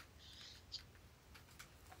 honey.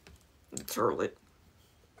 The toilet.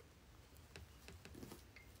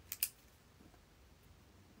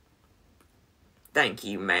 Thank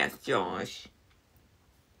you, Math Josh.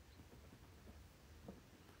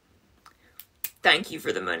 Thank you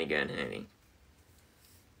for the money gun, honey.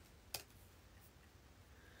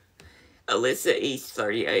 Alyssa East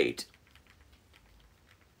 38.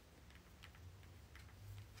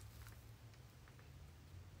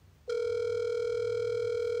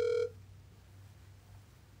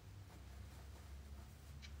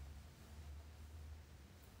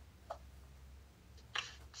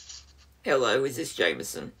 Hello, is this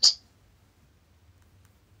Jameson?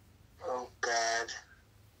 Oh, God.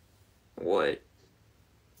 What?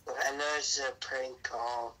 I know it's a prank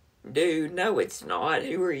call. Dude, no it's not.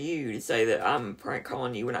 Who are you to say that I'm prank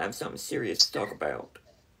calling you when I have something serious to talk about?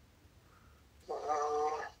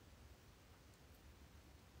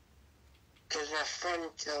 Because my friend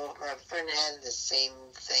had the same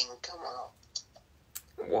thing come up.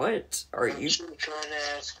 What? Are you trying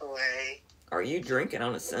to ask away? Are you drinking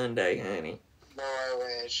on a Sunday, honey? No,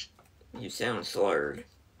 I wish. You sound slurred.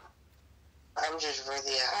 I'm just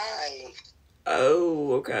really high.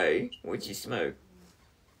 Oh, okay. What'd you smoke?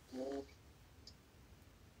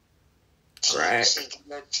 Crack?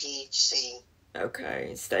 No THC.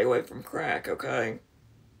 Okay, stay away from crack, okay?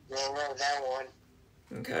 No, not that one.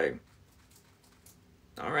 Okay.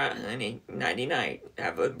 Alright, honey. Nighty-night.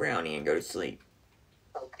 Have a brownie and go to sleep.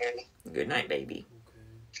 Okay. Good night, baby.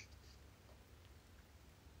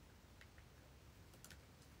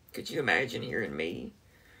 Could you imagine hearing me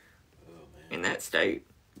in that state?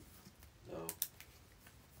 No.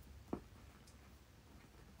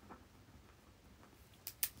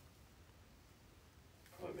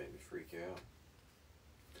 Probably made me freak out.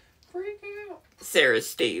 Freak out. Sarah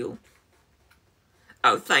Steele.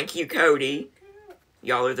 Oh, thank you, Cody.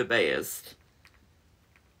 Y'all are the best.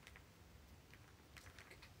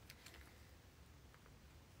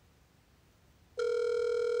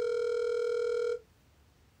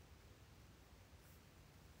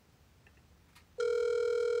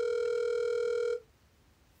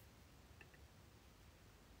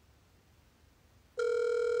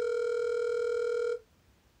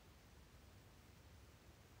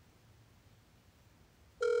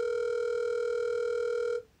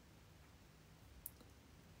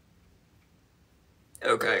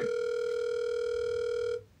 Okay.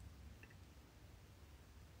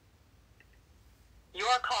 Your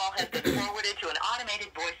call has been forwarded to an automated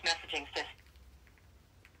voice messaging system.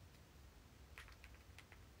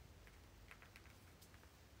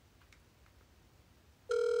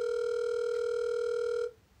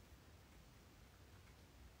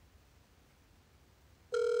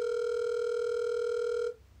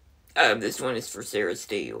 This one is for Sarah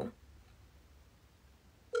Steele.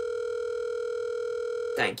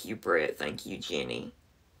 Thank you, Brett. Thank you, Jenny.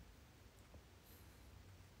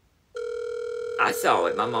 I saw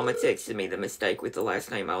it. My mama texted me the mistake with the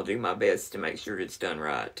last name. I'll do my best to make sure it's done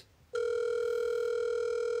right.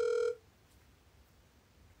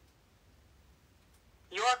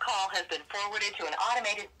 Your call has been forwarded to an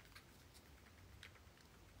automated...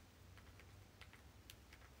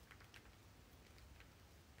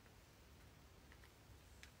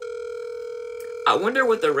 I wonder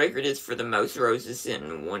what the record is for the most roses sent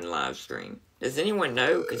in one live stream. Does anyone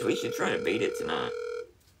know? Because we should try to beat it tonight.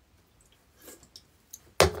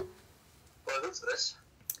 Well, who's this?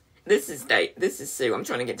 This is Sue. I'm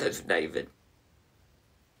trying to get in touch with David.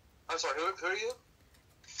 I'm sorry, who are you?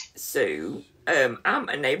 Sue. I'm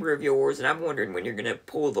a neighbor of yours, and I'm wondering when you're going to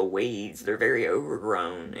pull the weeds. They're very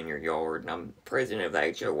overgrown in your yard, and I'm president of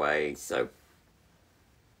the HOA, so...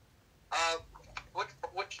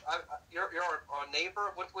 You're a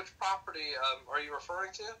neighbor? Which property are you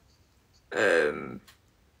referring to?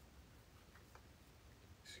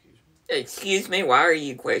 Excuse me, why are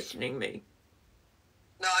you questioning me?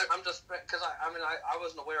 No, I'm just, because I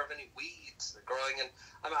wasn't aware of any weeds growing, and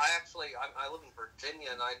I live in Virginia,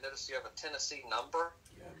 and I noticed you have a Tennessee number.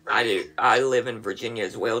 I do. I live in Virginia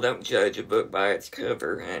as well. Don't judge a book by its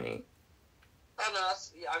cover, honey. Oh, no,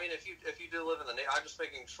 if you do live in the, I'm just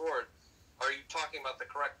making sure. Are you talking about the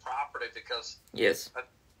correct property? Because yes.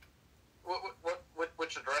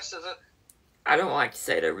 Which address is it? I don't like to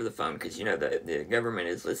say it over the phone because, you know, the government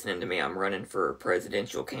is listening to me. I'm running for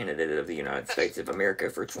presidential candidate of the United States of America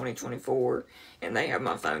for 2024, and they have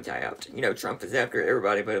my phone tapped. You know, Trump is after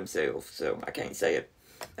everybody but himself, so I can't say it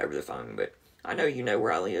over the phone, but I know you know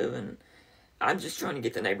where I live, and I'm just trying to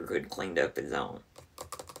get the neighborhood cleaned up as on.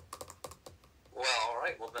 Well, all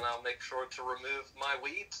right. Well, then I'll make sure to remove my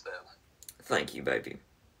weeds then. Thank you, baby.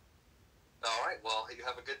 All right. Well, you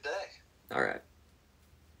have a good day. All right.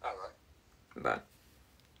 All right. Bye.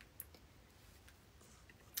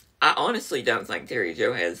 I honestly don't think Terry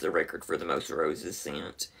Jo has the record for the most roses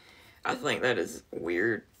sent. I think that is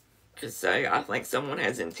weird to say. I think someone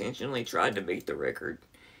has intentionally tried to beat the record.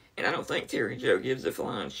 And I don't think Terry Jo gives a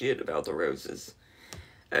flying shit about the roses.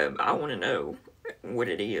 I want to know what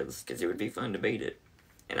it is, because it would be fun to beat it.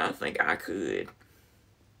 And I think I could.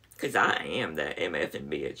 Because I am that MFing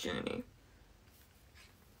bitch, honey.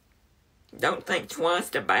 Don't think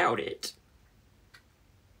twice about it.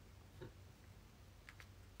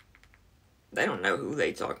 They don't know who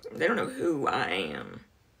they don't know who I am.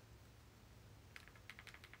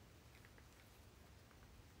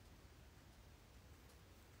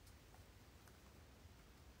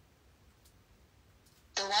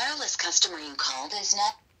 The wireless customer you called is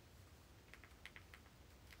not...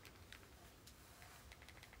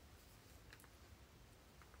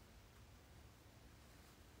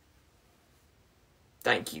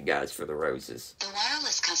 Thank you guys for the roses. The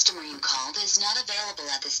wireless customer you called is not available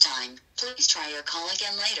at this time. Please try your call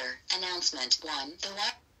again later. Announcement 1.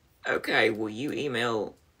 Okay, will you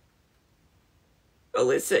email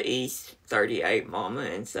Alyssa East 38 Mama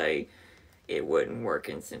and say it wouldn't work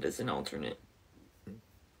and send us an alternate?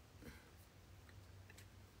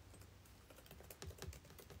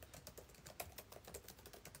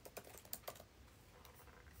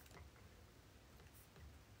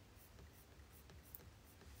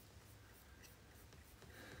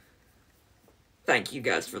 Thank you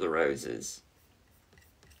guys for the roses.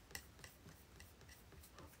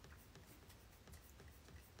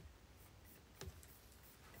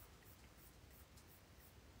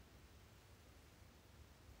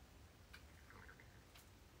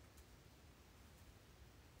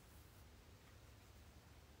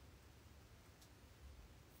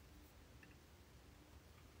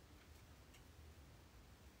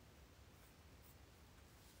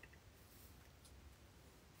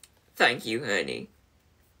 Thank you, honey.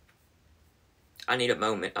 I need a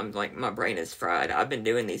moment. I'm like, my brain is fried. I've been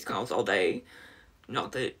doing these calls all day.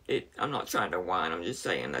 Not that I'm not trying to whine. I'm just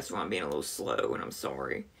saying that's why I'm being a little slow, and I'm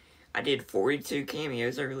sorry. I did 42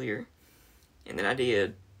 cameos earlier. And then I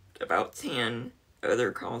did about 10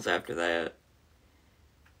 other calls after that.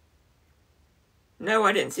 No,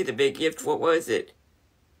 I didn't see the big gift. What was it?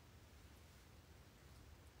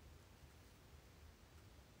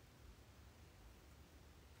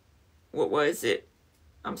 What was it?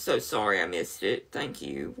 I'm so sorry I missed it. Thank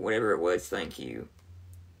you. Whatever it was, thank you.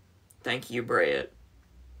 Thank you, Brett.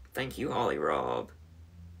 Thank you, Holly Rob.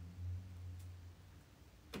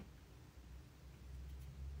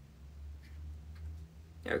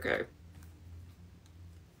 Okay.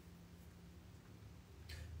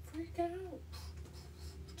 Freak out.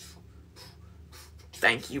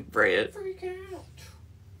 Thank you, Brett. Freak out.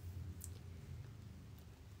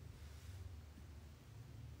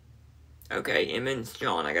 Okay, Emmons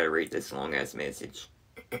John, I gotta read this long ass message.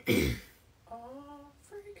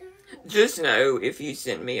 Just know, if you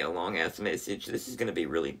send me a long ass message, this is gonna be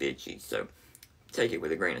really bitchy, so take it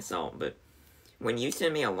with a grain of salt, but when you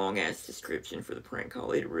send me a long ass description for the prank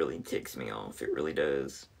call, it really ticks me off. It really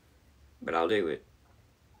does. But I'll do it.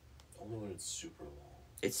 Only when it's super long.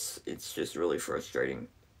 It's just really frustrating.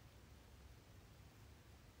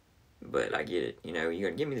 But I get it. You know, you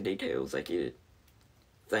gotta give me the details. I get it.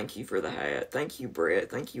 Thank you for the hat. Thank you, Brett.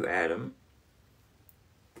 Thank you, Adam.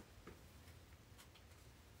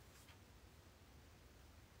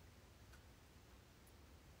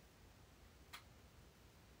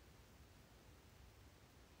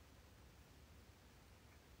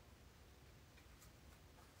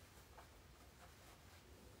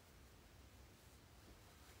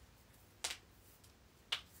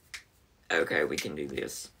 Okay, we can do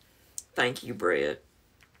this. Thank you, Brett.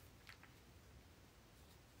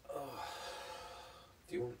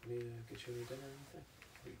 Do you want me to get you any dinner or anything?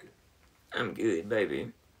 Are you good? I'm good, baby.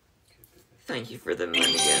 Good. Thank you for the money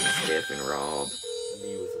gun, Steph and Rob.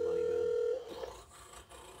 Me with the money gun.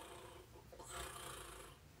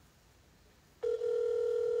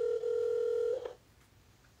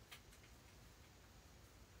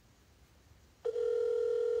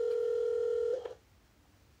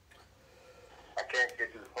 I can't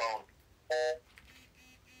get to the phone.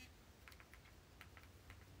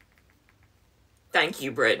 Thank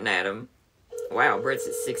you, Brett and Adam. Wow, Brett's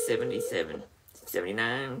at 677.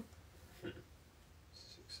 79.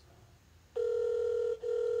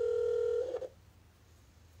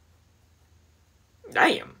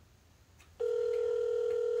 Damn.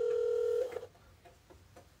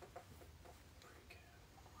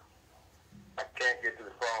 I can't get to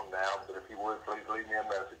the phone now, but if you would, please leave me a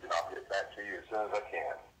message and I'll get back to you as soon as I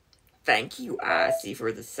can. Thank you, Icy,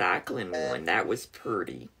 for the cycling one. That was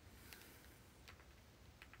pretty.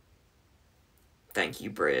 Thank you,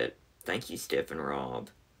 Brett. Thank you, Steph and Rob.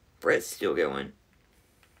 Brett's still going.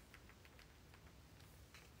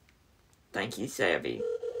 Thank you, Savvy.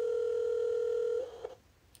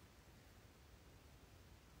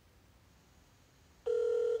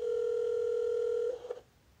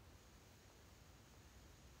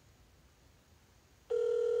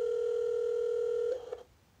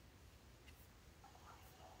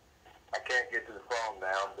 I can't get to the phone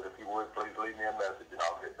now, but if you would, please leave me a message and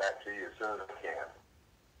I'll get back to you as soon as I can.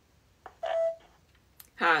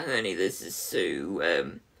 Hi, honey, this is Sue.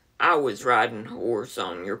 I was riding a horse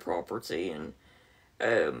on your property, and,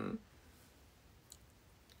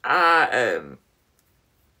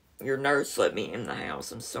 your nurse let me in the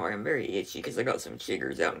house. I'm sorry, I'm very itchy because I got some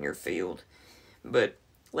chiggers out in your field. But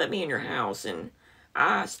let me in your house, and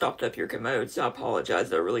I stopped up your commode, so I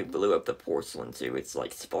apologize. I really blew up the porcelain, too. It's,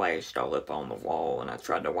 like, splashed all up on the wall, and I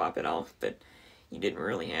tried to wipe it off, but you didn't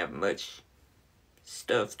really have much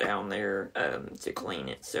stuff down there to clean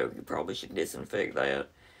it, so you probably should disinfect that.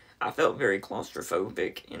 I felt very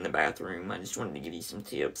claustrophobic in the bathroom. I just wanted to give you some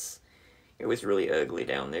tips. It was really ugly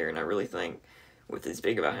down there, and I really think with as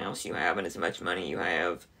big of a house you have and as much money you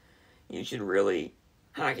have, you should really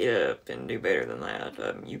hike it up and do better than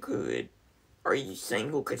that. You could. Are you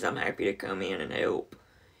single? Because I'm happy to come in and help.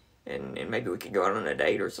 And maybe we could go out on a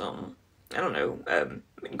date or something. I don't know.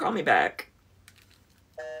 Call me back.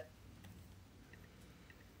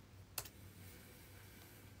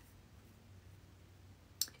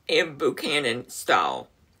 M. Buchanan style.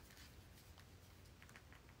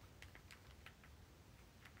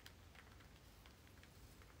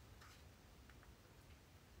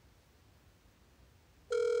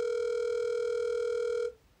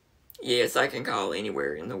 Yes, I can call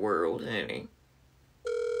anywhere in the world, honey.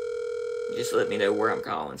 Just let me know where I'm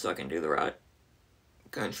calling so I can do the right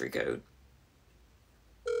country code.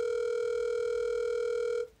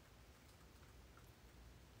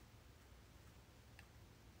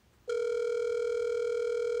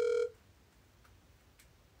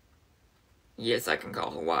 Yes, I can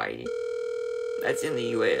call Hawaii. That's in the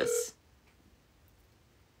U.S.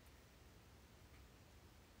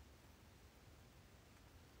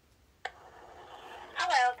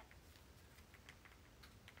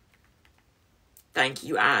 thank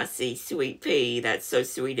you, Icy, Sweet Pea. That's so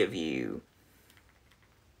sweet of you.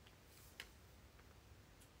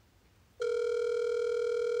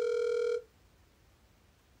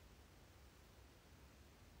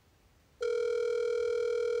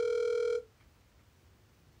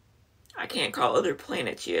 I can't call other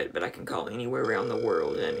planets yet, but I can call anywhere around the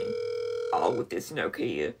world, honey. All with this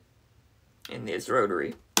Nokia and this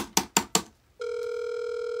rotary.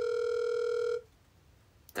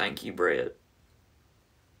 Thank you, Brett.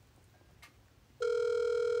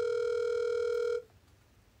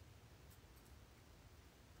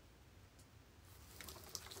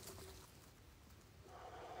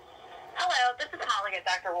 Hello, this is Holly at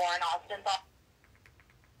Dr. Warren Austin's office.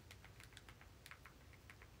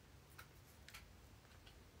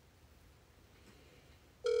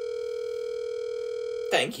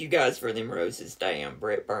 Thank you guys for them roses. Damn,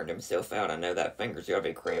 Brett burned himself out. I know that finger's gotta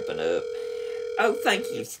be cramping up. Oh, thank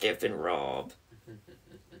you, Steph and Rob.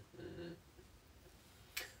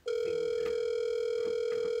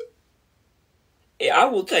 Yeah, I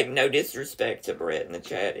will take no disrespect to Brett in the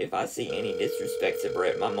chat. If I see any disrespect to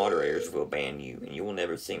Brett, my moderators will ban you, and you will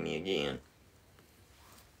never see me again.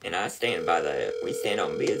 And I stand by that. We stand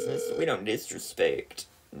on business. We don't disrespect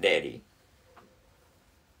Daddy.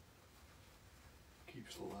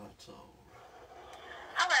 Keeps the lights on.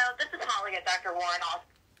 Hello, this is Holly at Dr. Warren Austin.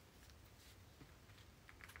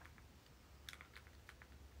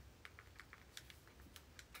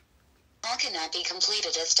 Call cannot be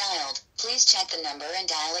completed as dialed. Please check the number and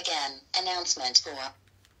dial again. Announcement 4.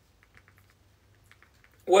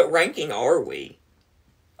 What ranking are we?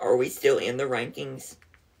 Are we still in the rankings?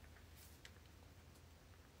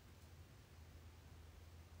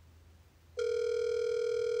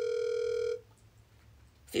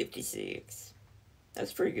 $56.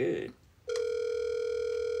 That's pretty good.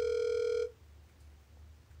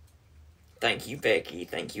 Thank you, Becky.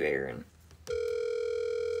 Thank you, Aaron.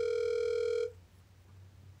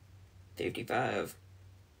 55.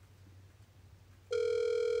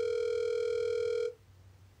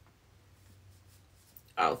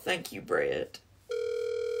 Oh, thank you, Brett.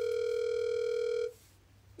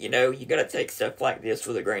 You know, you gotta take stuff like this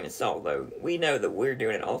with a grain of salt, though. We know that we're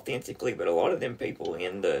doing it authentically, but a lot of them people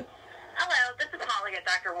in the... Hello, this is Holly at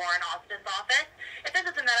Dr. Warren Austin's office. If this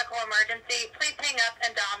is a medical emergency, please hang up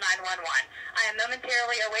and dial 911. I am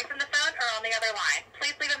momentarily away from the phone or on the other line.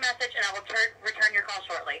 Please leave a message and I will return your call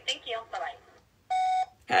shortly. Thank you. Bye-bye.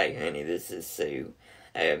 Hey, honey, this is Sue.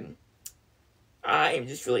 I am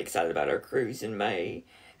just really excited about our cruise in May.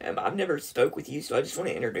 I've never spoke with you, so I just want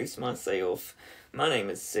to introduce myself. My name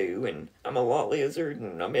is Sue, and I'm a lot lizard,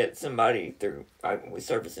 and I met somebody through, I was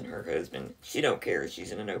servicing her husband. She don't care,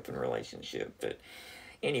 she's in an open relationship, but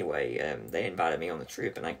anyway, they invited me on the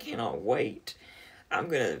trip, and I cannot wait. I'm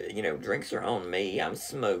gonna, drinks are on me. I'm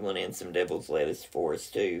smuggling in some devil's lettuce for us,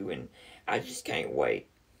 too, and I just can't wait.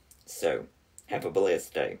 So, have a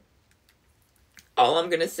blessed day. All I'm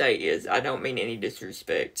gonna say is, I don't mean any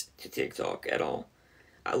disrespect to TikTok at all.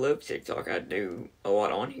 I love TikTok. I do a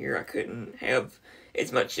lot on here. I couldn't have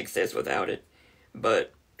as much success without it.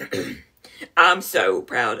 But I'm so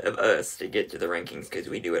proud of us to get to the rankings because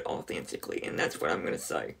we do it authentically. And that's what I'm going to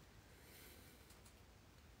say.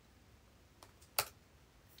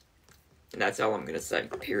 And that's all I'm going to say.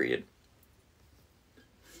 Period.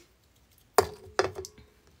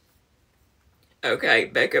 Okay,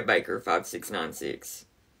 Becca Baker 5696.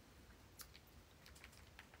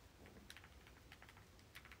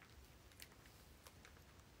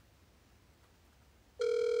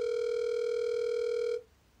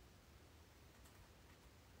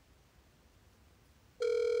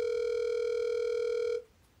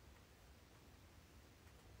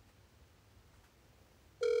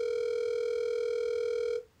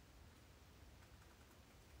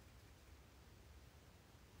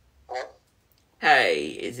 Hey,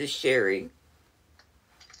 is this Sherry?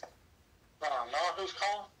 No, who's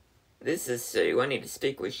calling? This is Sue. I need to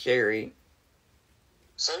speak with Sherry.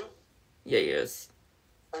 Sue? Yes.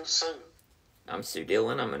 Who's Sue? I'm Sue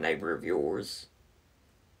Dillon. I'm a neighbor of yours.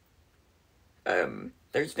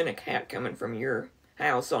 There's been a cat coming from your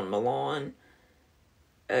house on Milan.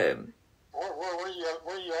 Where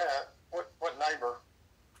you at? What neighbor?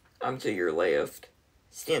 I'm to your left.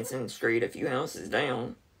 Stinson Street, a few houses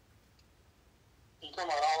down. You come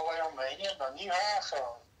out all the way on the end of the new house,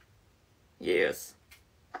 or? Yes.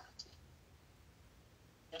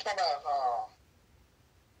 You talking about,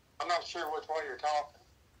 I'm not sure which way you're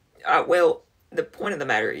talking. Well, the point of the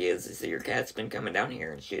matter is that your cat's been coming down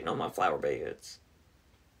here and shitting on my flower beds.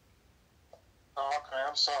 Oh, okay,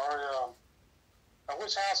 I'm sorry.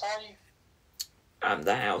 Which house are you? I'm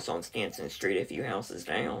the house on Stinson Street, a few houses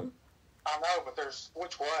down. I know, but there's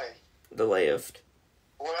which way? The left.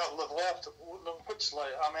 Well, the left. Which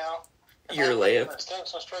left? I mean, Your left. At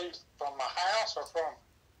Stinson Street from my house or from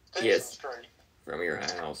Stinson Yes. Street? From your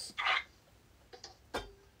house.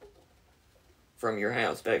 From your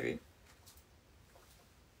house, baby.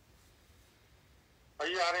 Are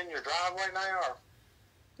you out in your driveway now? Or?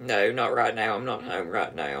 No, not right now. I'm not home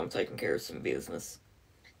right now. I'm taking care of some business.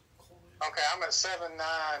 Okay, I'm at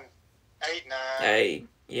 7989. Hey,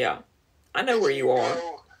 yeah. I know where you are.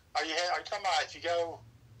 Are you talking about if you go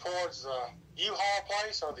towards the U-Haul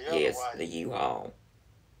place or the other Yes, way? the U-Haul.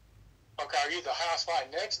 Okay, are you the house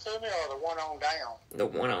right next to me or the one on down? The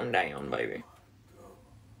one on down, baby.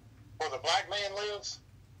 Where the black man lives?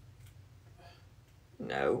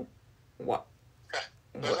 No. What? Okay.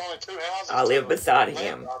 There's only two houses. I live beside left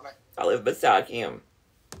him. of me. I live beside him.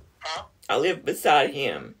 Huh? I live beside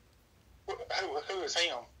him. Who is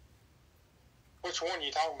him? Which one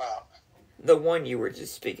you talking about? The one you were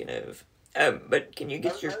just speaking of. But can you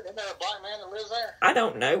get your... Isn't there a black man that lives there? I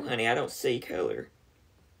don't know, honey. I don't see color.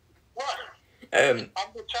 What? Um,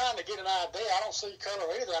 I'm just trying to get an idea. I don't see color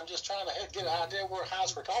either. I'm just trying to get an idea what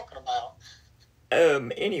house we're talking about.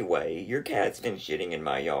 Anyway, your cat's been shitting in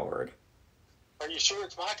my yard. Are you sure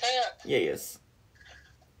it's my cat? Yes.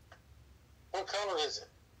 What color is it?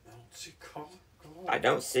 I don't see color. I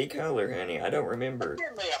don't see color, honey. I don't remember.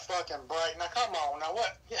 Give me a fucking break. Now, come on. Now,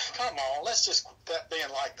 what? Yeah, come on. Let's just quit that being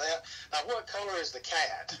like that. Now, what color is the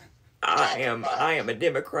cat? I am a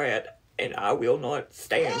Democrat, and I will not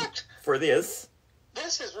stand What? for this.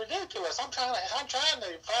 This is ridiculous. I'm trying to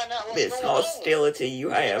find out what's This going on. hostility you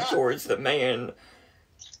have towards the man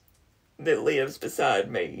that lives beside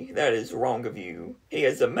me. That is wrong of you. He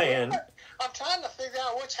is a man. I'm trying to figure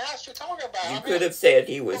out which house you're talking about. You could have said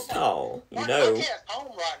he was tall. You know, My cat's home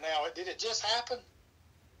right now. Did it just happen?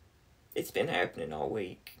 it's been happening all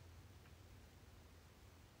week.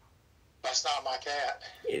 That's not my cat.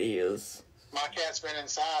 It is. My cat's been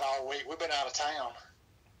inside all week. We've been out of town.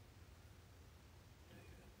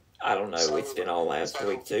 I don't know. It's been all last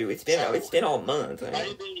week too. It's been all month.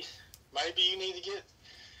 Honey. Maybe you need to get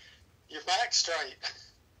your back straight.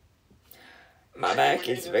 My back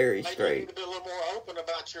is very Maybe you straight. need to be a little more open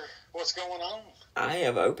about what's going on. I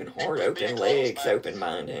have open heart, open legs, open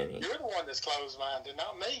mind, honey. You're the one that's closed-minded,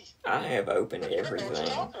 not me. I have open You know what everything. you're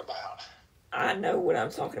talking about. I know what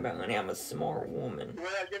I'm talking about, honey. I'm a smart woman. Well,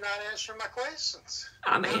 you're not answering my questions.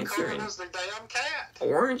 I'm What answering. color is the damn cat?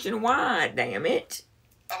 Orange and white, damn it.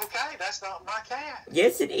 Okay, that's not my cat.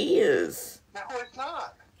 Yes, it is. No, it's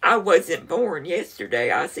not. I wasn't born yesterday.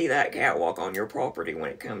 I see that catwalk on your property when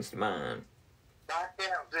it comes to mine. My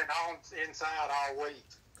cat's been on inside all week.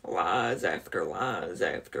 Lies after lies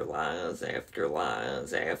after lies after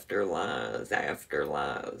lies after lies after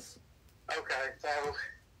lies. Okay, so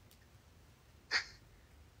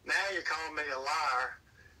now you're calling me a liar.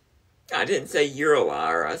 I didn't say you're a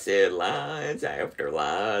liar. I said lies after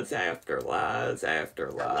lies after lies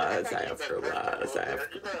after lies after lies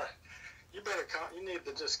after. You need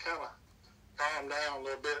to just kind of calm down a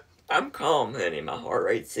little bit. I'm calm, honey. My heart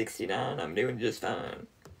rate's 69. I'm doing just fine.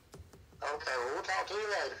 Okay, well, we'll talk to you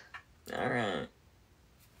later. All right.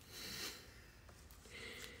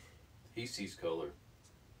 He sees color.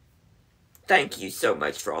 Thank you so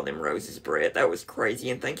much for all them roses, Brett. That was crazy.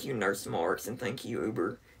 And thank you, Nurse Marks. And thank you,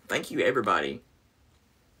 Uber. Thank you, everybody.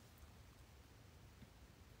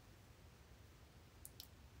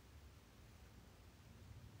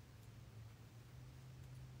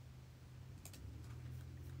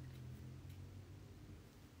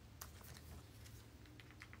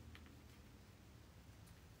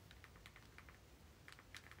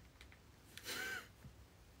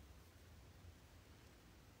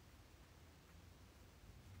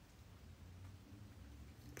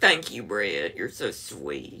 Thank you, Brett. You're so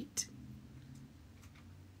sweet.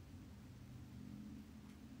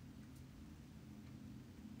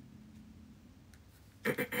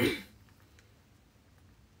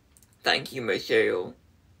 Thank you, Michelle.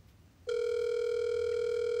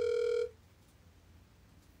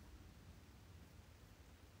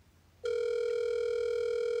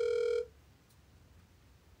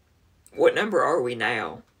 What number are we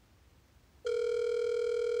now?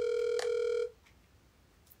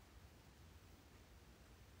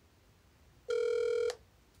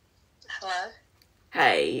 Hello?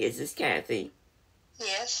 Hey, is this Kathy?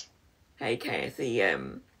 Yes? Hey, Kathy,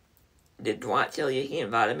 did Dwight tell you he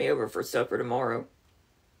invited me over for supper tomorrow?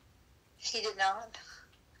 He did not.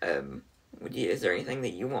 Is there anything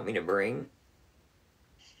that you want me to bring?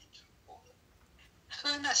 Who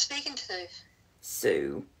am I speaking to?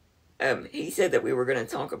 Sue. He said that we were going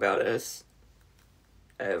to talk about us,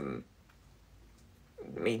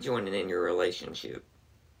 me joining in your relationship.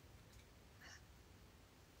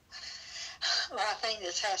 Well, I think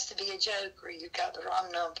this has to be a joke, or you got the wrong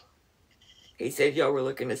number. He said y'all were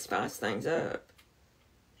looking to spice things up.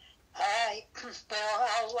 All right. Well,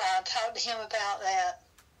 I'll talk to him about that.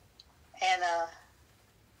 And,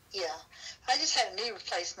 yeah. I just had a knee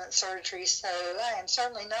replacement surgery, so I am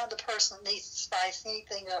certainly not the person that needs to spice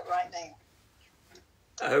anything up right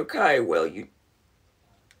now. Okay, well, you...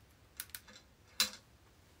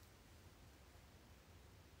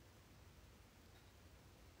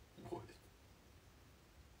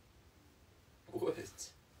 What?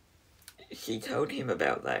 She told him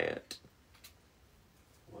about that.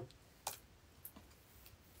 What?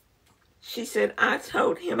 She said, I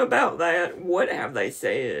told him about that. What have they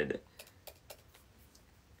said?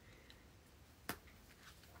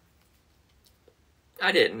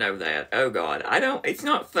 I didn't know that. Oh, God. It's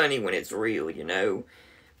not funny when it's real, you know.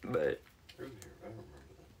 But... I don't remember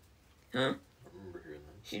that. Huh? I remember hearing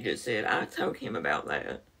that. She just said, I told him about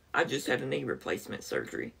that. I just had a knee replacement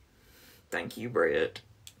surgery. Thank you, Brett.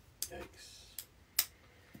 Yikes.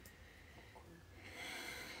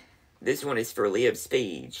 This one is for Liv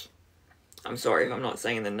Speech. I'm sorry if I'm not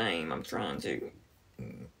saying the name. I'm trying to.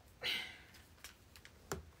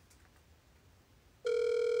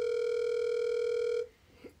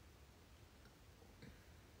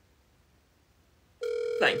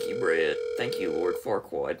 Thank you, Brett. Thank you, Lord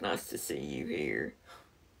Farquaad. Nice to see you here.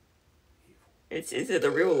 Is it the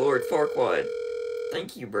real Lord Farquaad?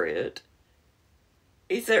 Thank you, Brett.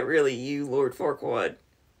 Is that really you, Lord Farquaad?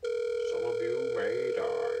 Some of you may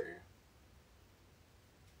die.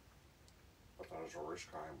 But that is a risk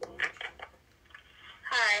I am willing to take.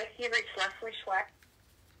 Hi, you reached Leslie Schweck.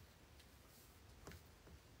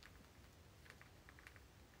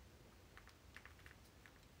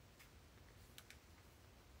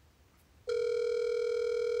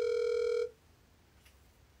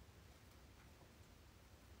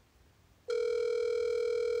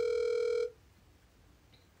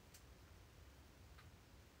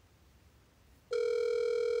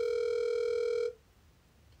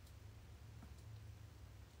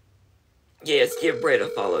 Yes, give Brett a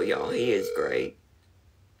follow, y'all. He is great.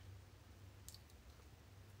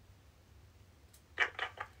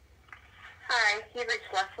 Hi, you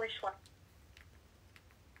reached Leslie Schweck.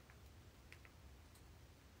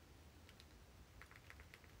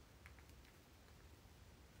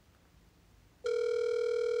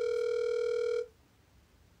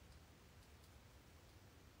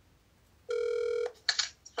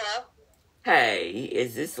 Hello? Hey,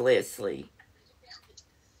 is this Leslie?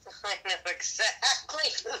 I know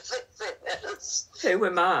exactly who this is. Who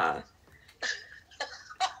am I?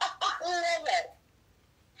 I love it.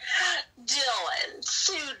 Dylan.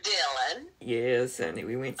 Sue Dylan. Yes, honey,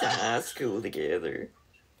 we went to high school together.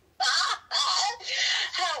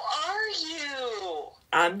 How are you?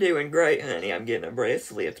 I'm doing great, honey. I'm getting a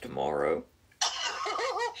breast lift tomorrow.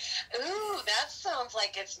 Ooh, that sounds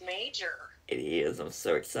like it's major. It is. I'm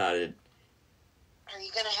so excited. Are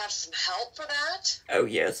you going to have some help for that? Oh,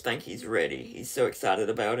 yes, think he's ready. He's so excited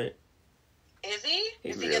about it. Is he?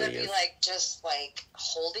 He Is he really going to be, is. just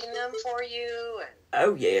holding them for you? And...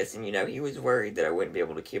 Oh, yes, and he was worried that I wouldn't be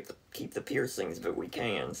able to keep the piercings, but we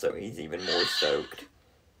can, so he's even more stoked.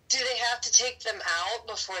 Do they have to take them out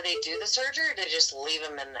before they do the surgery, or do they just leave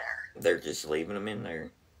them in there? They're just leaving them in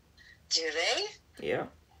there. Do they? Yeah.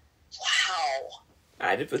 Wow.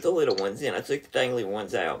 I had to put the little ones in. I took the dangly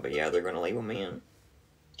ones out, but yeah, they're going to leave them in.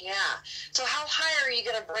 Yeah. So how high are you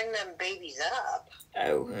going to bring them babies up?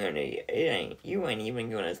 Oh, honey, you ain't even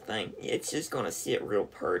going to think. It's just going to sit real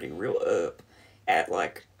purty, real up at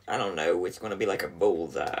I don't know, it's going to be like a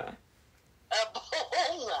bullseye. A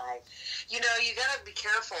bullseye. You got to be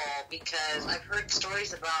careful because I've heard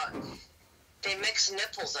stories about they mix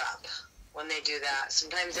nipples up when they do that.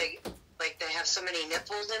 Sometimes they have so many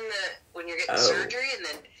nipples when you're getting surgery, and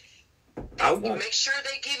then you make sure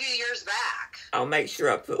they give you yours back. I'll make sure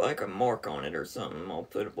I put a mark on it or something. I'll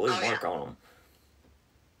put a blue mark on them.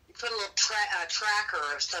 Put a little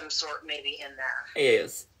tracker of some sort maybe in there.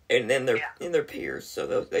 Yes, and then they're pierced, so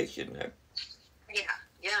they should know.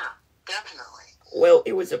 Yeah, definitely. Well,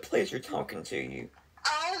 it was a pleasure talking to you.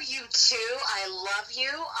 Oh, you too. I love you.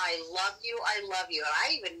 I love you. I love you. And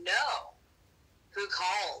I even know who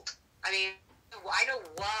called. I mean, I know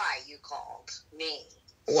why you called me.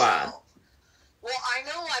 Why? So, well, I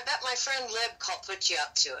know. I bet my friend Lib put you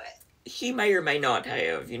up to it. She may or may not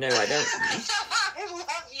have. I don't... I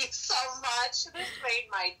love you so much. This made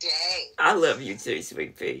my day. I love you too,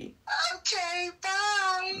 sweet pea. Okay,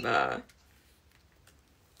 bye. Bye.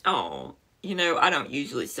 Oh, you know, I don't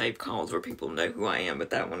usually save calls where people know who I am, but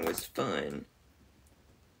that one was fun.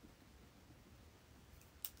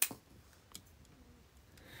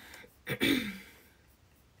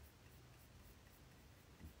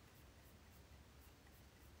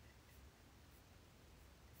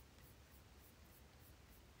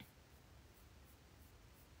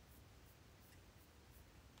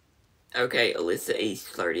 Okay, Alyssa East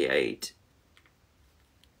 38.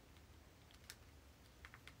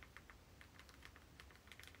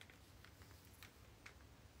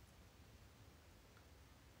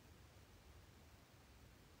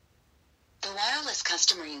 The wireless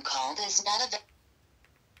customer you called is not available.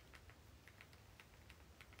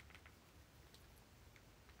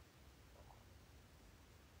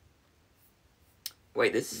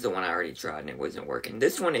 Wait, this is the one I already tried and it wasn't working.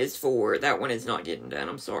 This one is for... That one is not getting done.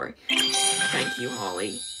 I'm sorry. Thank you,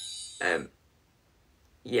 Holly.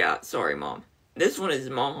 Yeah, sorry, Mom. This one is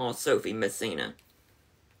Maha Sophie Messina.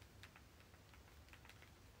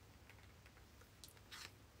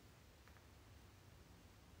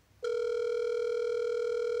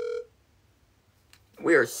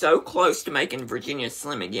 We are so close to making Virginia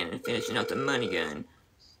Slim again and finishing out the money gun.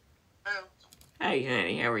 Oh. Hey,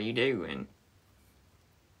 honey, how are you doing?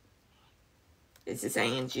 Is this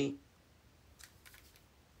Angie?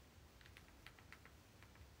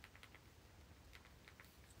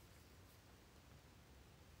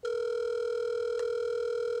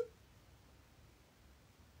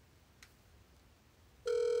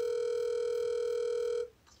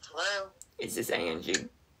 Hello? Is this Angie?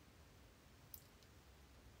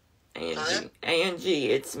 Angie. Hello? Angie,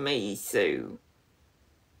 it's me, Sue.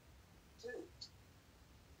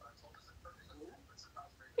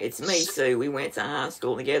 It's me, Sue. We went to high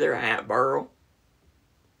school together at Burl.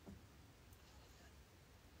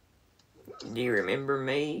 Do you remember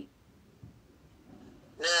me?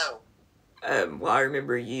 No. Well, I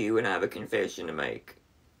remember you, and I have a confession to make.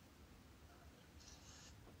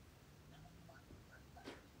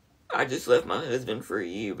 I just left my husband for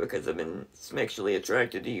you because I've been sexually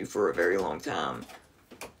attracted to you for a very long time.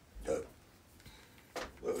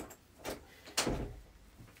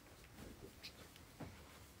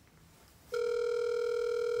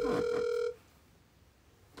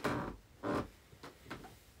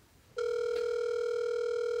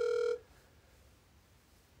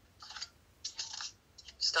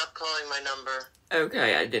 Stop calling my number.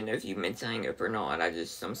 Okay, I didn't know if you meant to hang up or not.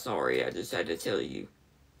 I'm sorry. I just had to tell you.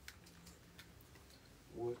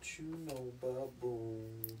 What you know about boom?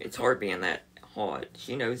 It's hard being that hot.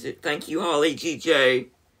 She knows it. Thank you, Holly GJ.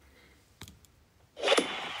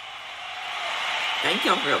 Thank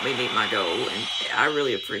y'all for helping me meet my goal, and I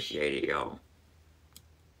really appreciate it, y'all.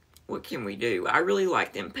 What can we do? I really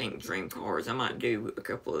like them pink dream cars. I might do a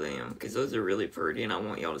couple of them, because those are really pretty, and I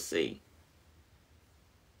want y'all to see.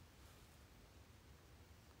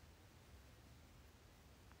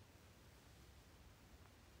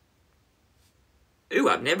 Ooh,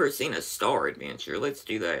 I've never seen a Star Adventure. Let's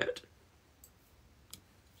do that.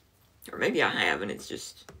 Or maybe I have, and it's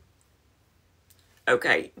just...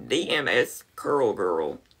 Okay, DMS Curl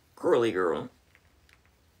Girl. Curly Girl.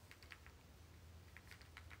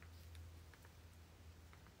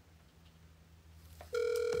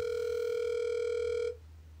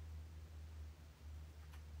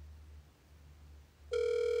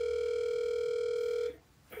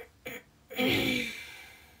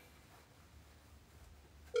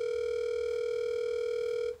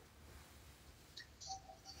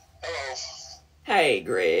 Hello. Hey,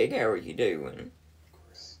 Greg, how are you doing?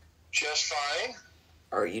 Just fine.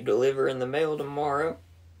 Are you delivering the mail tomorrow?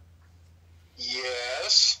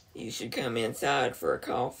 Yes. You should come inside for a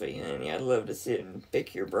coffee, honey. I'd love to sit and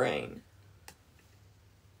pick your brain.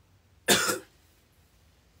 Okay.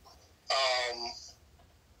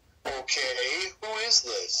 Who is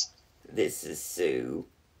this? This is Sue.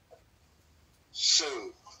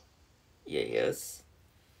 Sue. Yes.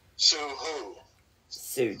 Sue who?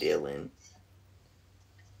 Sue Dillon.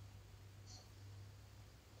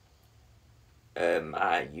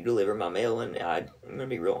 You deliver my mail, and I'm gonna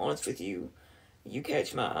be real honest with you. You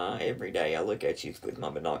catch my eye every day. I look at you with my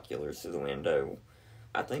binoculars through the window.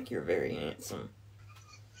 I think you're very handsome.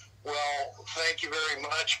 Well, thank you very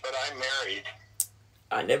much, but I'm married.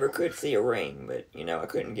 I never could see a ring, but, you know, I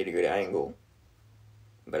couldn't get a good angle.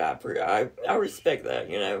 But I respect that,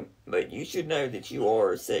 you know. But you should know that you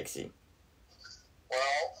are sexy.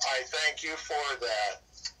 Well, I thank you for that.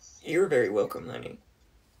 You're very welcome, honey.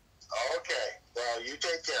 Okay. Well, you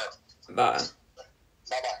take care. Bye.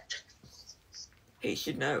 Bye-bye. He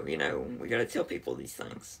should know, you know. We gotta tell people these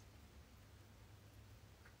things.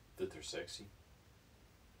 are sexy.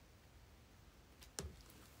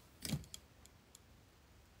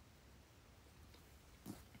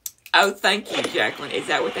 Oh, thank you, Jacqueline. Is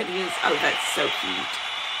that what that is? Oh, that's so cute.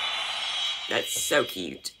 That's so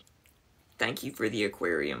cute. Thank you for the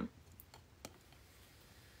aquarium.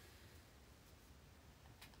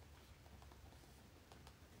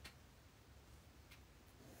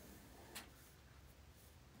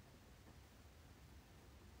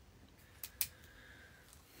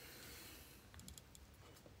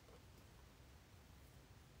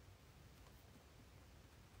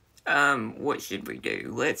 What should we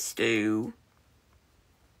do? Let's do...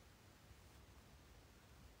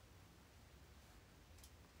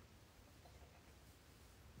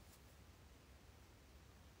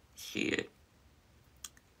 Shit.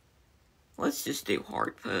 Let's just do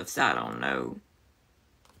Heart Puffs. I don't know.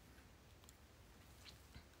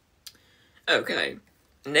 Okay.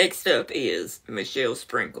 Next up is Michelle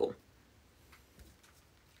Sprinkle.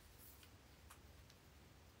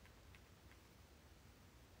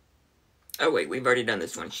 Oh wait, we've already done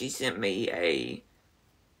this one. She sent me a...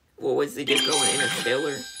 What was the gift going?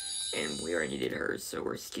 Interstellar? And we already did hers, so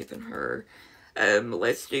we're skipping her.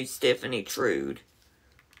 Let's do Stephanie Trude.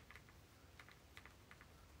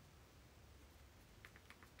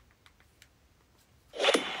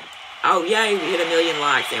 Oh yay, we hit 1 million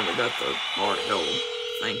likes and we got the heart goal.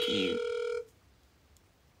 Thank you.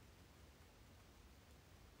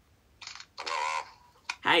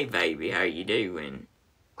 Hey baby, how you doing?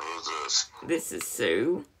 Who's this? This is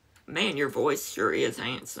Sue. Man, your voice sure is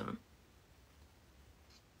handsome.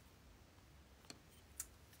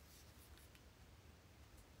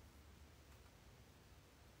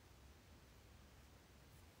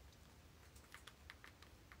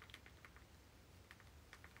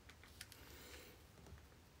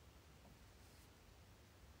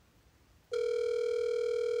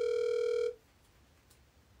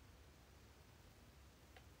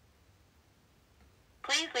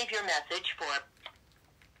 Please leave your message for...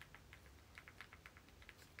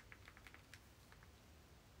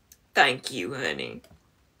 Thank you, honey.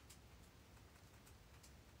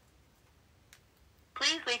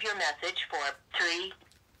 Please leave your message for 3.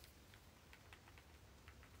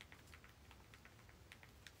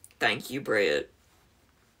 Thank you, Brett.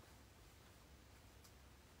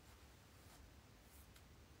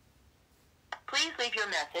 Please leave your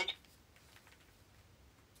message.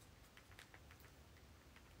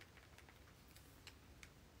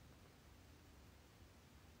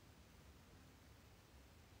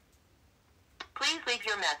 Please leave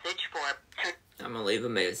your message for... I'm gonna leave a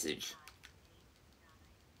message.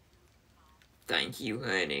 Thank you,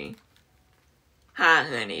 honey. Hi,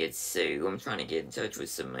 honey, it's Sue. I'm trying to get in touch with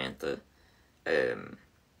Samantha. I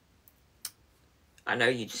know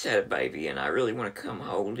you just had a baby, and I really want to come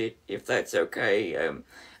hold it, if that's okay.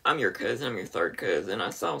 I'm your cousin. I'm your third cousin. I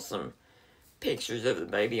saw some pictures of the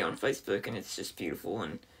baby on Facebook, and it's just beautiful,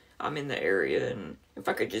 and I'm in the area, and if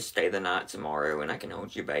I could just stay the night tomorrow and I can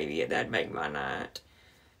hold your baby, that'd make my night.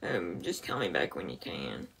 Just call me back when you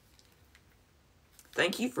can.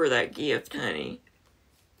 Thank you for that gift, honey.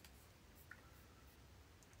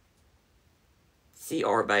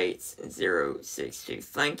 CR Bates 062.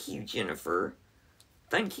 Thank you, Jennifer.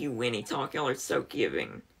 Thank you, Winnie Talk. Y'all are so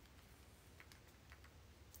giving.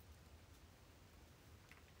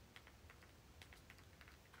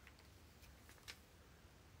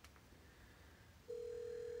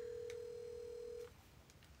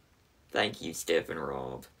 Thank you, Steph and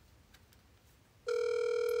Rob.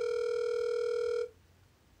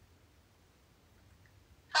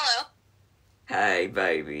 Hello. Hey,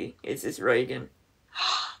 baby. Is this Reagan?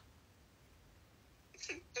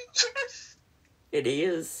 It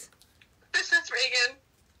is. This is Reagan.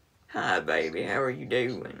 Hi, baby. How are you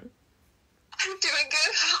doing? I'm doing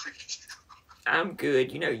good. How are you? I'm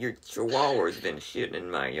good. You know, your chihuahua's been shitting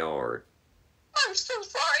in my yard. I'm so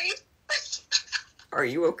sorry. Are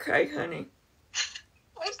you okay, honey?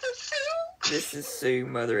 Is this Sue? This is Sue,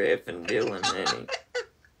 mother effing Dylan, honey.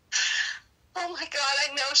 Oh my god,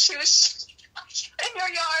 I know she was in your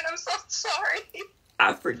yard. I'm so sorry.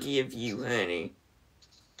 I forgive you, honey.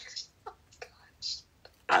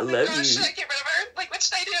 I Oh my love gosh, you. should I get rid of her? Like, what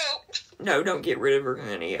should I do? No, don't get rid of her,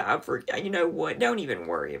 honey. You know what? Don't even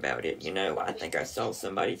worry about it. You know, I think I saw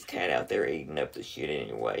somebody's cat out there eating up the shit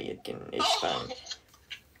anyway. It's fine.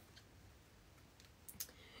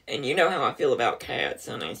 And you know how I feel about cats,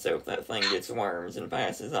 honey, so if that thing gets worms and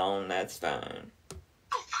passes on, that's fine.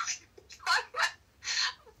 Oh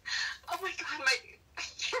my god,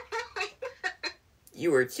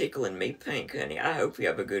 You are tickling me pink, honey. I hope you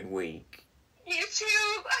have a good week. You too.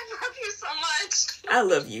 I love you so much. I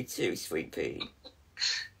love you too, sweet pea.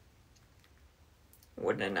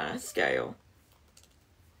 What a nice gal.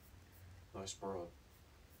 Nice broad.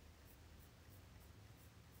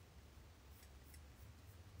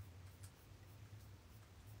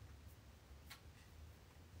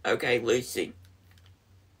 Okay, Lucy.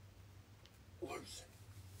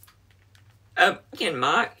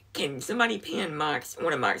 Can somebody pin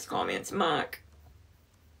one of Mike's comments? Mike.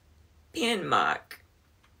 Pin Mike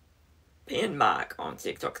on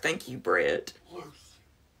TikTok. Thank you, Brett.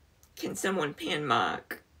 Can someone pin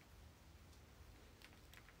Mike?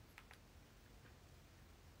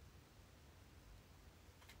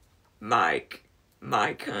 Mike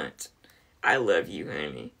Hunt. I love you,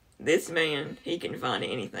 honey. This man, he can find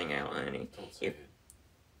anything out, honey. Don't say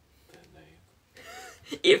that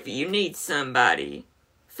name. If you need somebody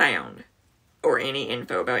found, or any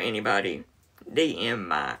info about anybody, DM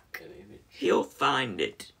Mike. He'll find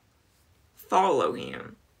it. Follow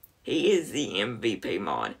him. He is the MVP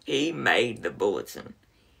mod. He made the bulletin.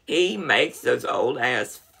 He makes those old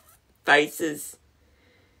ass faces,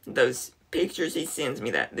 those pictures he sends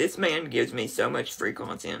me. That this man gives me so much free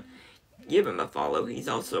content. Give him a follow. He's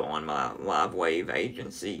also on my Live Wave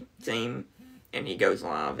agency team, and he goes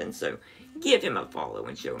live, and so give him a follow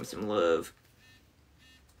and show him some love.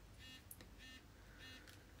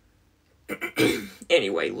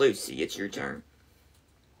 Anyway, Lucy, it's your turn.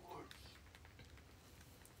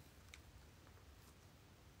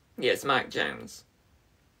 Yes, Mike Jones.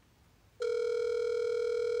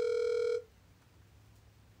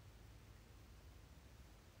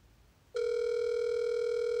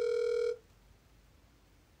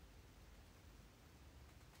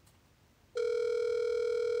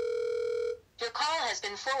 Your call has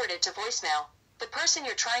been forwarded to voicemail. The person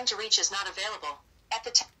you're trying to reach is not available. At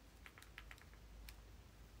the time.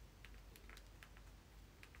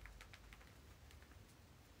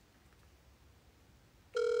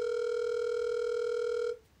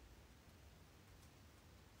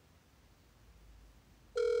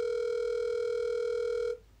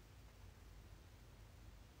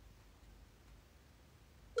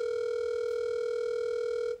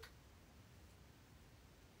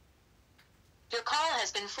 Your call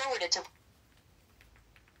has been forwarded to...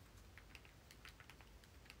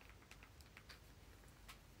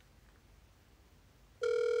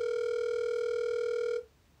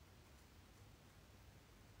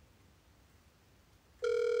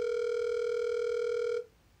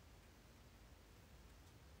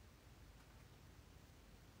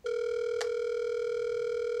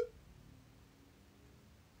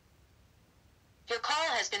 Your call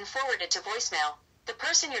has been forwarded to voicemail. The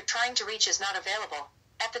person you're trying to reach is not available.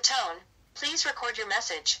 At the tone, please record your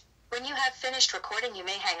message. When you have finished recording, you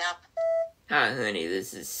may hang up. Hi, honey,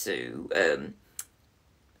 this is Sue.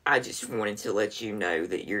 I just wanted to let you know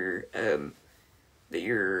that your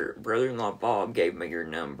brother-in-law Bob gave me your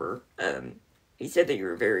number. He said that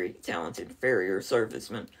you're a very talented farrier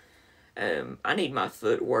serviceman. I need my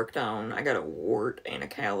foot worked on. I got a wart and a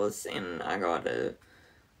callus, and I got a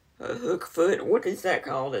hook foot. What is that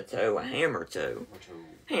called? A toe? A hammer toe.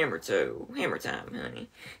 Hammer toe. Hammer time, honey.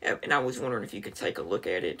 And I was wondering if you could take a look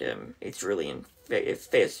at it. It's really it's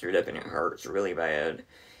festered up and it hurts really bad.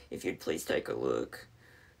 If you'd please take a look.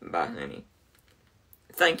 Bye, honey.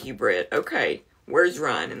 Thank you, Brett. Okay, where's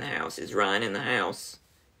Ryan in the house? Is Ryan in the house?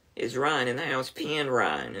 Is Ryan in the house? Pin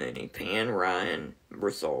Ryan, honey. Pin Ryan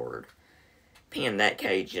Broussard. Pin that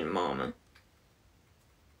Cajun mama.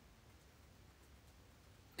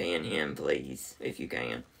 Pin him, please, if you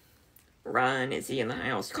can. Ryan, is he in the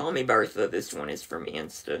house? Call me Bertha. This one is from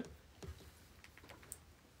Insta.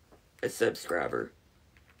 A subscriber.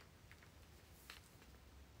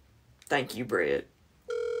 Thank you, Brett.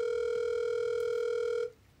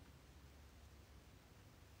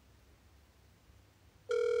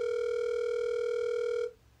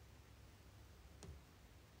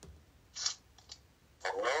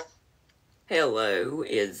 Hello? Hello,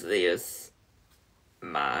 is this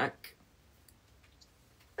Mike?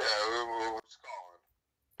 Yeah, who's calling?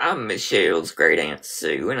 I'm Michelle's great aunt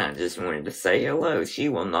Sue, and I just wanted to say hello. She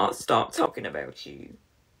will not stop talking about you.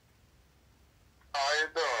 How you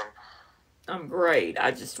doing? I'm great. I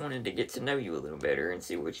just wanted to get to know you a little better and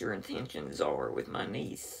see what your intentions are with my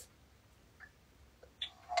niece.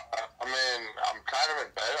 I mean, I'm kind of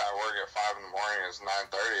in bed. I work at 5 in the morning. It's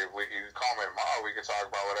 9:30. If you can call me tomorrow, we can talk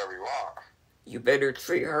about whatever you want. You better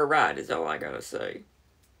treat her right, is all I gotta say.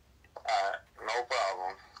 No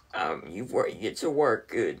problem. You get to work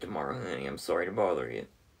good tomorrow, honey. I'm sorry to bother you.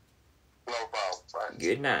 No problem. Bye.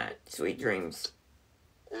 Good night. Sweet dreams.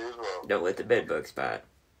 You as well. Don't let the bedbugs bite.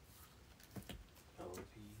 LP.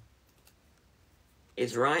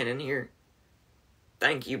 Is Ryan in here?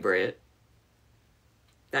 Thank you, Brett.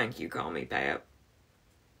 Thank you, call me Pap.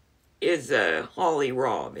 Is Holly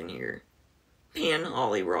Robb in here? Pin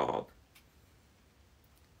Holly Robb.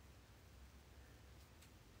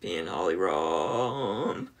 Pin Holly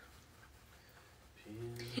Robb.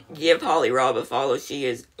 Give Holly Robb a follow. She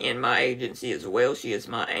is in my agency as well. She is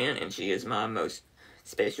my aunt and she is my most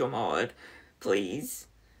special mod. Please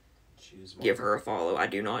give her a follow. I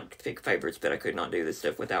do not pick favorites, but I could not do this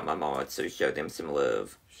stuff without my mods, so show them some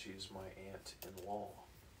love. She's my aunt-in-law.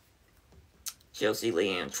 Chelsea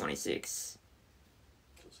Leanne 26.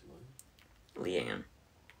 Chelsea Lynn? Leanne.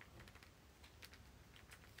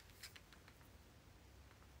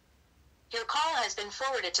 Your call has been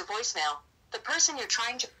forwarded to voicemail. The person you're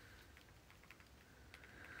trying to...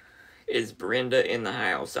 Is Brenda in the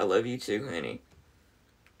house? I love you too, honey.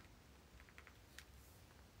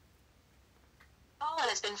 Call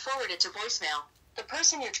has been forwarded to voicemail. The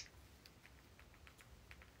person you're...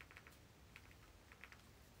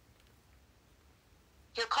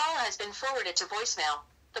 Your call has been forwarded to voicemail.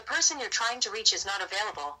 The person you're trying to reach is not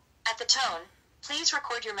available. At the tone, please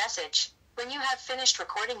record your message. When you have finished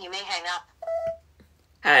recording, you may hang up.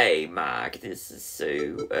 Hey, Mike, this is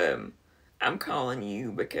Sue. I'm calling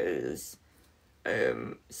you because,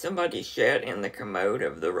 somebody shat in the commode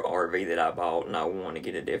of the RV that I bought, and I want to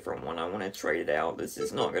get a different one. I want to trade it out. This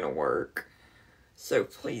is not going to work. So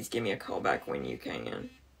please give me a call back when you can.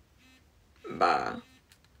 Bye.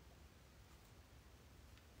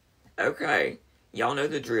 Okay, y'all know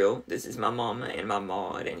the drill. This is my mama and my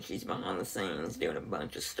mod, and she's behind the scenes doing a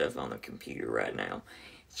bunch of stuff on the computer right now.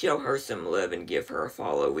 Show her some love and give her a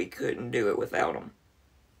follow. We couldn't do it without them.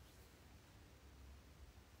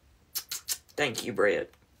 Thank you, Brett.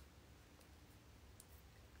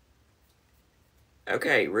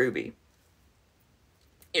 Okay, Ruby.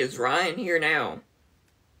 Is Ryan here now?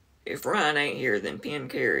 If Ryan ain't here, then pin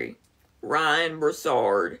Carrie. Ryan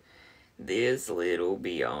Broussard. This little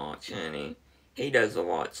biatch, honey. He does a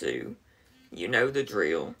lot too. You know the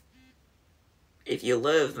drill. If you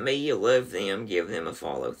love me, you love them, give them a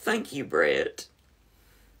follow. Thank you, Brett.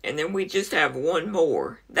 And then we just have one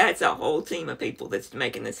more. That's a whole team of people that's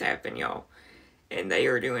making this happen, y'all. And they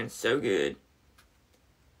are doing so good.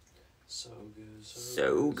 So good.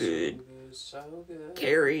 So good. So good.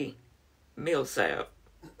 Carrie Millsap.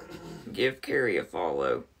 Give Carrie a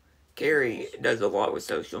follow. Carrie does a lot with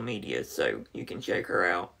social media, so you can check her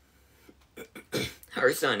out.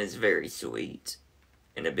 Her son is very sweet.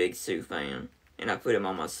 And a big Sue fan. And I put him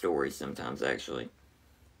on my stories sometimes, actually.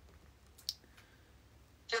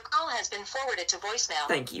 Your call has been forwarded to voicemail.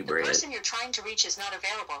 Thank you, Brett. The person you're trying to reach is not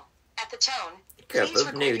available. At the tone, Cup please of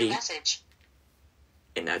record your nudie. message.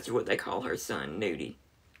 And that's what they call her son, Nudie.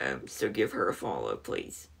 So give her a follow,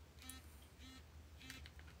 please.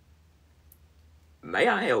 May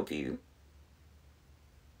I help you?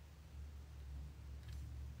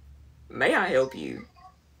 May I help you?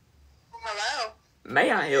 Hello?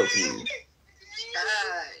 May I help you?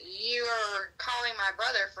 You are calling my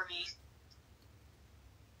brother for me.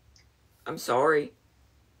 I'm sorry.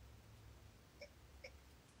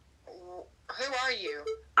 Who are you?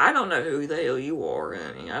 I don't know who the hell you are,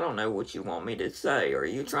 honey. I don't know what you want me to say. Are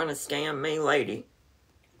you trying to scam me, lady?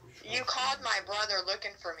 You called my brother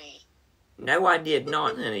looking for me. No, I did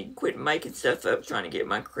not, honey. Quit making stuff up trying to get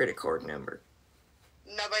my credit card number.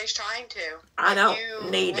 Nobody's trying to. I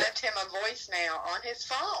don't need You it. left him a voicemail on his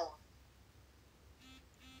phone.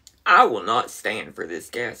 I will not stand for this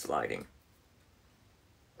gaslighting.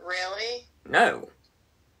 Really? No.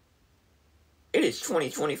 It is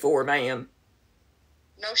 2024, ma'am.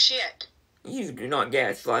 No shit. You do not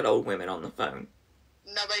gaslight old women on the phone.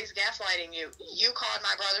 Nobody's gaslighting you. You called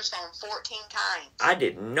my brother's phone 14 times. I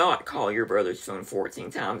did not call your brother's phone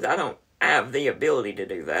 14 times. I don't have the ability to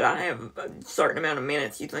do that. I have a certain amount of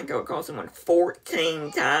minutes. You think I would call someone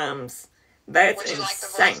 14 times? That's Would you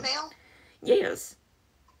insane. like the voicemail? Yes.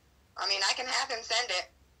 I mean, I can have him send it.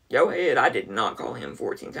 Go ahead. I did not call him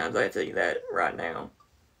 14 times. I tell you that right now.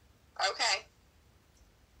 Okay.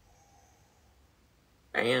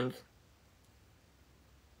 And?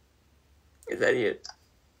 Is that it?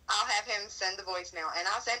 I'll have him send the voicemail, and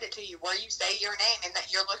I'll send it to you where you say your name and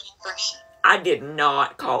that you're looking for me. I did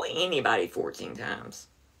not call anybody 14 times.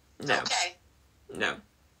 No. Okay. No.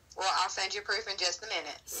 Well, I'll send you proof in just a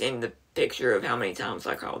minute. Send the picture of how many times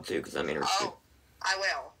I called too, because I'm interested. Oh, I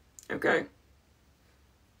will. Okay.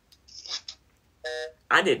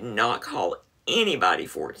 I did not call anybody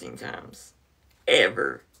 14 times.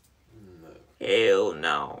 Ever. No. Hell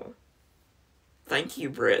no. Thank you,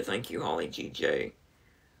 Brett. Thank you, Holly GJ.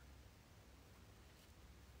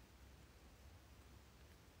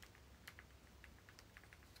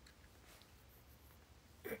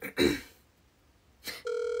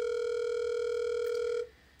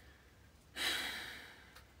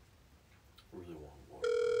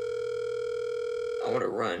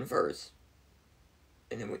 button first.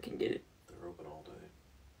 And then we can get it. They're open all day.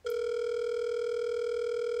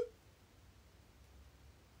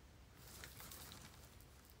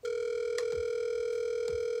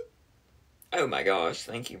 Oh my gosh,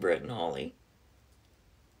 thank you, Brett and Holly.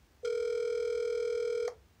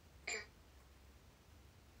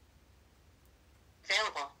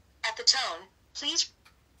 Available. At the tone, please.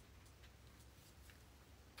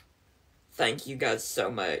 Thank you guys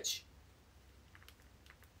so much.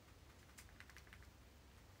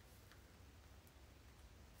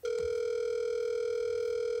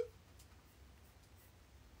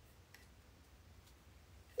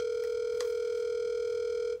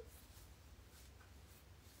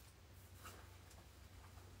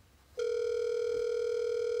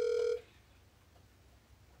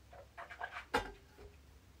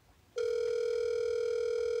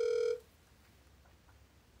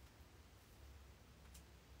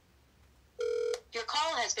 Your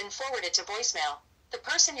call has been forwarded to voicemail. The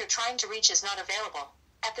person you're trying to reach is not available.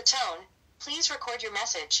 At the tone, please record your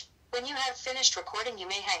message. When you have finished recording, you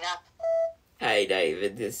may hang up. Hey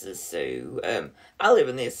David, this is Sue. I live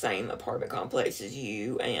in this same apartment complex as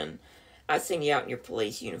you, and I seen you out in your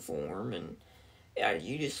police uniform, and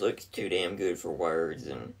you just look too damn good for words,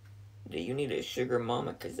 and do you need a sugar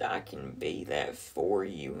mama? 'Cause I can be that for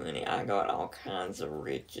you, honey. I got all kinds of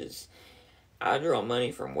riches. I draw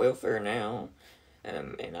money from welfare now.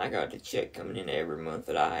 And I got a check coming in every month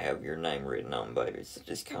that I have your name written on, baby. So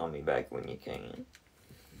just call me back when you can.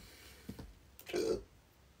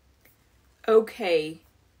 Okay.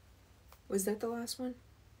 Was that the last one?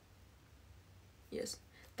 Yes.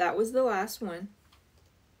 That was the last one.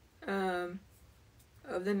 Of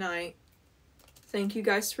the night. Thank you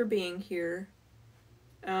guys for being here.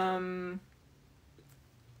 Thank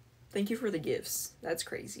you for the gifts. That's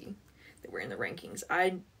crazy that we're in the rankings.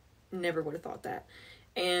 I never would have thought that.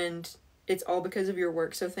 And it's all because of your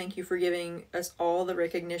work, so thank you for giving us all the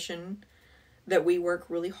recognition that we work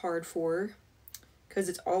really hard for, because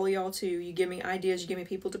it's all y'all too. You give me ideas, you give me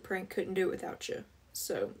people to prank, couldn't do it without you.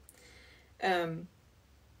 So I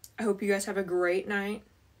hope you guys have a great night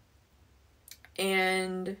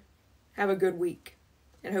and have a good week,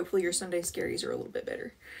 and hopefully your Sunday scaries are a little bit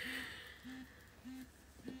better.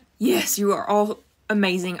 Yes, you are all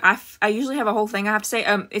amazing. I usually have a whole thing I have to say.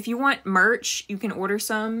 If you want merch, you can order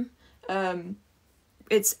some.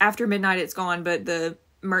 It's after midnight, it's gone, but the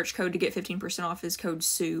merch code to get 15% off is code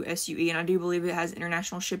SUE, S-U-E, and I do believe it has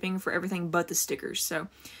international shipping for everything but the stickers. So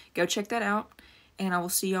go check that out, and I will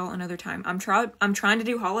see y'all another time. I'm trying to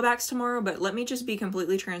do hollowbacks tomorrow, but let me just be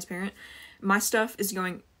completely transparent. My stuff is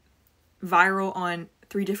going viral on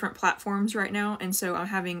 3 different platforms right now, and so I'm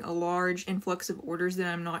having a large influx of orders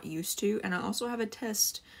that I'm not used to, and I also have a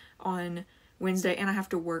test on Wednesday, and I have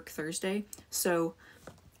to work Thursday, so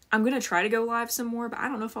I'm gonna try to go live some more, but I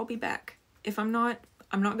don't know if I'll be back. If I'm not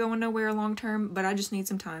going nowhere long term, but I just need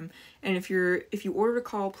some time. And if you order a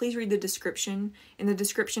call, please read the description. In the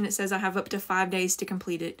description it says I have up to 5 days to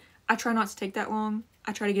complete it. I try not to take that long.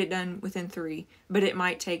 I try to get it done within 3, but it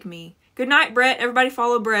might take me. Good night, Brett. Everybody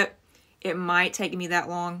follow Brett. It might take me that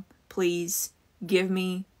long. Please give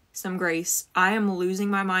me some grace. I am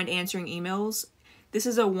losing my mind answering emails. This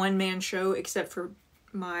is a one-man show except for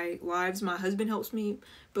my lives. My husband helps me,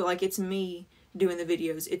 but like it's me doing the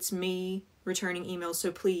videos. It's me returning emails.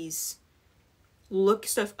 So please look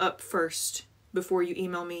stuff up first before you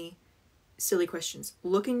email me silly questions.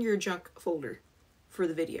 Look in your junk folder for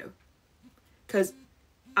the video, because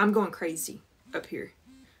I'm going crazy up here.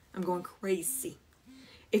 I'm going crazy.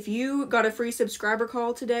 If you got a free subscriber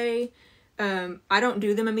call today, I don't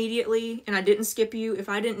do them immediately, and I didn't skip you. If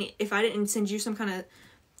I didn't send you some kind of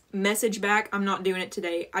message back, I'm not doing it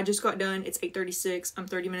today. I just got done. It's 8:36. I'm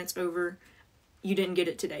 30 minutes over. You didn't get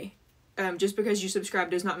it today. Just because you subscribe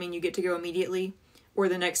does not mean you get to go immediately or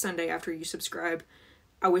the next Sunday after you subscribe.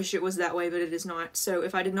 I wish it was that way, but it is not. So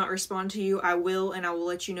if I did not respond to you, I will, and I will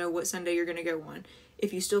let you know what Sunday you're going to go on.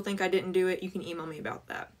 If you still think I didn't do it, you can email me about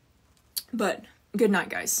that. But good night,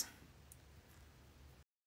 guys.